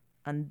disorder.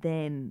 And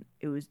then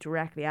it was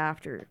directly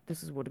after.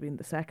 Would have been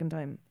the second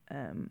time.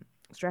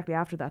 It's directly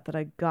after that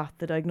I got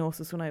the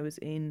diagnosis when I was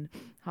in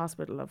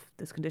hospital of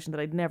this condition that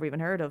I'd never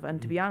even heard of.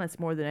 And to be honest,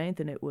 more than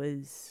anything, it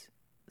was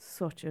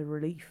such a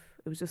relief.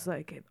 It was just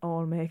like, it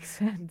all makes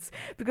sense.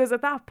 Because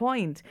at that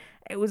point,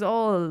 it was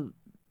all,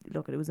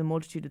 it was a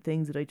multitude of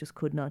things that I just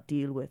could not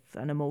deal with.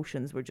 And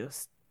emotions were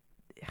just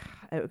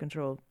out of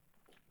control.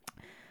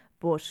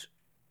 But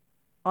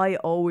I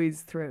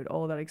always, throughout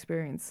all that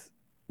experience,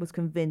 was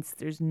convinced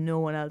there's no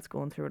one else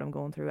going through what I'm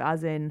going through.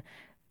 As in,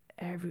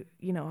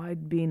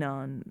 I'd been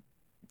on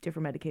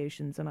different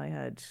medications and I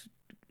had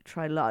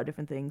tried a lot of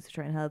different things to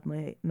try and help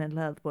my mental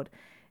health, but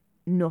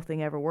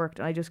nothing ever worked.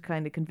 And I just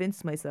kind of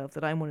convinced myself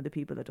that I'm one of the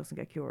people that doesn't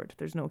get cured.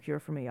 There's no cure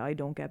for me. I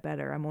don't get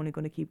better. I'm only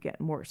going to keep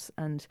getting worse.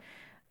 And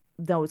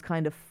that was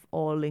kind of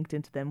all linked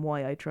into then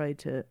why I tried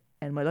to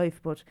end my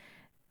life. But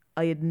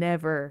I had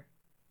never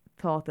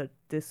thought that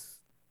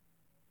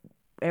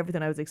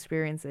everything I was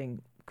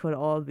experiencing could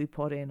all be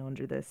put in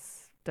under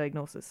this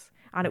diagnosis.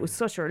 And it was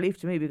such a relief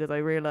to me because I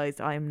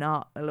realised I'm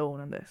not alone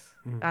in this.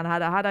 And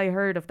had I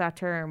heard of that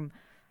term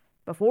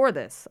before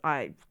this,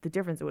 the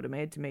difference it would have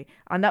made to me.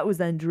 And that was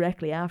then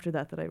directly after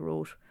that I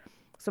wrote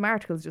some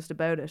articles just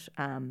about it.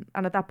 And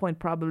at that point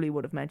probably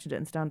would have mentioned it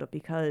in stand-up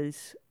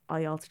because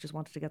I also just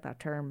wanted to get that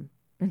term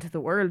into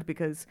the world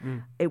because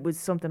it was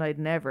something I'd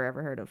never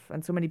ever heard of.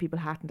 And so many people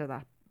hadn't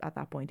at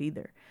that point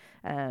either.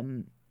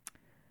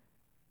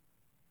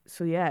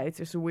 So yeah, it's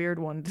just a weird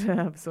one to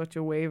have such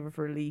a wave of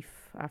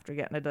relief after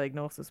getting a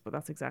diagnosis, but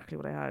that's exactly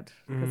what I had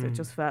because it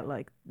just felt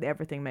like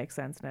everything makes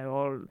sense now.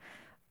 All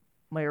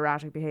my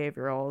erratic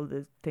behaviour, all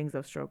the things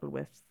I've struggled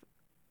with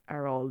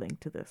are all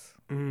linked to this.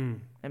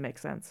 It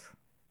makes sense.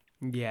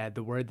 Yeah,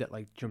 the word that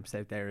like jumps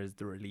out there is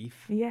the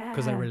relief. Yeah.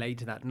 Because I relate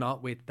to that,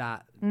 not with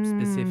that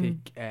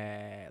specific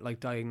like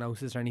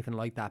diagnosis or anything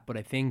like that, but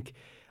I think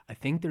I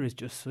think there is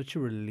just such a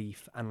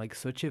relief and like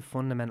such a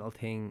fundamental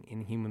thing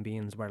in human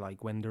beings where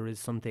like when there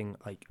is something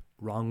like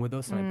wrong with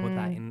us, and I put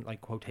that in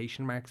like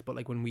quotation marks, but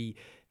like when we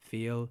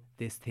feel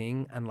this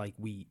thing and like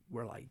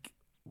we're like,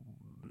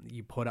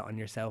 you put it on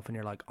yourself and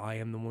you're like, I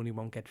am the one who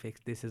won't get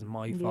fixed, this is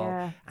my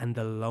fault, and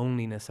the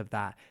loneliness of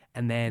that.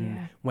 And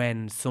then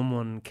when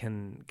someone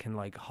can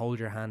like hold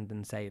your hand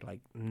and say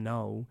like,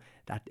 no,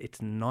 that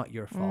it's not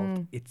your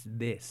fault, it's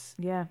this,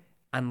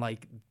 and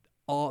like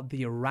all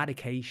the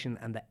eradication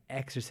and the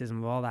exorcism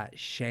of all that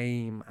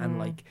shame and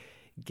like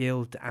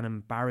guilt and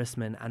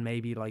embarrassment and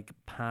maybe like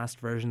past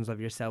versions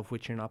of yourself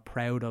which you're not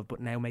proud of but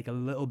now make a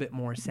little bit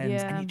more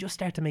sense, and you just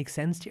start to make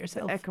sense to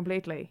yourself.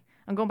 Completely.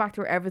 I'm going back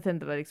to everything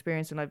that I'd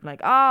experienced and I've been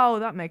like, oh,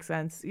 that makes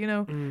sense, you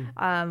know.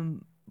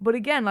 But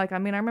again, like, I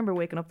mean, I remember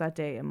waking up that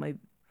day and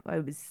I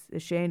was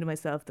ashamed of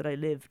myself that I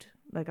lived.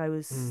 Like, I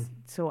was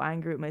so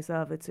angry with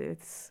myself.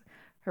 It's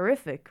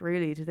horrific,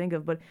 really, to think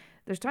of. But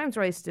there's times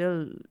where I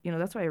still, you know,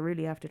 that's why I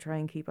really have to try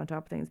and keep on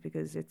top of things,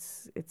 because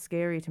it's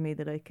scary to me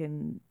that I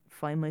can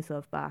find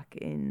myself back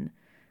in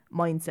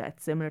mindset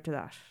similar to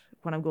that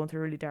when I'm going through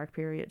a really dark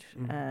period.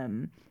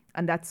 And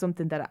that's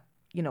something that,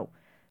 you know,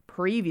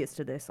 previous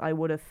to this, I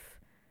would have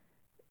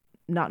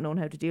not known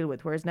how to deal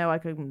with. Whereas now I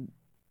can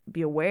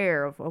be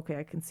aware of, okay,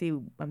 I can see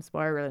I'm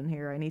spiraling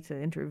here. I need to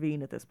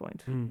intervene at this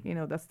point. You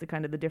know, that's the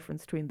kind of the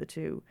difference between the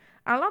two.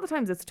 And a lot of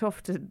times it's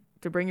tough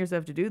to bring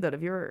yourself to do that.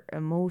 If you're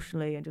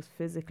emotionally and just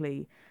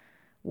physically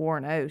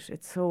worn out,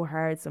 it's so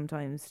hard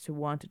sometimes to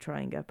want to try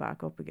and get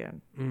back up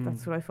again.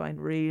 That's what I find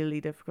really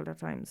difficult at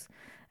times.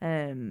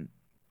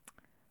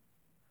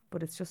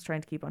 But it's just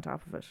trying to keep on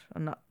top of it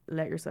and not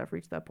let yourself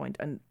reach that point.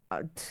 And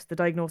the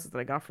diagnosis that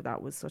I got for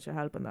that was such a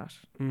help in that.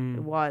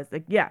 It was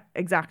like, yeah,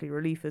 exactly.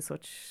 Relief is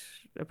such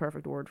a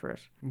perfect word for it.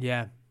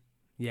 Yeah.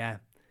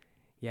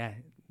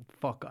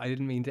 Fuck, I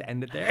didn't mean to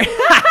end it there.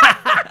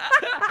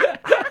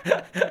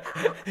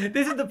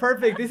 This is the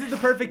perfect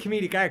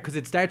comedic arc, because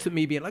it starts with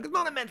me being like, it's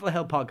not a mental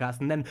health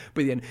podcast, and then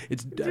by the end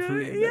it's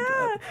definitely mental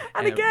health.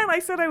 And again, I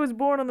said I was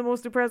born on the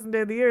most depressing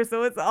day of the year,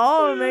 so it's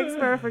all makes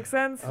perfect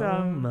sense.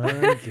 Oh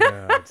my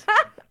god.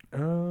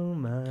 Oh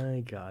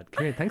my god.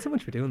 Come here, thanks so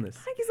much for doing this.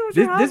 Thank you so much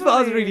for having me. This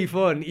was really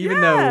fun,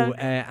 even though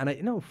and I,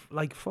 you know,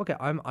 like, fuck it,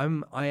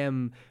 I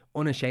am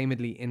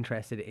unashamedly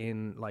interested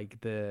in like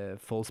the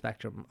full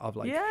spectrum of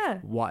like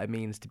what it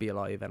means to be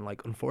alive, and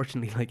like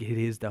unfortunately like it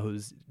is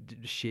those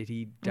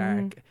shitty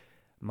dark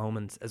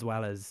moments as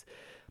well as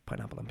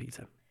pineapple on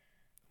pizza,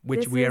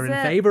 which we are in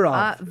favour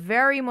of.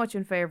 Very much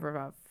in favour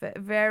of.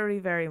 Very,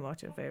 very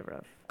much in favour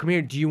of. Come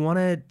here, do you want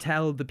to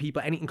tell the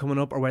people anything coming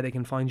up or where they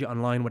can find you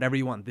online, whatever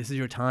you want? This is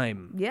your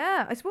time.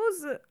 Yeah, I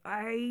suppose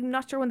I'm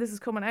not sure when this is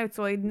coming out,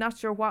 so I'm not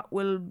sure what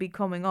will be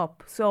coming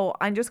up. So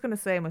I'm just going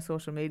to say my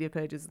social media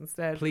pages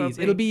instead. Please,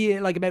 probably. It'll be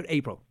like about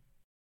April.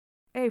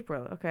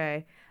 April,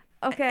 okay.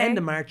 End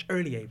of March,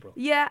 early April.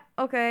 Yeah,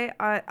 okay.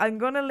 I'm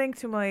going to link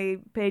to my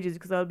pages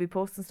because I'll be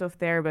posting stuff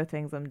there about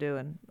things I'm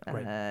doing.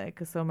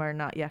 Because some are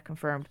not yet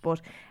confirmed. But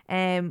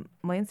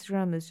my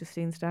Instagram is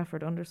Justine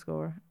Stafford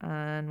 _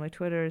 and my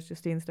Twitter is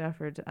Justine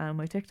Stafford, and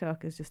my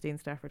TikTok is Justine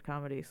Stafford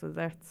Comedy. So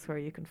that's where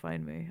you can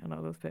find me on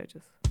all those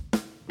pages.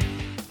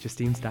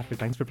 Justine Stafford,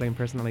 thanks for playing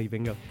Personality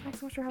Bingo. Thanks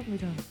so much for having me,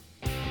 John.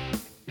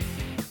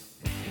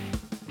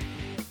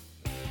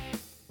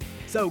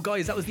 So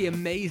guys, that was the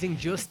amazing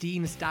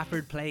Justine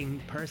Stafford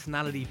playing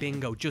Personality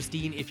Bingo.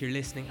 Justine, if you're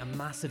listening, a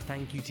massive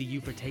thank you to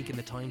you for taking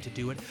the time to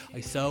do it.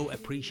 I so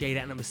appreciate it,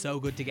 and it was so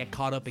good to get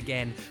caught up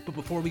again. But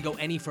before we go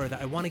any further,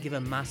 I want to give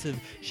a massive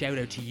shout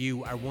out to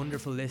you, our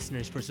wonderful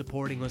listeners, for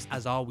supporting us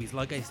as always.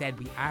 Like I said,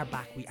 we are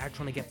back. We are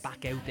trying to get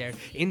back out there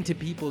into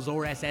people's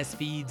RSS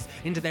feeds,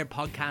 into their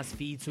podcast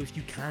feeds. So if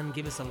you can,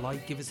 give us a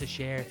like, give us a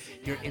share,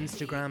 your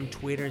Instagram,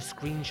 Twitter,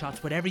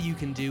 screenshots, whatever you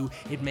can do,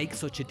 it makes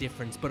such a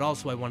difference. But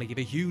also I want to give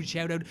a huge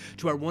shout out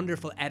to our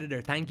wonderful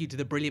editor. Thank you to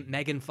the brilliant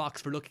Megan Fox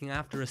for looking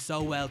after us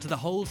so well, to the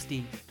whole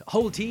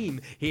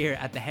team here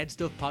at the Head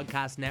Stuff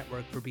Podcast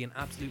Network for being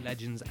absolute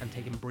legends and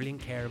taking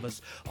brilliant care of us.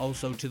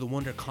 Also to the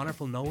wonder Connor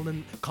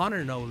Nolan.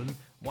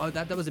 Wow,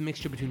 that was a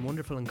mixture between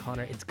wonderful and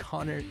Connor. It's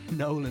Connor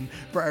Nolan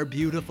for our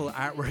beautiful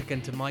artwork,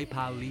 and to my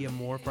pal Liam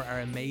Moore for our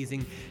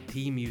amazing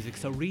theme music.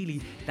 So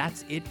really,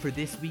 that's it for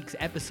this week's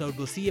episode.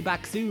 We'll see you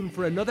back soon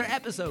for another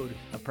episode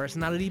of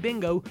Personality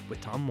Bingo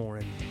with Tom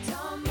Moran.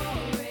 Tom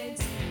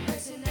Moran's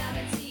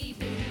Personality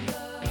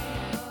Bingo.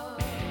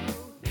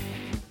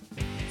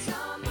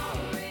 Tom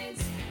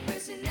Moran's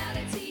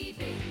Personality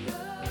Bingo.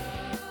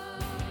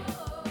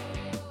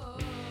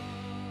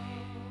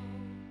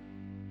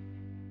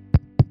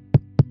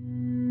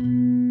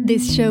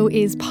 This show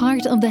is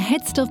part of the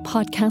Head Stuff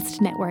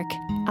Podcast Network,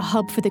 a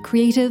hub for the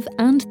creative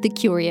and the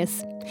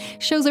curious.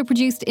 Shows are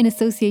produced in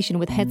association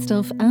with Head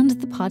Stuff and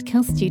the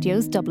Podcast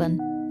Studios Dublin.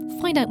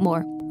 Find out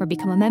more or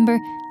become a member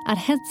at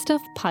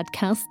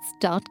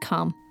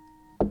headstuffpodcasts.com.